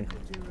 17.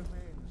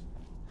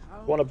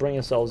 We want to bring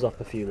ourselves up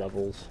a few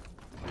levels.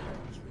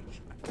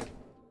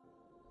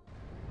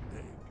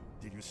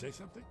 Did you say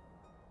something?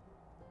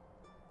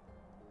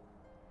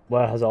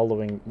 Where has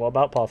Alduin... What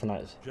about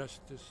Parthenites?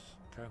 Justice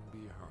can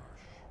be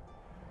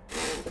harsh.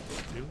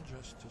 Still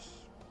justice.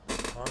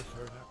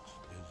 Parthenax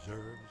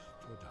deserves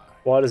to die.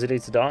 Why does he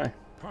need to die?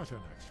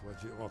 Parthenax was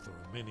the author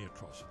of many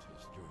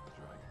atrocities during the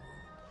Dragon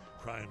War.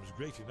 Crimes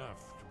great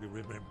enough to be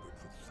remembered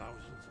for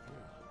thousands of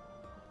years.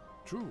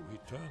 True, he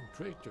turned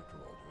traitor to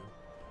Alduin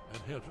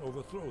and helped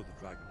overthrow the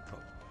Dragon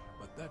Cult,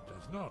 but that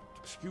does not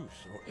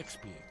excuse or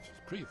expiate his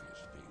previous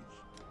deeds.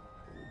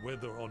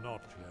 Whether or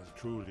not he has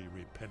truly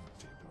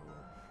repented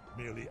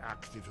or merely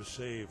acted to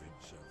save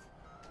himself,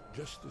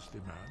 justice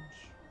demands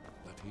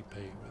that he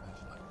pay with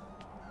his life.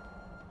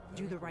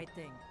 Do the right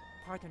thing.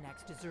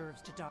 Parthenax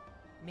deserves to die.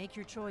 Make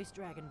your choice,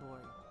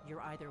 Dragonborn.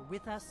 You're either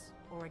with us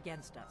or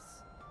against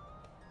us.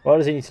 Why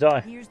does he need to die?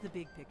 Here's the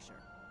big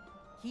picture.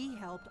 He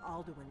helped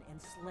Alduin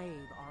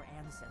enslave our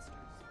ancestors.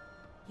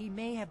 He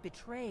may have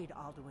betrayed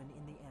Alduin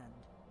in the end,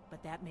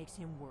 but that makes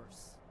him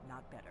worse,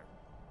 not better.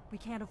 We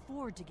can't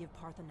afford to give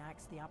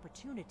Parthenax the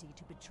opportunity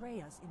to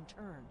betray us in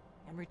turn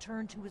and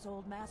return to his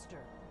old master.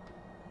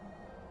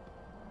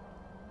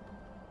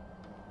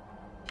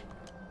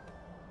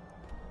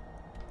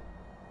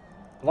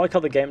 I like how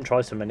the game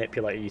tries to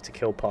manipulate you to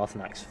kill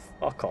Parthenax.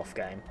 Fuck off,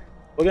 game.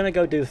 We're going to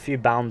go do a few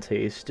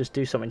bounties, just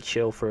do something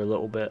chill for a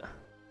little bit.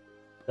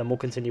 Then we'll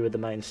continue with the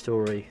main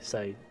story,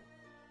 say,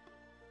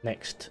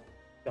 next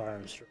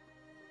Skyrim stream.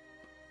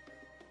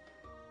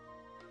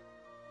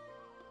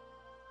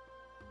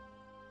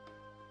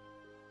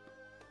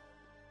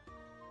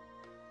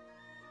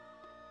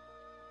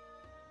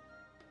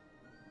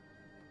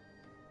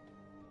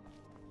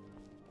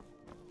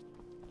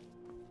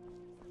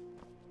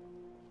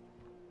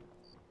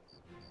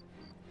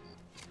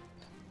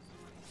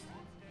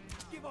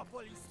 Give up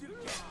while you still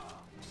can.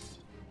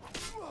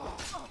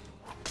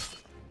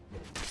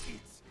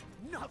 It's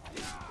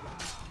nothing.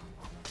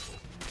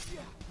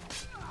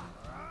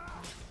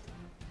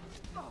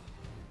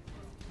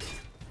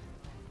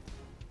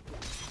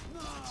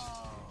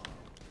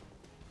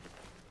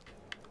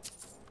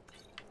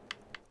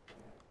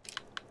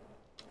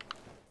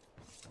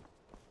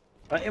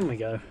 Right, in we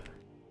go.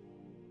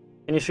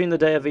 Can you stream the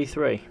day of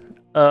E3?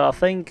 I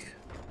think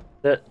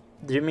that...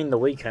 Do you mean the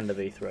weekend of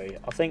E3?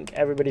 I think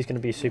everybody's going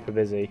to be super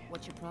busy.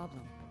 What's your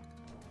problem?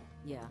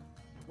 Yeah,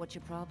 what's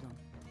your problem?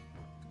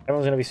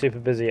 Everyone's going to be super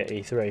busy at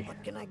E3.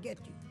 What can I get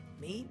you?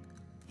 Me?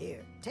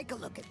 Here, take a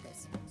look at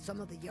this. Some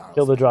of the Jarls...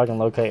 Kill the dragon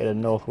located at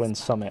Northwind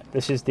Summit.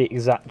 This is the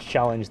exact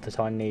challenge that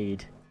I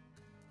need.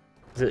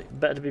 Is it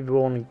better to be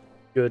born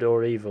good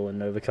or evil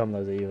and overcome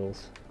those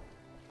evils?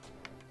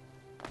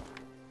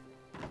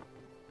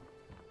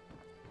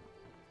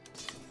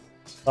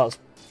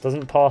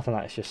 Doesn't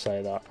Parthenax just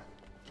say that?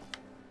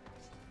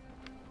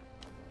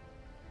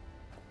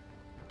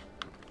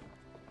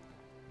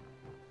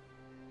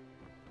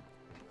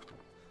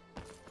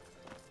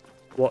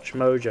 Watch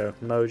Mojo.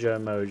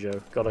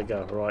 Mojo. Gotta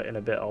go. Right, in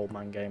a bit, old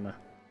man gamer.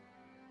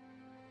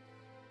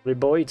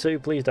 Boy too,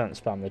 please don't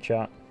spam the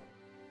chat.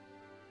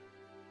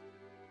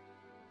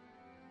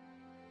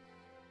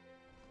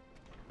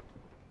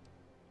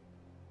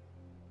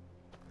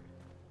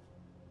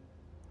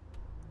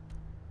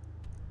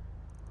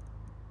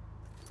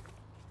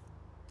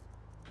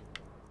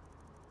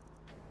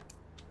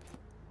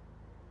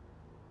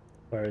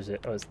 Where is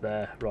it? Oh, it's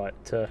there. Right.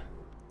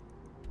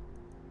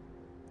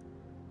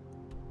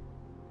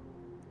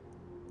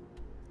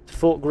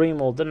 Fort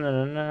Greenwald.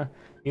 No.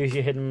 Use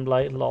your hidden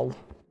blade. Lol.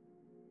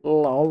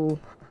 Lol.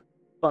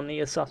 Funny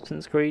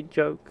Assassin's Creed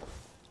joke.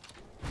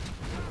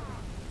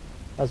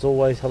 As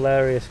always,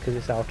 hilarious because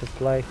it's out of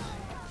place.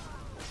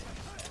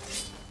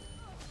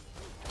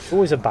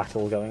 Always a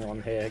battle going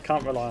on here.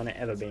 Can't rely on it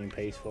ever being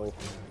peaceful.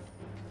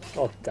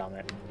 God damn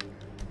it.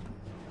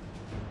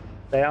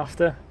 Day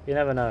after? You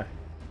never know.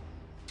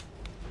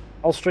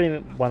 I'll stream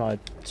it when I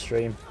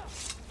stream.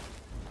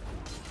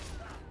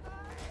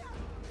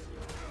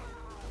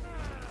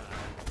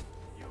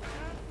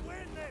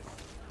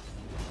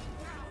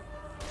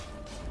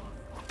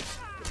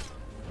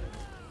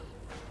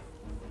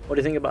 What do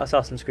you think about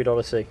Assassin's Creed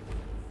Odyssey?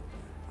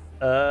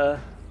 There's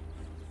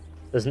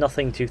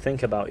nothing to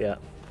think about yet,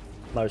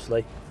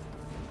 mostly.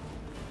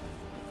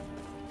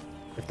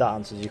 If that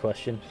answers your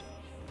question.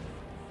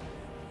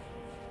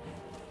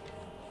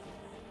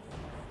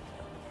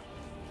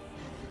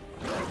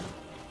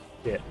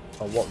 Yeah.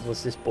 Oh, what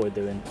was this boy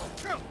doing?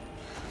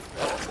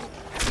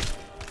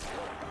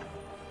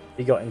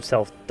 He got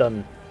himself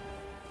done.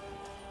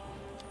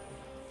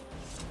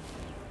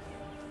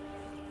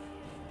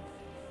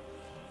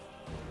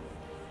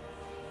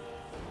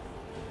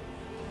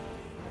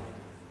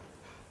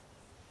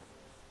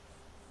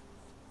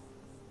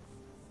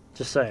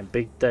 Just saying,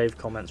 Big Dave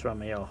comments ran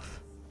me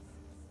off.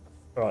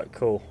 Alright,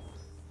 cool.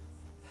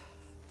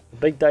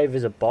 Big Dave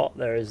is a bot.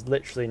 There is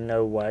literally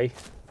no way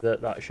that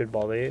that should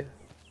bother you.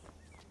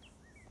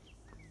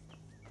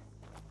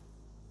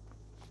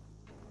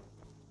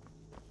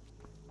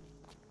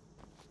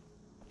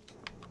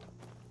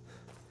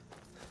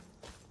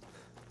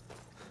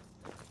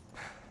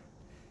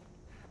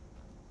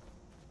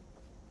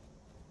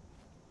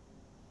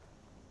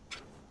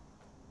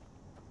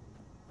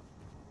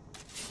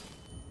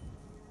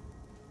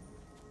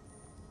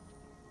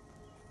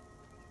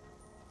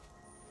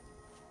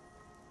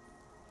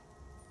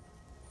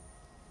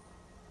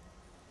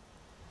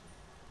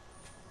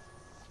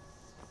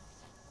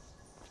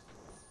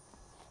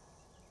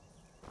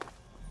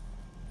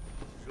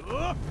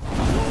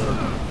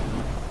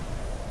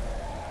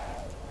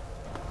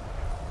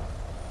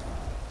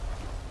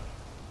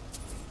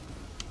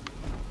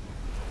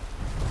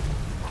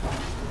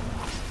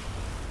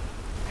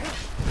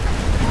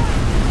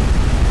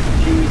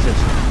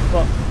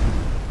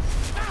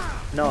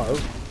 No.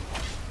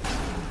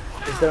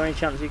 Is there any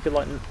chance you could,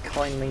 like,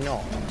 kindly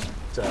not,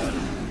 sir?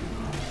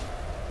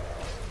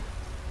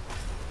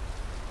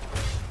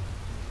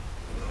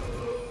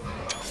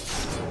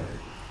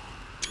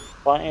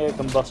 Fighting a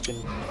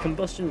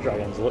combustion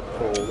dragons look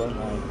cool, don't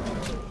they?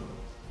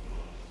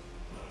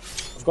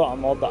 I've got a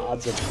mod that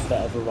adds a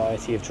better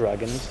variety of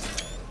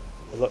dragons.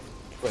 They look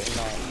pretty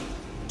nice.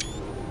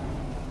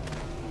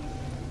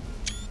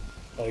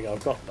 There we go.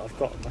 I've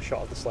got my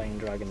shot of the slain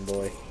dragon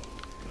boy.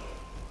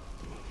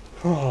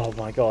 Oh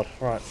my god,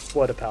 right,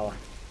 word of power.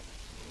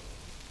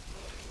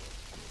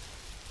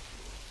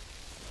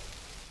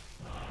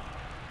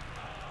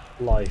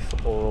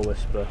 Life or a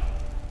whisper.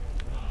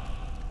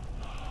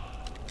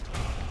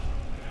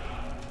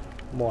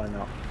 Why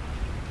not?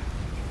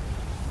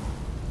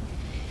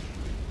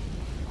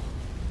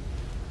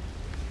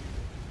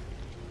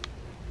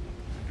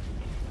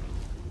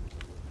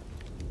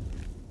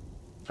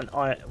 And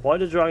why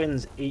do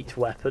dragons eat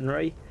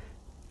weaponry?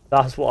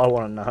 That's what I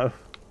want to know.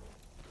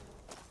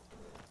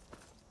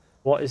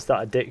 What is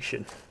that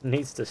addiction? It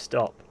needs to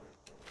stop.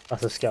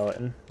 That's a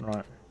skeleton,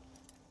 right.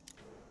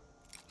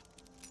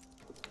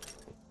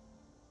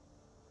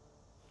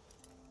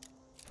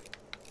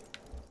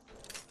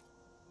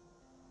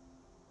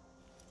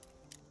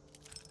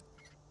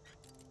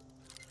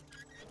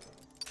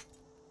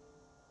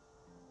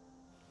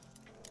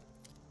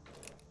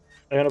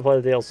 I'm gonna play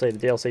the DLC.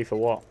 The DLC for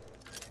what?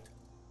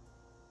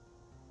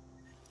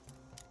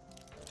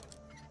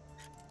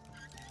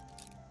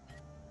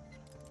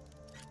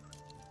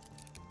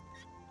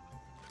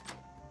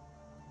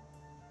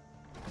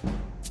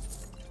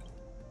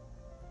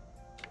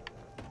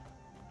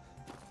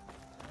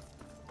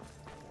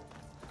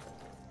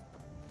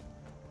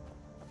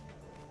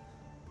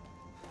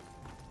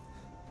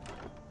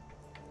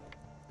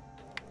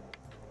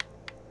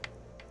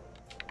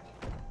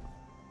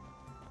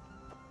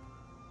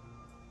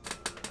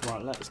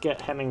 Right, let's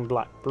get Hemming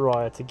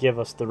Blackbriar to give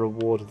us the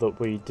reward that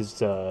we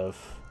deserve.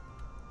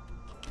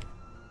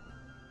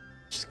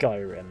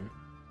 Skyrim.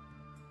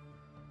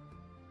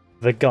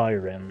 The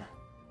Skyrim.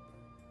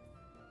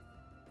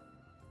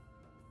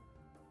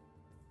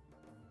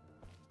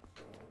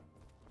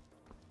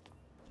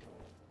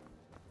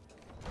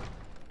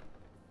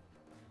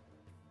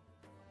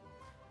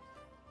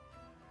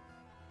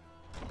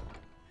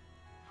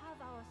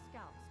 Have our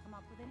scouts come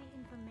up with any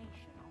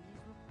information on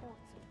these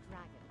reports of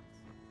dragons?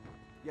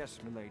 Yes,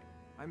 milady.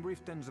 I'm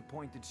Riften's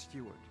appointed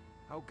steward.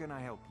 How can I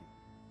help you?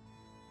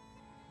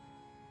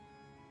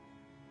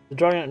 The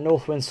dragon at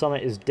Northwind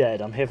Summit is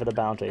dead. I'm here for the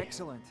bounty.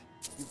 Excellent.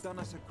 You've done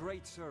us a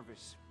great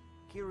service.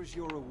 Here is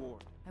your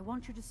reward. I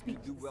want you to speak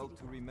You do well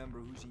to remember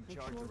who's in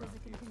charge around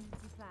here.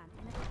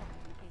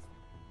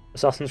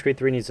 Assassin's Creed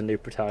 3 needs a new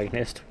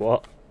protagonist.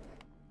 What?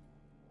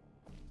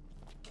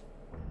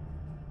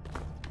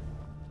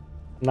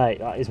 Mate,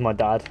 that is my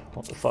dad.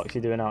 What the fuck's he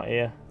doing out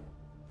here?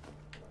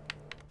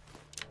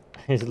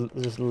 He's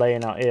just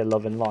laying out here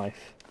loving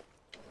life.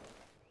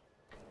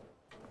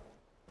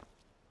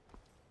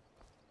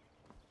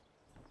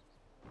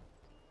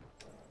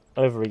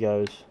 Over he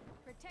goes.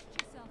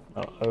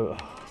 Oh.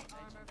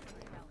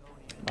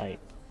 Mate.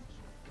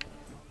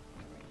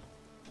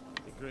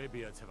 The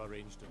Greybeards have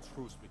arranged a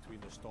truce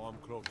between the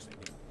Stormcloaks and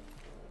the...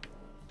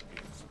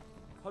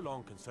 How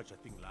long can such a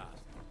thing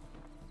last?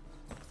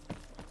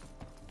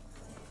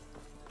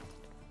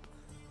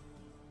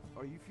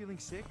 Are you feeling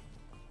sick?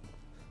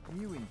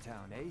 New in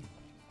town, eh?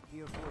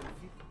 Here for a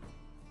few...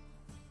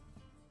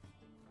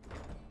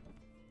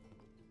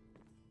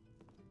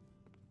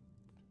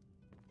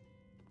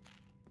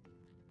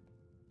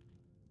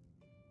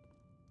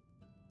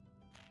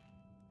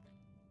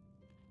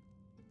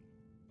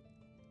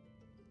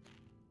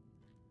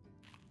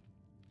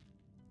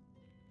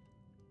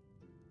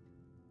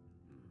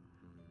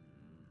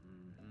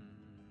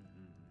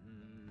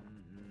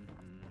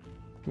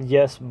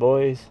 Yes,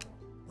 boys.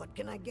 What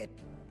can I get?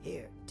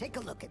 Here, take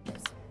a look at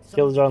this.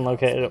 Kill zone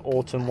located at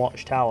Autumn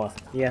Watchtower.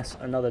 Yes,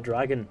 another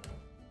dragon.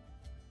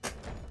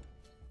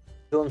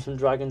 Killing some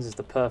dragons is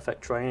the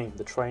perfect training,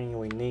 the training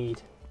we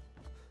need.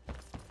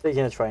 Speaking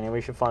of training, we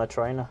should find a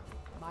trainer.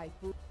 My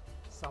food,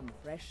 some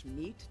fresh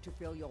meat to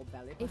fill your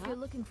belly. If you're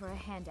looking for a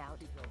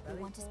handout,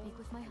 you want to speak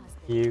with my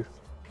husband. You.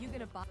 You're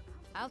gonna buy.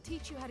 I'll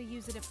teach you how to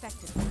use it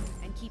effectively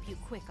and keep you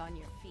quick on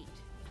your feet.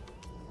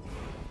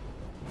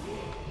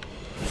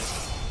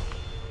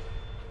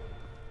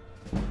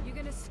 You're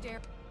gonna stare.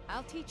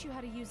 I'll teach you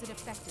how to use it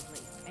effectively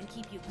and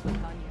keep you quick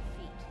on your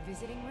feet.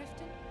 Visiting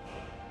Riften?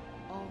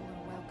 All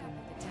are welcome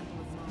at the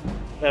Temple of Mara.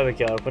 There we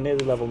go, we're near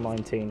the level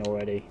 19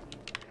 already.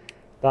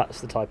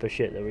 That's the type of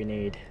shit that we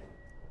need.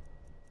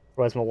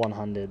 Where's my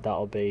one-handed?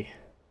 That'll be...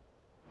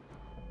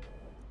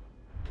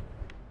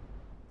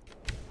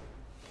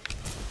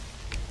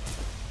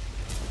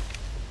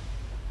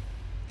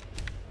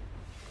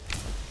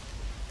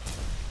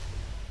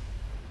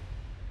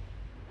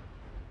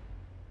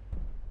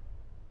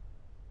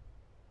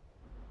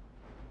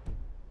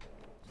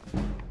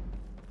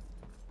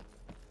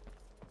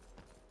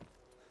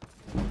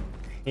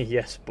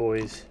 Yes,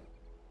 boys.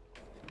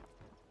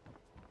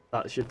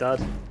 That's your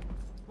dad.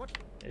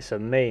 It's a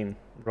meme.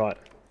 Right.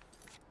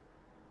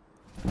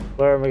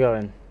 Where am I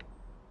going?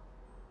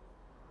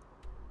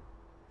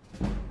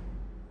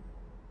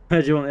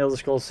 Where do you want the Elder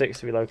Scrolls 6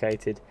 to be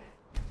located?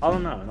 I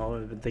don't know. I've not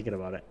really been thinking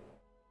about it.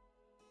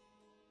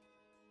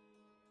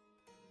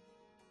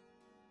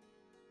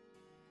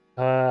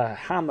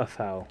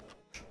 Hammerfell.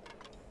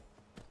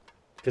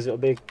 Because it'll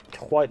be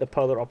quite the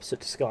polar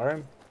opposite to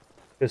Skyrim.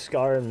 Because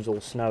Skyrim's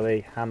all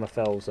snowy,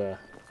 Hammerfell's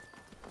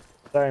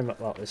very much,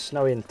 well, it's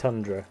snowy and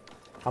tundra.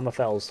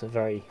 Hammerfell's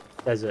very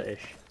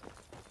desert-ish.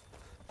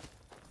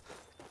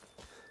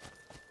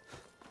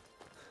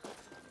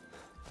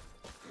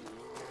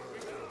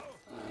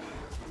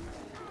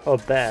 Oh, a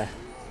bear.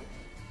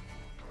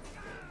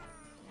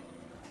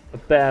 A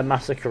bear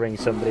massacring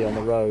somebody on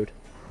the road.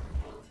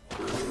 A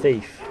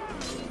thief.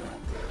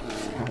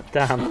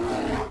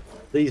 Damn.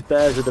 These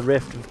bears of the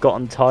Rift have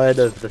gotten tired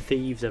of the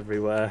thieves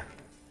everywhere.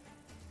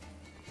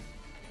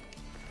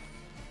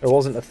 It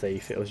wasn't a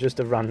thief, it was just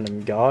a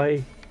random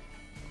guy.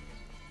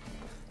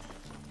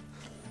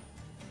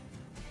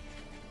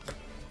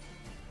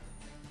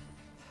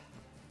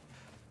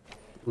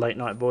 Late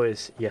night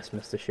boys? Yes,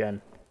 Mr.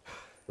 Shen.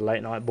 The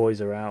late night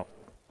boys are out.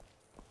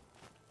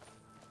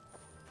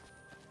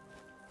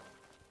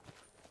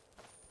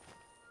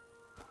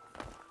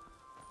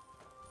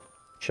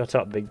 Shut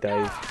up, Big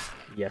Dave.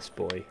 Yes,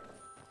 boy.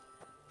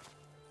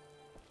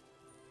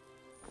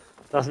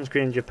 Assassin's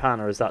Creed in Japan,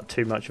 or is that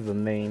too much of a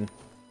meme?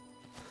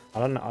 I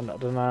don't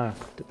know.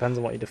 Depends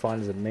on what you define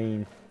as a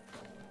meme.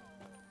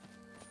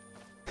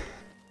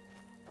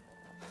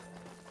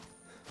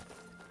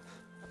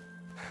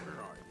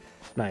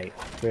 Mate,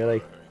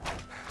 really?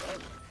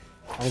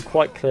 I'm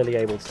quite clearly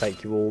able to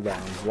take you all down.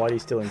 Why do you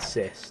still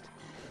insist?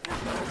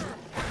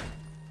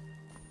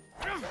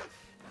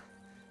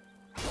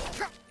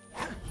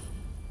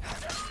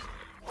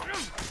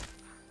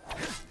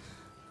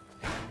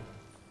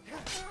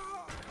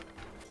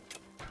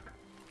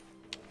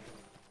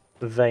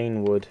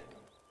 Vanewood.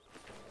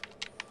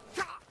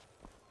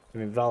 I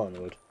mean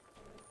Valenwood.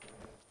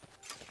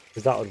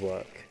 Because that would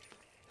work.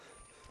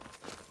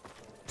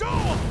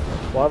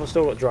 Why have I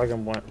still got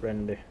Dragon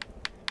Render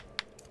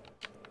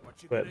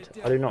equipped?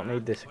 I do not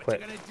need this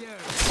equipped.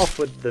 Off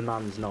with the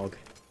man's nog.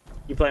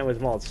 You playing with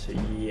mods?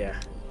 Yeah.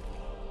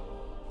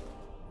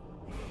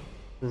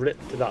 Rip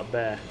to that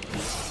bear.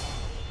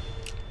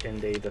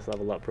 Indeed, let's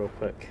level up real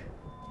quick.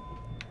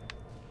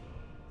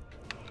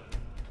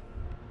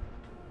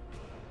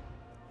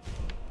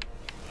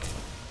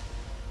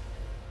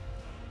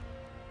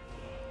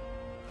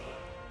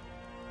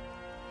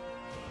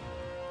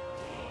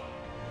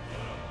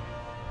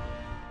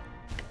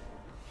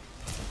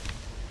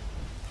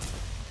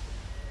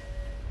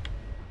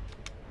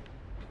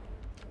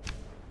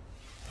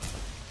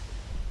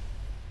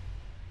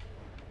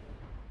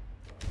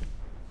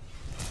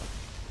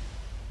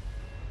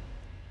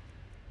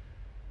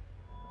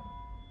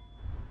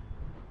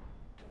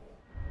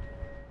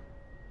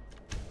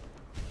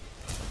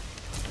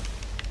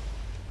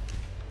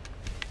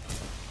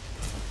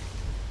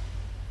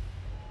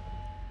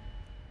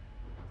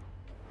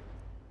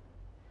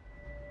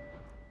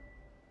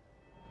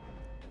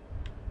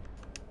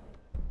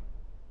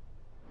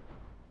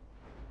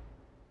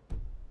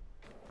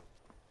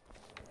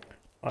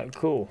 Alright,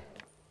 cool.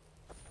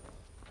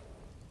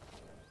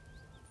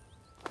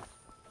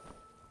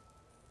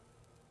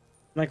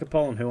 Make a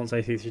poem. Who wants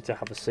AC3 to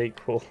have a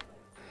sequel?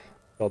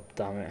 God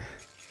damn it.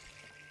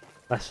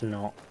 Let's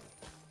not.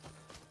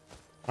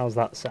 How's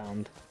that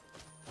sound?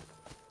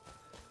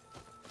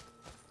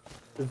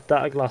 Is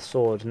that a glass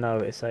sword? No,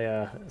 it's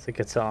a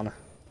katana.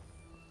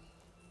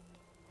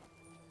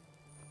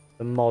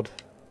 The mod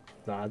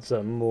that adds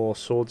more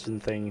swords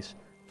and things.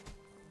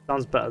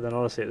 Sounds better than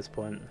Odyssey at this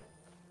point.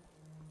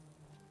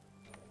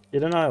 You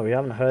don't know, we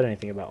haven't heard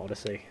anything about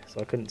Odyssey, so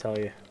I couldn't tell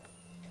you.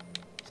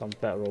 Sounds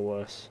better or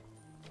worse.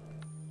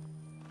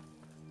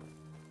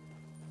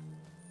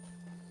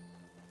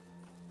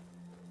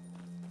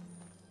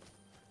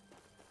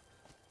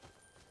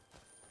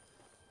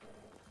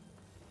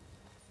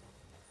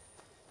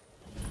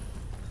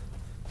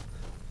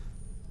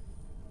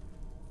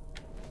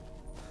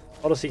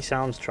 Odyssey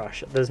sounds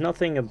trash. There's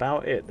nothing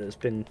about it that's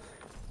been...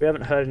 We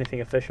haven't heard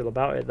anything official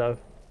about it, though.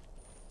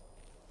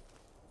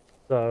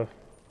 So...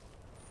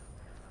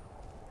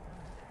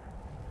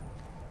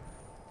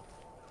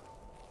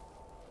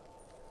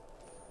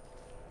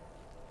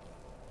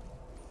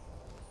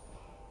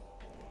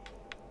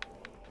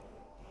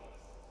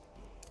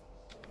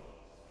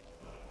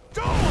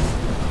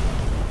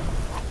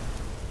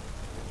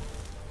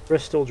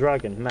 Crystal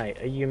Dragon,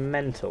 mate, are you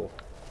mental?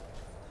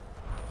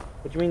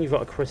 What do you mean you've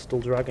got a Crystal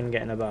Dragon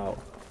getting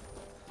about?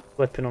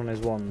 Flipping on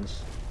his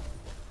wands.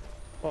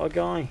 What a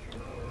guy.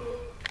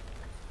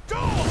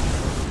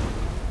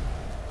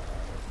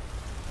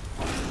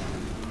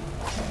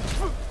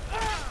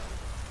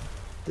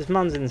 This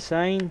man's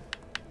insane.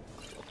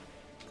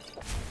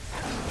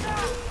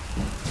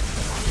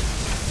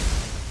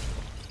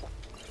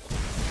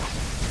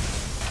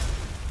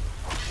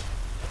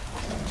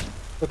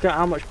 Look at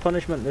how much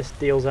punishment this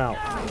deals out.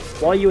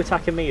 Why are you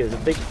attacking me? There's a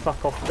big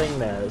fuck off thing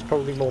there. It's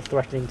probably more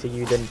threatening to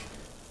you than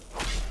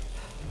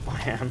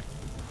I am.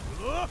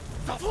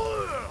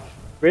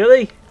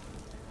 Really?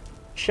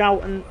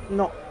 Shout and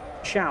not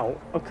shout?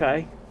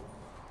 Okay.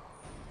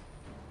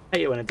 I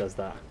hate it when it does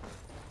that.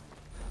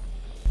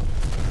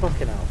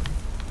 Fucking hell.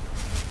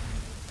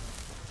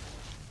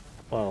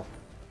 Well.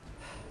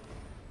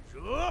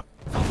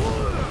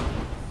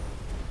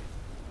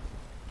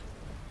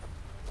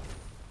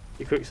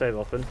 You quick save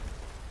often?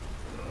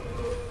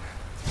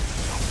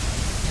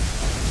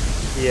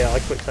 Yeah, I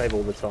quick save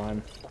all the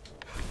time.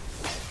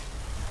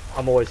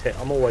 I'm always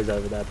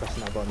over there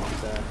pressing that button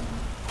there.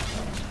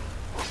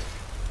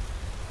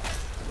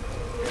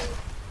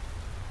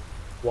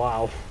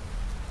 Wow.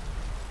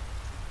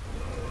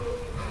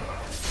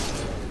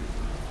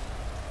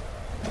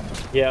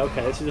 Yeah,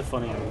 okay, this is a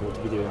funny angle to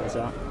be doing this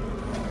at.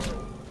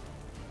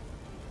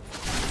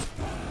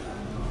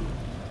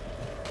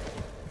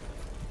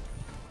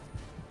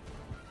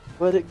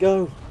 Where'd it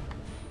go?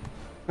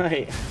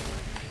 Right.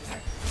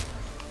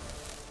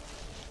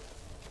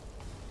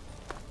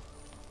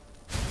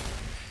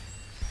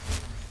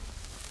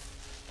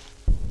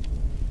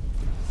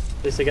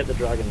 At least I get the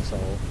dragon soul.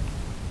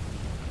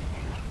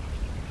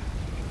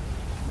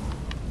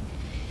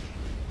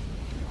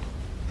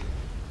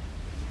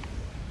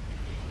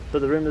 But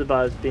the rumours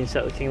about it being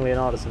set with King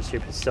Leonidas and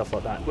stupid stuff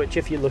like that, which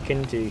if you look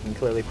into you can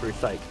clearly prove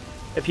fake.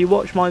 If you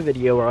watch my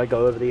video where I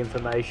go over the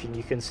information,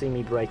 you can see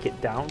me break it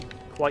down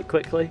quite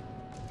quickly,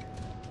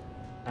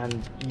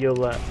 and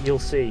you'll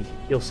see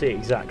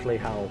exactly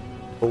how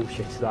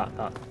bullshit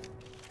that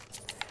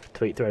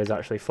tweet thread is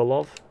actually full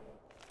of,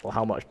 or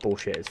how much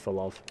bullshit it's full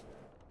of.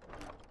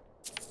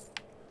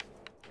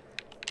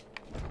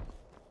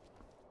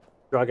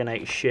 Dragon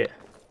ate shit.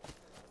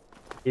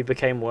 He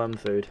became worm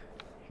food.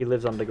 He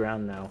lives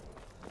underground now.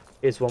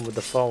 Here's one with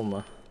the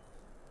Fulmer.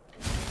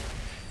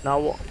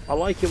 Now, I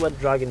like it when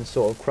dragons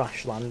sort of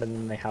crash land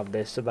and they have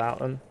this about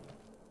them.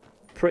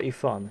 Pretty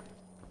fun.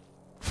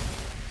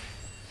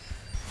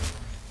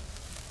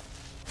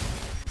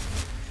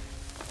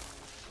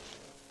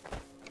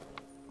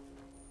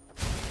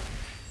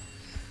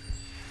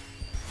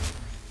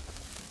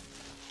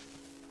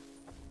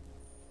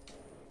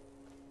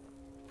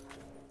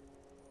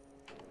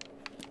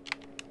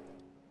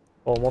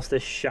 Oh, what's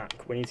this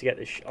shack? We need to get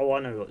this. Oh,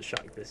 I know what the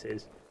shack this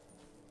is.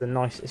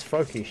 It's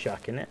Froki's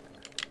shack, isn't it?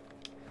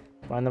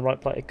 Am I in the right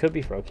place? It could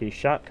be Froki's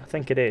shack. I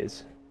think it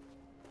is.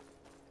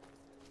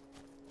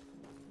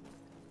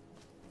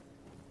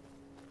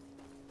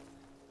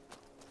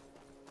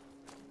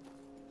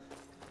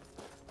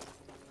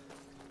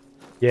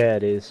 Yeah,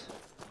 it is.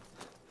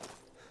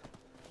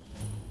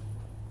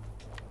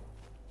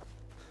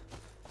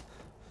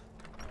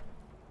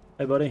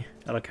 Hey, buddy.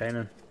 Hello,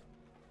 Kanan.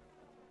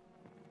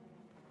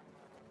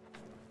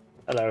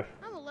 Hello.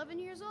 I'm 11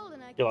 years old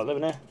and I You like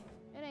living here?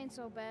 It ain't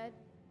so bad.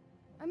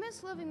 I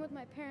miss living with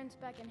my parents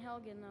back in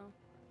Helgen, though.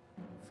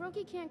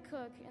 Froki can't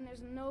cook, and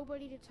there's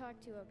nobody to talk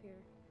to up here.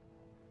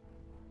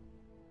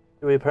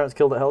 Were your parents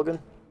killed at Helgen?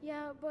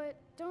 Yeah, but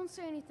don't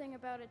say anything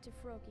about it to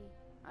Froki.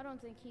 I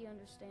don't think he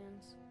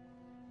understands.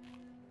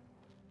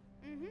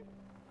 Mm-hmm.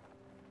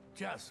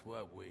 Just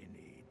what we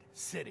need.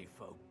 City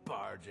folk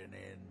barging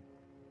in.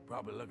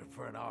 Probably looking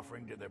for an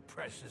offering to their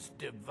precious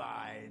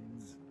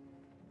divines.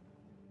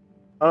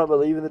 I don't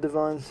believe in the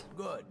divines.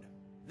 Good.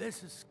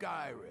 This is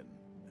Skyrim,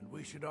 and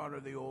we should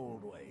honor the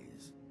old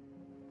ways.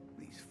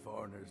 These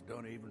foreigners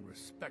don't even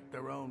respect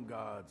their own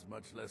gods,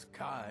 much less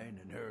Kyne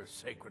and her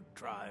sacred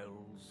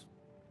trials.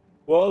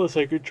 What are the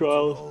sacred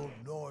trials? Old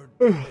Nord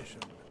tradition.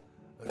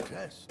 A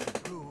test to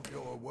prove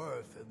your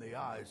worth in the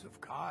eyes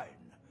of Kyne.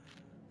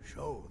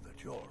 Show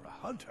that you're a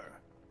hunter,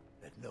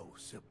 and no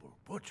simple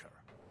butcher.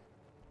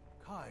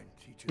 Kyne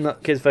teaches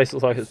That kid's face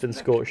looks like it's been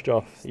scorched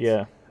off.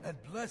 Yeah. And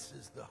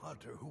blesses the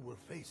hunter who will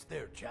face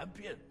their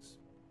champions.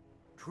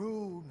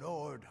 True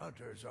Nord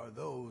hunters are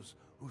those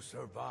who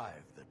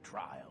survive the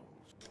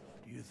trials.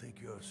 Do you think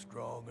you're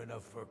strong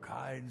enough for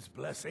Kyne's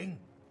blessing?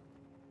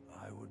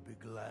 I would be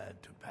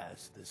glad to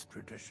pass this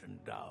tradition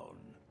down.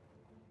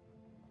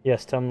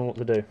 Yes, tell me what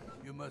to do.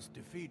 You must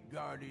defeat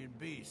guardian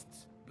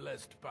beasts,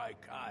 blessed by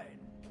kind.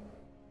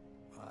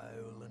 I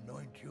will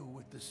anoint you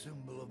with the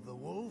symbol of the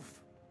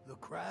wolf, the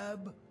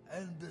crab,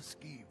 and the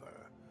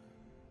skeever.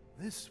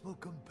 This will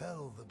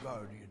compel the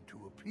Guardian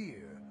to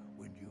appear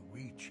when you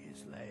reach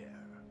his lair.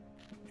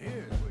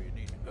 Here's where you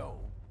need to go.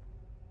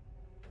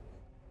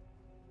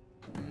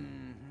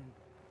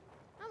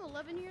 I'm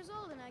 11 years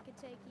old and I could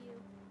take you.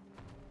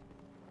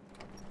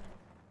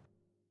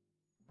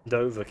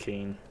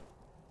 Dovahkiin.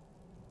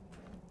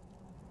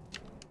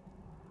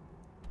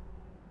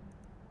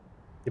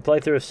 Your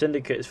playthrough of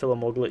Syndicate is full of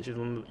more glitches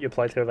than your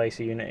playthrough of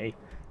AC Unity.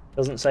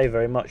 Doesn't say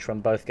very much when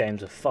both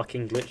games are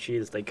fucking glitchy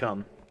as they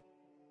come.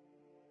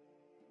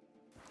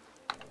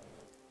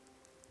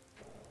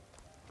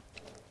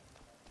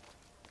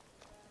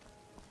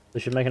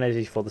 They should make an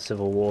AZ for the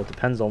Civil War.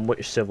 Depends on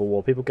which Civil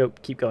War. People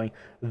keep going,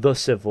 the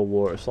Civil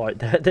War. It's like,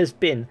 there's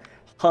been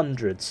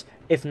hundreds,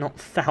 if not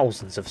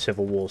thousands of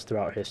Civil Wars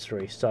throughout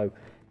history, so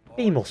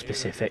be more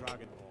specific.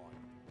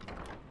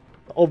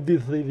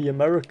 Obviously the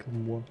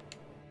American one.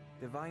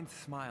 Divine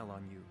smile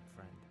on you,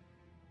 friend.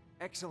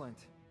 Excellent.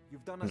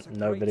 You've done us a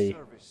Nobody,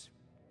 great service.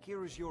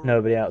 Here is your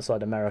nobody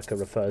outside America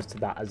refers to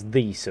that as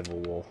the Civil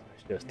War.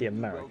 It's just the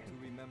American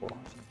War.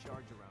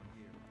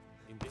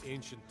 In the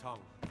ancient tongue,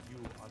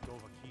 you are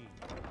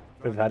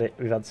Dovahkiin.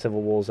 We've had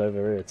civil wars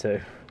over here too.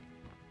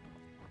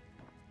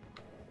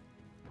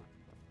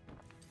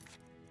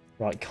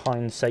 Right,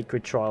 kind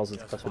sacred trials is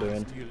the best we're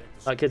doing.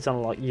 That kid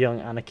sounded like young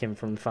Anakin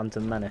from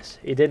Phantom Menace.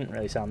 He didn't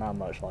really sound that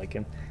much like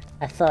him.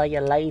 I saw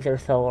your laser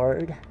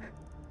sword.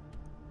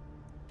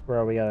 Where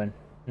are we going?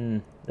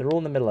 They're all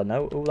in the middle of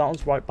no. Oh, that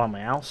one's right by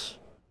my house.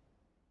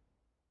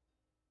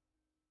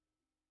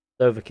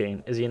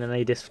 Dovahkiin, is he in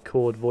any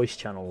Discord voice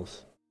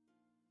channels?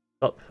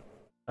 Up.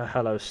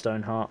 Hello,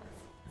 Stoneheart.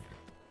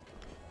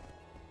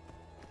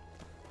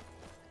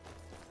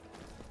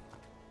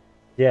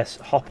 Yes,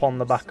 hop on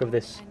the back of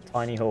this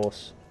tiny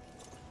horse.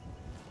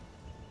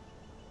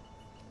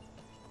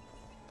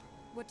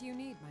 What do you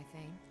need, my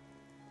Thane?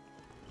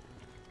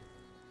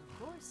 Of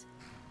course.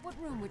 What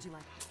room would you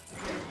like?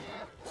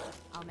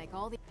 I'll make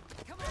all the...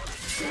 Come on!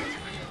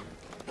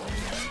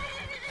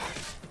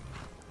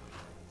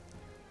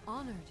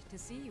 Honored to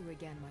see you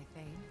again, my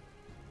Thane.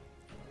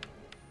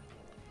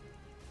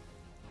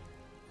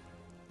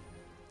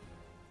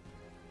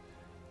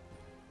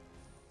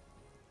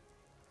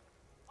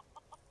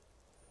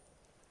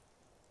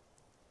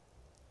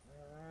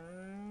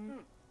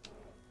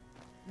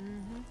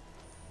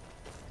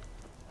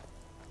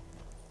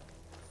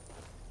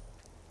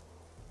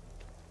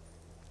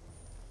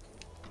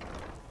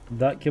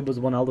 That kid was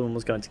the one Alderman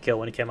was going to kill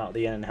when he came out of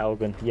the inn in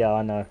Helgen. Yeah,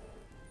 I know.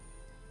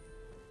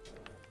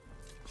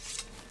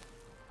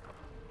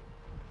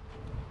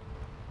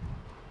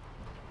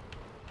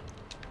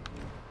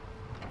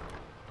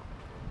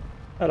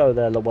 Hello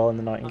there, Llewellyn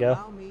the Nightingale.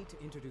 Allow me to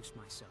introduce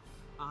myself.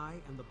 I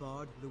am the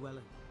Bard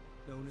Llewellyn,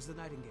 known as the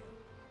Nightingale.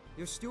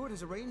 Your steward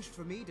has arranged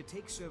for me to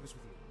take service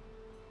with you.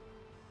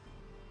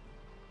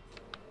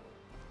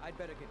 I'd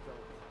better get going.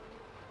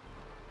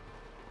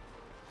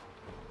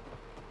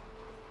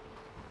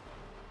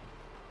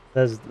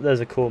 There's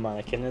a cool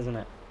mannequin, isn't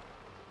it?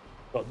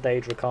 Got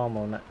Daedra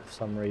Karma on it for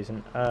some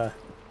reason.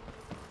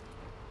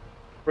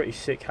 Pretty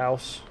sick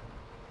house.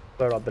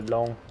 Where I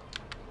belong.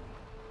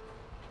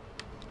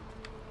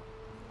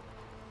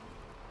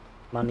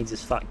 Man needs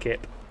his fat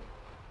kip.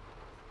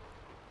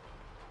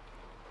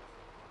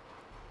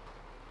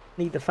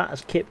 Need the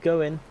fattest kip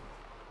going.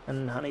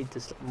 And I need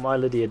to... My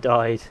Lydia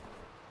died.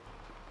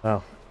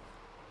 Oh.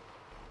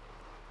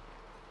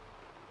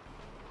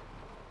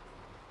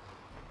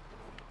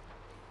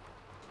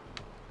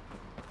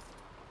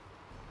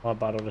 My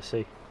bad,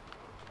 Odyssey.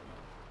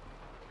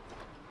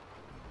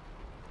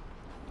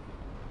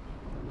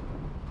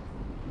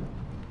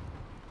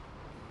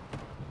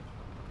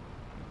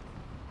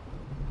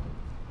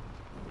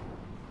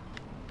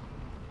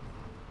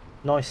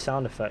 Nice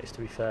sound effects,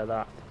 to be fair,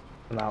 that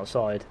from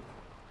outside.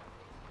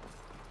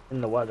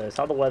 In the weather. It's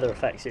how the weather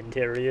affects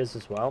interiors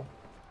as well.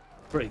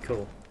 Pretty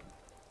cool.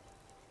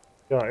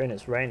 Go out in,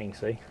 it's raining,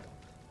 see?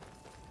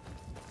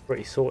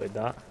 Pretty sorted,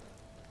 that.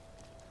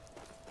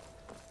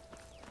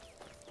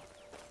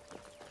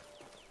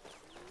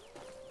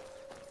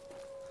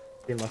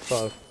 See my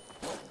foe.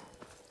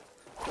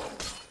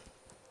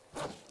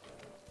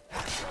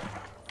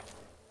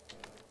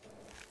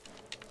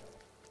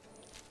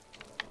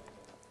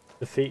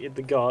 Defeated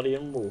the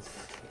Guardian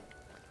Wolf.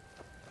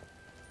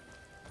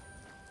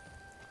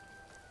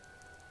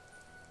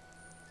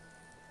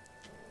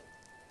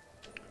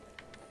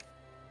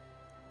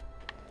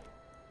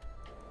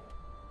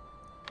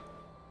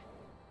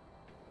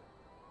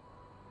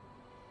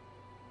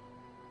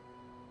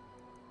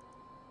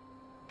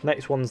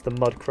 Next one's the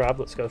mud crab.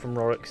 Let's go from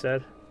Rorik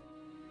said.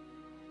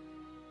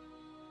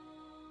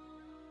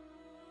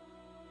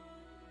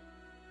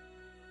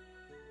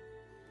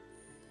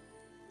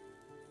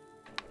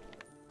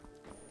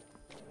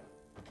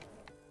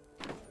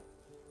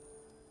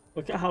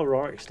 Look at how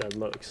Rorikstead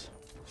looks.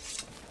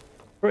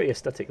 Pretty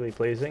aesthetically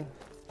pleasing.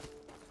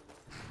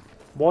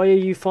 Why are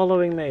you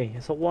following me?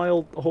 It's a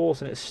wild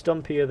horse and it's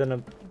stumpier than a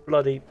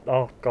bloody...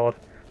 Oh god.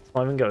 Let's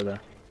not even go there.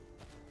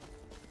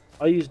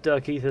 I use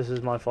Dirkethus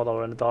as my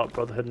follower and the Dark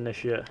Brotherhood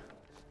Initiate.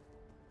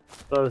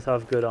 Both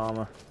have good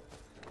armor.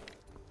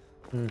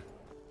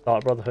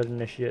 Dark Brotherhood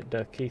Initiate,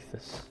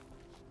 Dirkethus.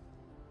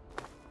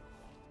 I'm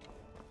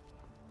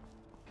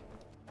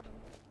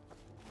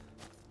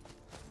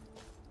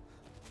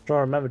trying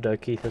to remember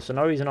Dirkethus. I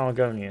know he's an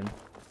Argonian.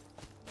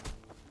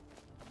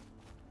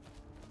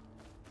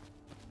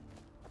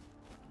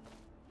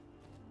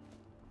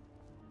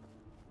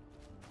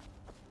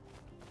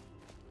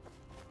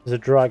 There's a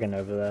dragon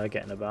over there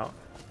getting about.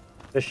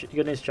 Fish,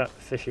 good news,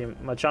 Fishy.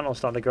 My channel's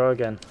starting to grow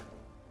again.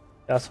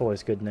 That's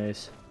always good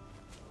news.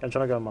 I'm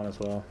trying to go on mine as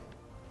well.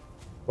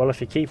 Well, if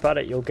you keep at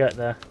it, you'll get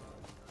there.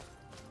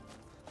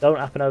 Don't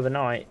happen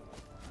overnight,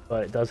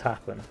 but it does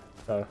happen.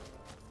 So,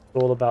 it's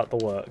all about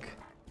the work.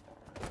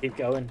 Keep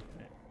going.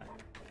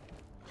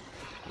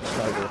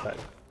 Snowball effect.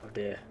 Oh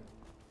dear.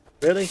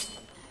 Really?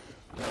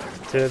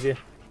 2 of you?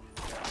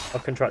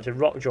 I've contracted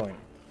rock joint.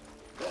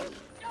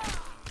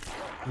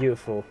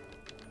 Beautiful.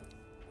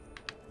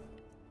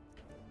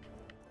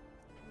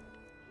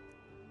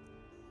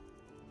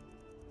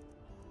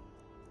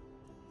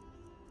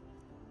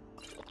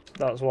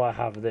 That's why I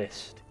have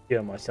this, to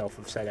cure myself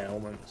of said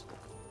ailments.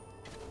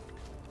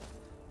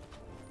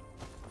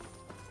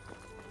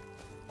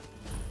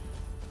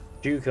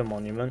 Duca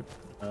Monument.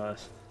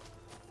 Nice.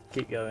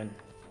 Keep going.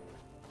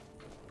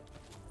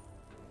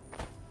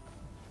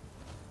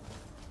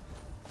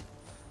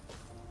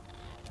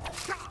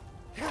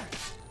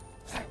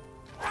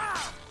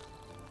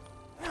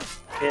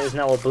 It is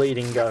now a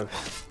bleeding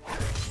ghost.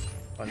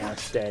 Oh no,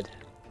 it's dead.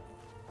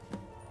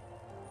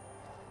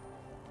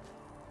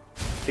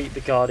 Beat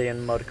the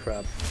Guardian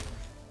Mudcrab.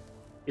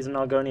 He's an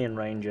Argonian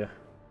Ranger.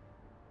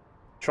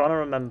 Trying to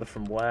remember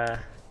from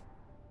where.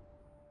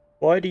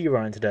 Why do you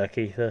run into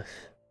Dirkethus?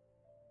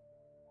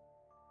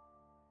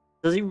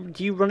 Do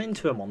you run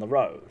into him on the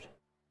road?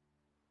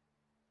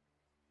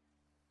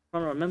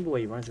 I'm trying to remember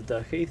where you run into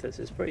Dirkethus.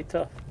 It's pretty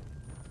tough.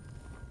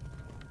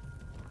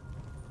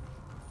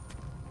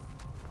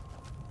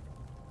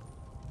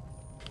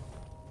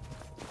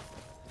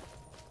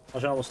 My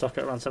channel was stuck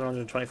at around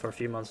 720 for a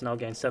few months, now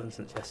gained 7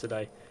 since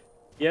yesterday.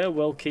 Yeah,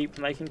 we'll keep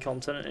making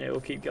content and it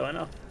will keep going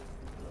up.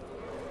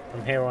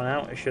 From here on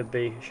out, it should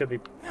be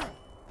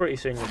pretty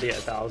soon you'll be at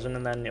 1,000,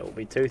 and then it will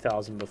be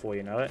 2,000 before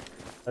you know it,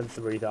 then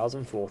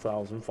 3,000,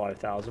 4,000,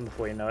 5,000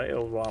 before you know it.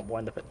 It'll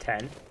wind up at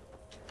 10, and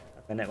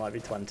then it might be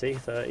 20,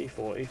 30,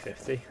 40,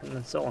 50, and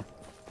then so on.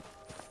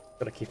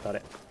 Gotta keep at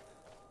it.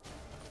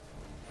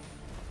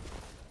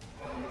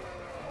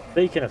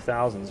 Speaking of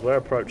thousands, we're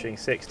approaching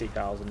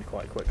 60,000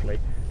 quite quickly.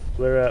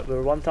 We're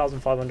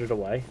 1,500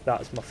 away.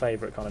 That's my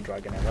favourite kind of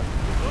dragon ever.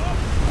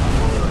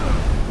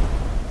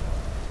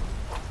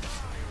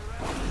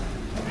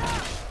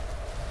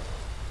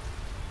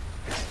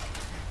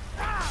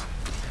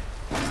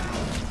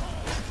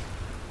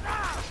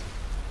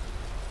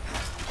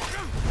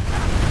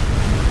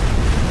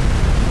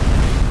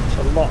 It's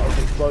a lot of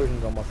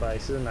explosions on my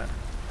face, isn't it?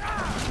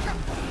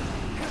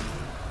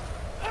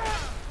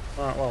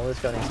 Alright, well, this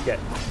guy needs to get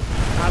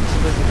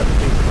absolutely cut the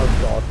piece. Oh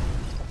god.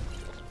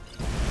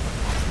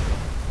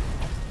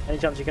 Any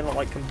chance you can not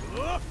like missed.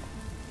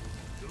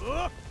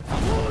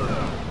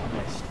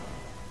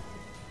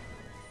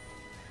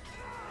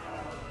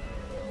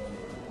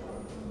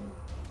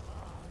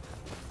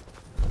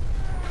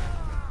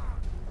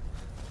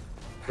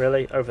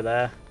 Really? Over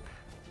there?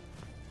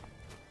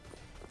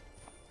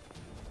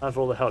 And for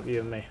all the help you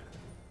and me.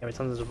 Give me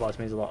tons of advice,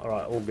 means a lot.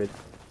 Alright, all good.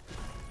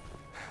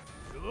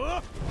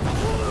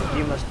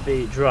 You must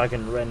be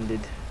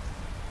dragon-rended.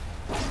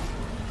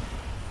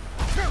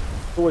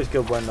 Always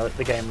good when the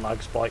game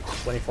lag spikes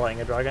when you're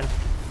fighting a dragon.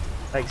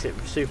 Makes it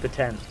super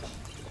tense.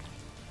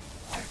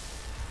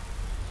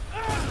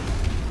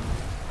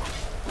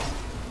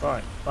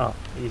 Right, well,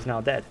 he's now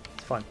dead.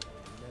 It's fine.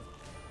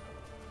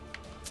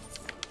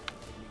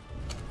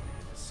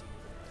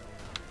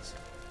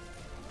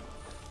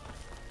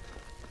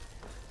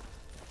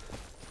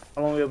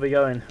 How long will we be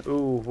going?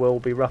 Ooh, we'll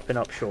be wrapping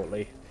up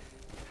shortly,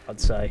 I'd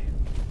say.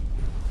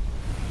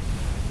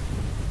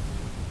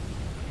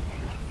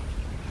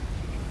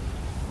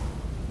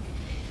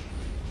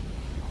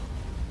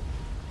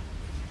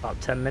 About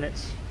 10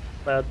 minutes,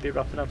 I'd be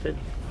wrapping up in.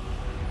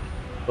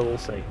 But we'll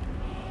see.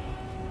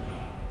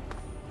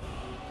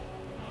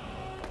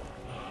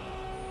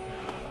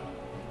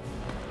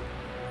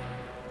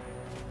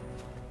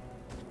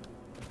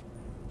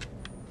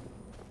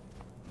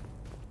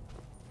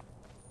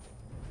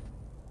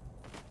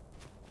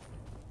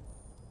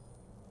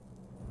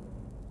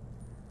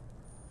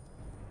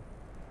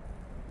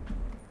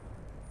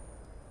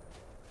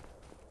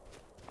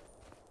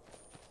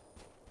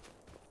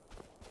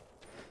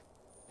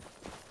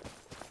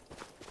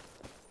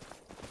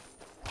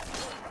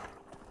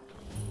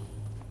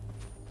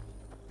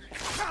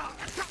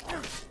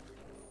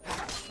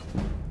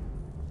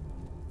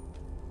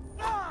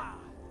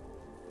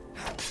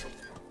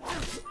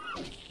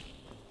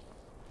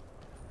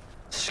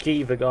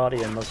 Ski the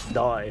Guardian must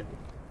die.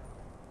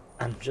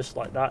 And just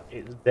like that,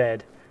 it's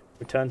dead.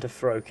 Return to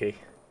Froki.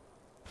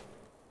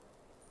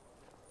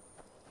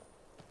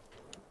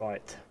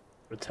 Right.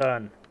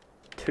 Return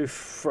to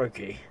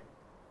Froki.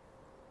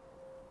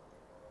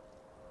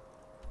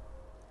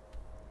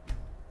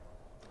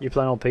 You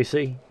playing on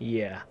PC?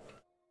 Yeah.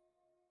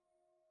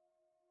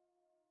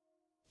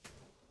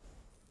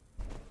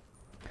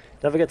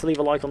 Don't forget to leave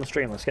a like on the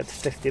stream. Let's get to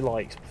 50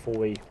 likes before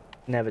we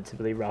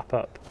inevitably wrap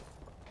up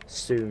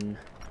soon.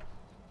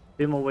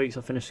 2 more weeks,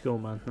 I'll finish school,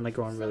 man, and the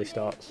grind really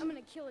starts. I'm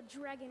gonna kill a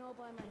dragon all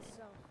by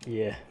myself.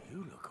 Yeah.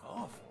 You look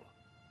awful.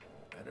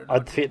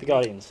 I'd defeat the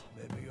Guardians.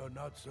 Maybe you're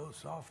not so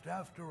soft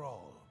after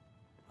all.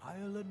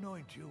 I'll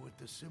anoint you with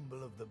the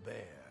symbol of the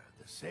bear,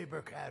 the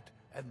saber cat,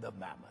 and the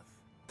mammoth.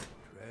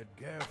 Tread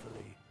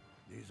carefully.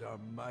 These are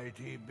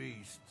mighty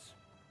beasts.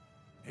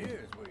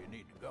 Here's where you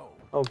need to go.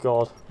 Oh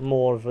god,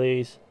 more of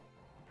these.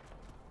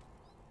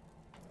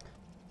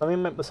 Let me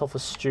make myself a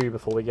stew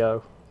before we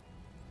go.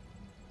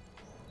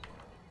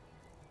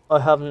 I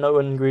have no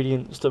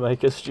ingredients to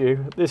make a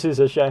stew. This is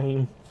a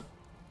shame.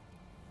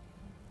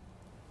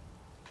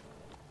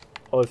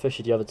 Oh,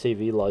 Fishy, do you have a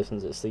TV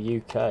license? It's the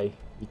UK.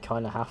 You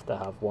kind of have to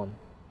have one.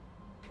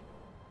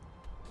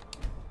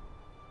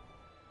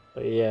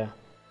 But yeah.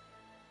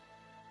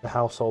 The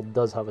household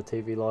does have a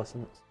TV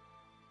license.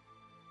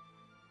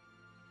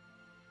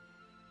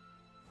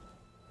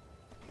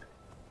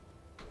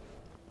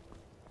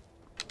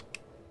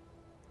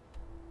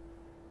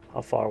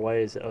 How far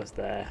away is it? I was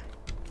there.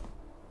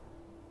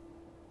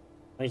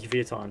 Thank you for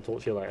your time.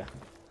 Talk to you later.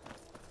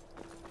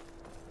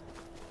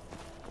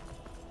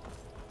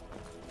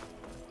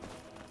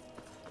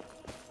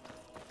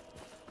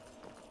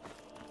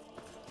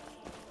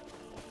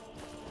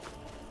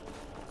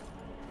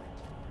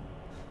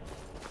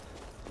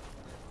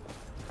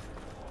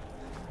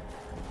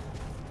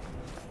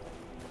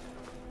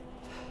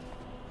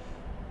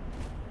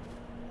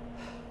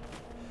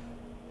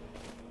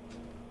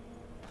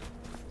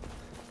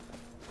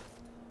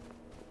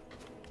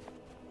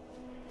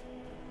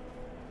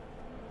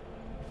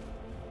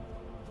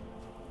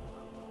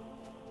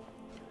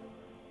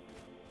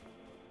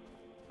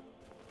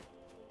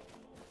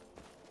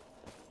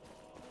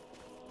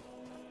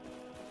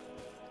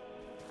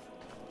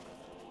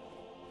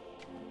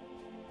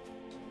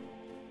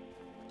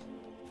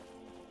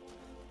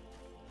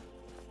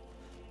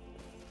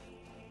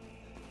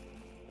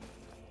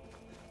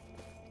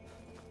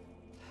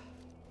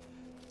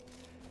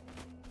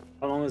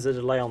 How long is the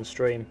delay on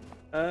stream?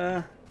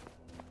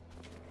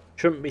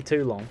 Shouldn't be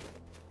too long.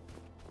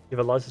 You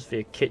have a license for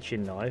your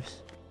kitchen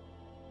knives.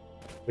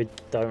 We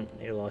don't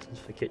need a license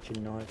for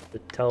kitchen knives. The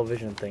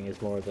television thing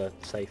is more of a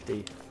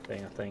safety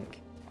thing, I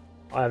think.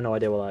 I have no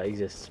idea why that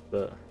exists,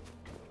 but...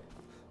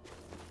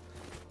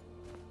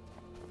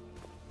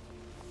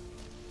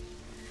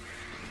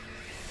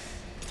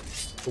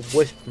 The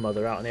wisp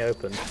mother out in the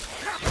open.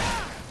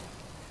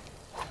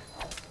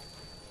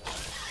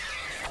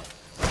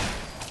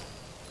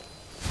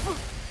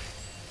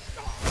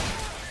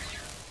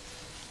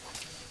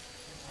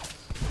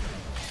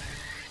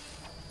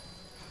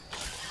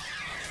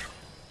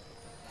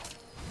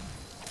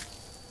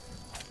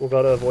 We've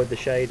got to avoid the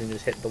shade and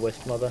just hit the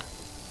wisp mother.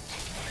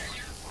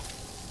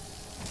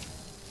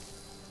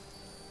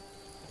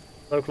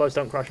 So close,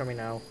 don't crash on me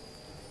now.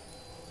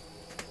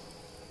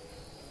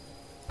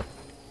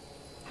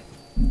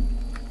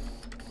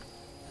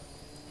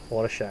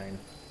 What a shame.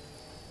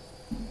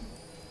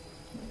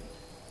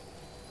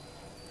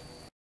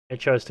 It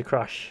chose to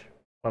crash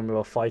when we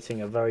were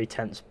fighting a very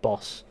tense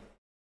boss.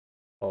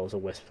 Oh, it was a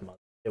wisp mother.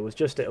 It was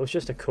just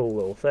a cool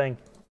little thing,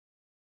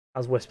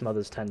 as wisp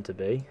mothers tend to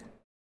be.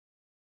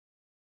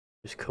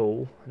 Just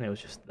cool, and it was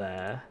just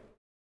there.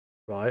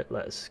 Right,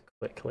 let's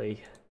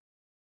quickly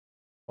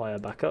fire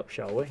back up,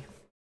 shall we?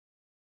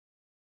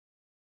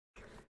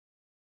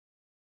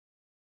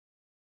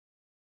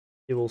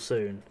 You will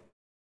soon.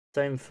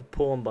 Same for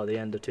porn by the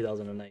end of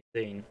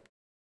 2018.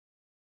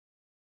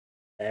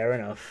 Fair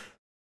enough.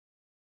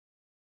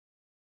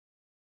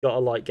 Gotta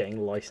like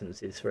getting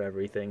licenses for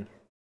everything.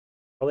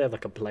 Probably have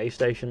like a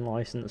PlayStation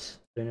license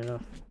soon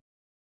enough.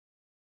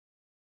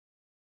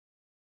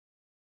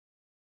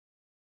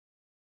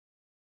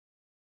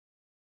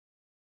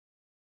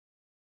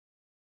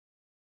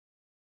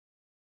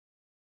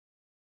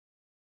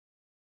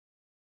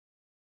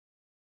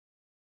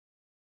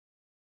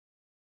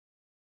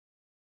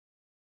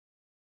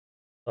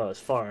 Oh,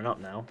 it's firing up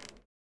now.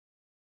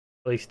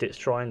 At least it's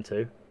trying to.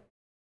 It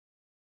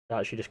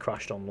actually just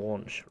crashed on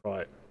launch.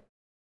 Right.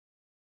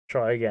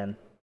 Try again.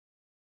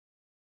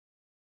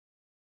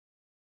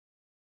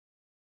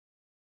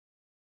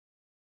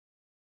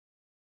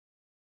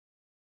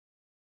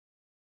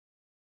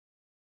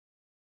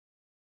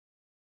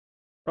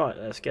 Right,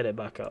 let's get it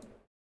back up.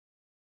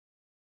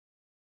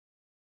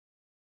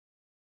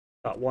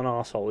 That one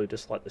arsehole who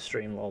just liked the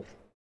stream, lol.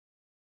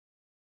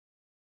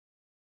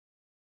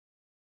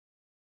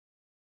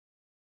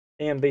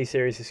 EMB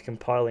series is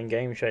compiling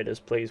game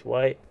shaders, please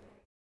wait.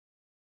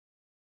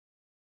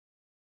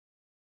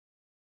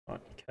 Right,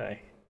 Okay.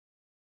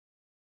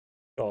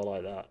 Got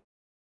like that.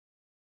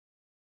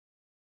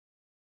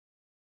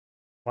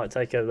 Might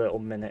take a little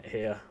minute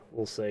here.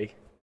 We'll see.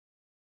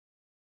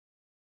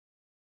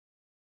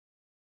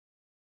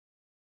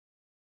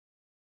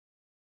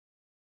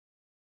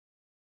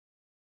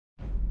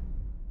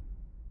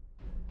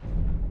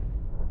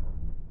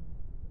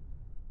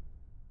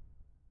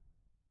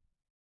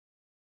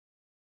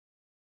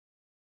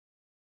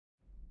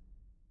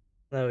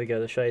 There we go,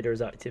 the shader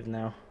is active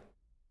now.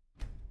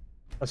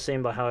 As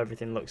seen by how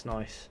everything looks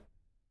nice.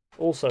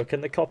 Also,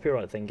 can the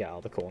copyright thing get out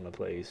of the corner,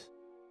 please?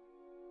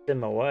 It's in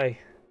my way.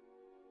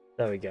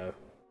 There we go.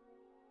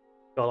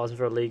 Got a license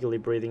for illegally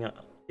breathing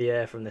the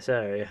air from this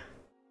area.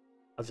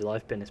 How's your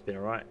life been? It's been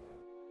alright.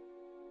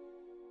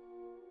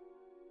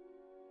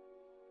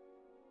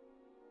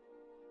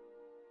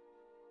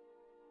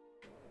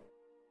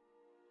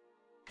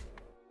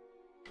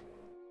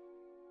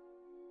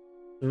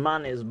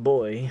 Man is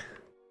boy.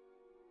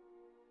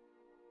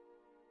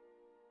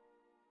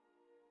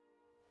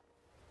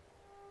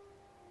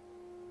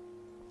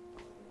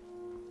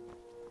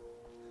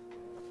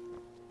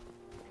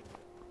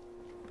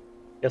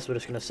 Guess we're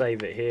just gonna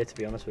save it here, to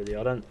be honest with you.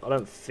 I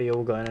don't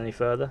feel going any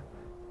further.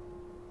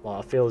 Well,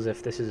 I feel as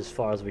if this is as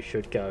far as we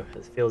should go.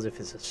 It feels as if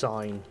it's a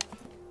sign.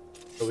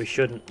 But we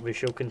shouldn't. We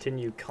shall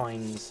continue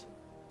Kind's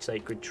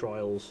sacred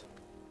trials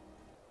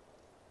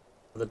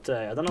for the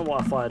day. I don't know why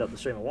I fired up the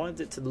stream. I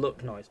wanted it to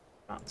look nice,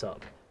 wrapped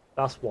up.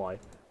 That's why.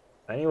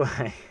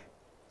 Anyway,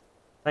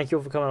 thank you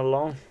all for coming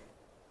along.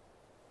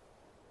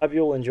 Hope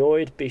you all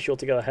enjoyed. Be sure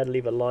to go ahead,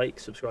 leave a like,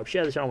 subscribe,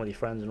 share the channel with your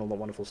friends and all that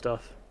wonderful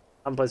stuff.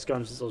 I haven't played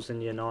Skyrim since I was in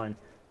year 9.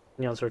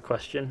 Can you answer a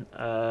question?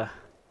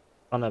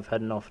 Kind of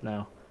heading off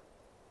now.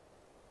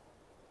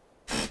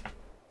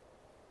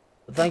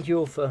 But thank you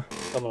all for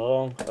coming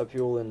along. Hope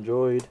you all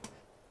enjoyed.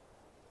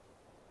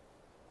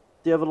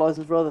 Do you have a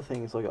license for other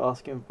things, like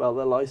asking about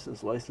their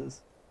license? Are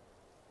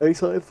you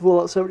excited for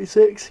Fallout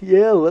 76?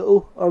 Yeah, a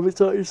little. I'm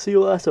excited to see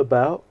what that's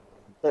about.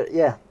 But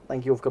yeah,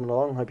 thank you all for coming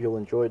along. Hope you all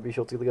enjoyed. Be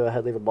sure to go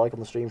ahead, leave a like on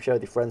the stream, share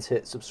with your friends,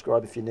 hit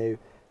subscribe if you're new.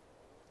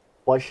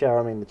 By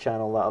sharing the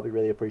channel, that'll be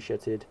really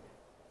appreciated.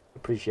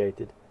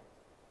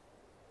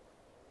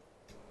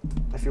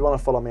 If you want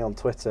to follow me on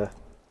Twitter,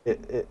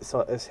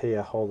 it's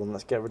here. Hold on,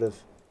 let's get rid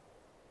of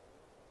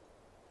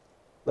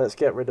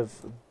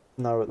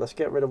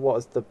what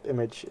is the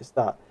image? It's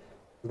that.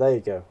 There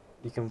you go.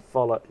 You can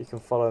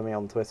follow me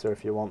on Twitter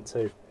if you want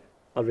to.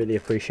 I'd really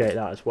appreciate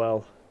that as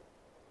well.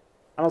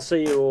 And I'll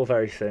see you all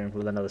very soon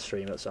with another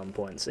stream at some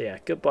point. So yeah,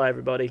 goodbye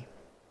everybody.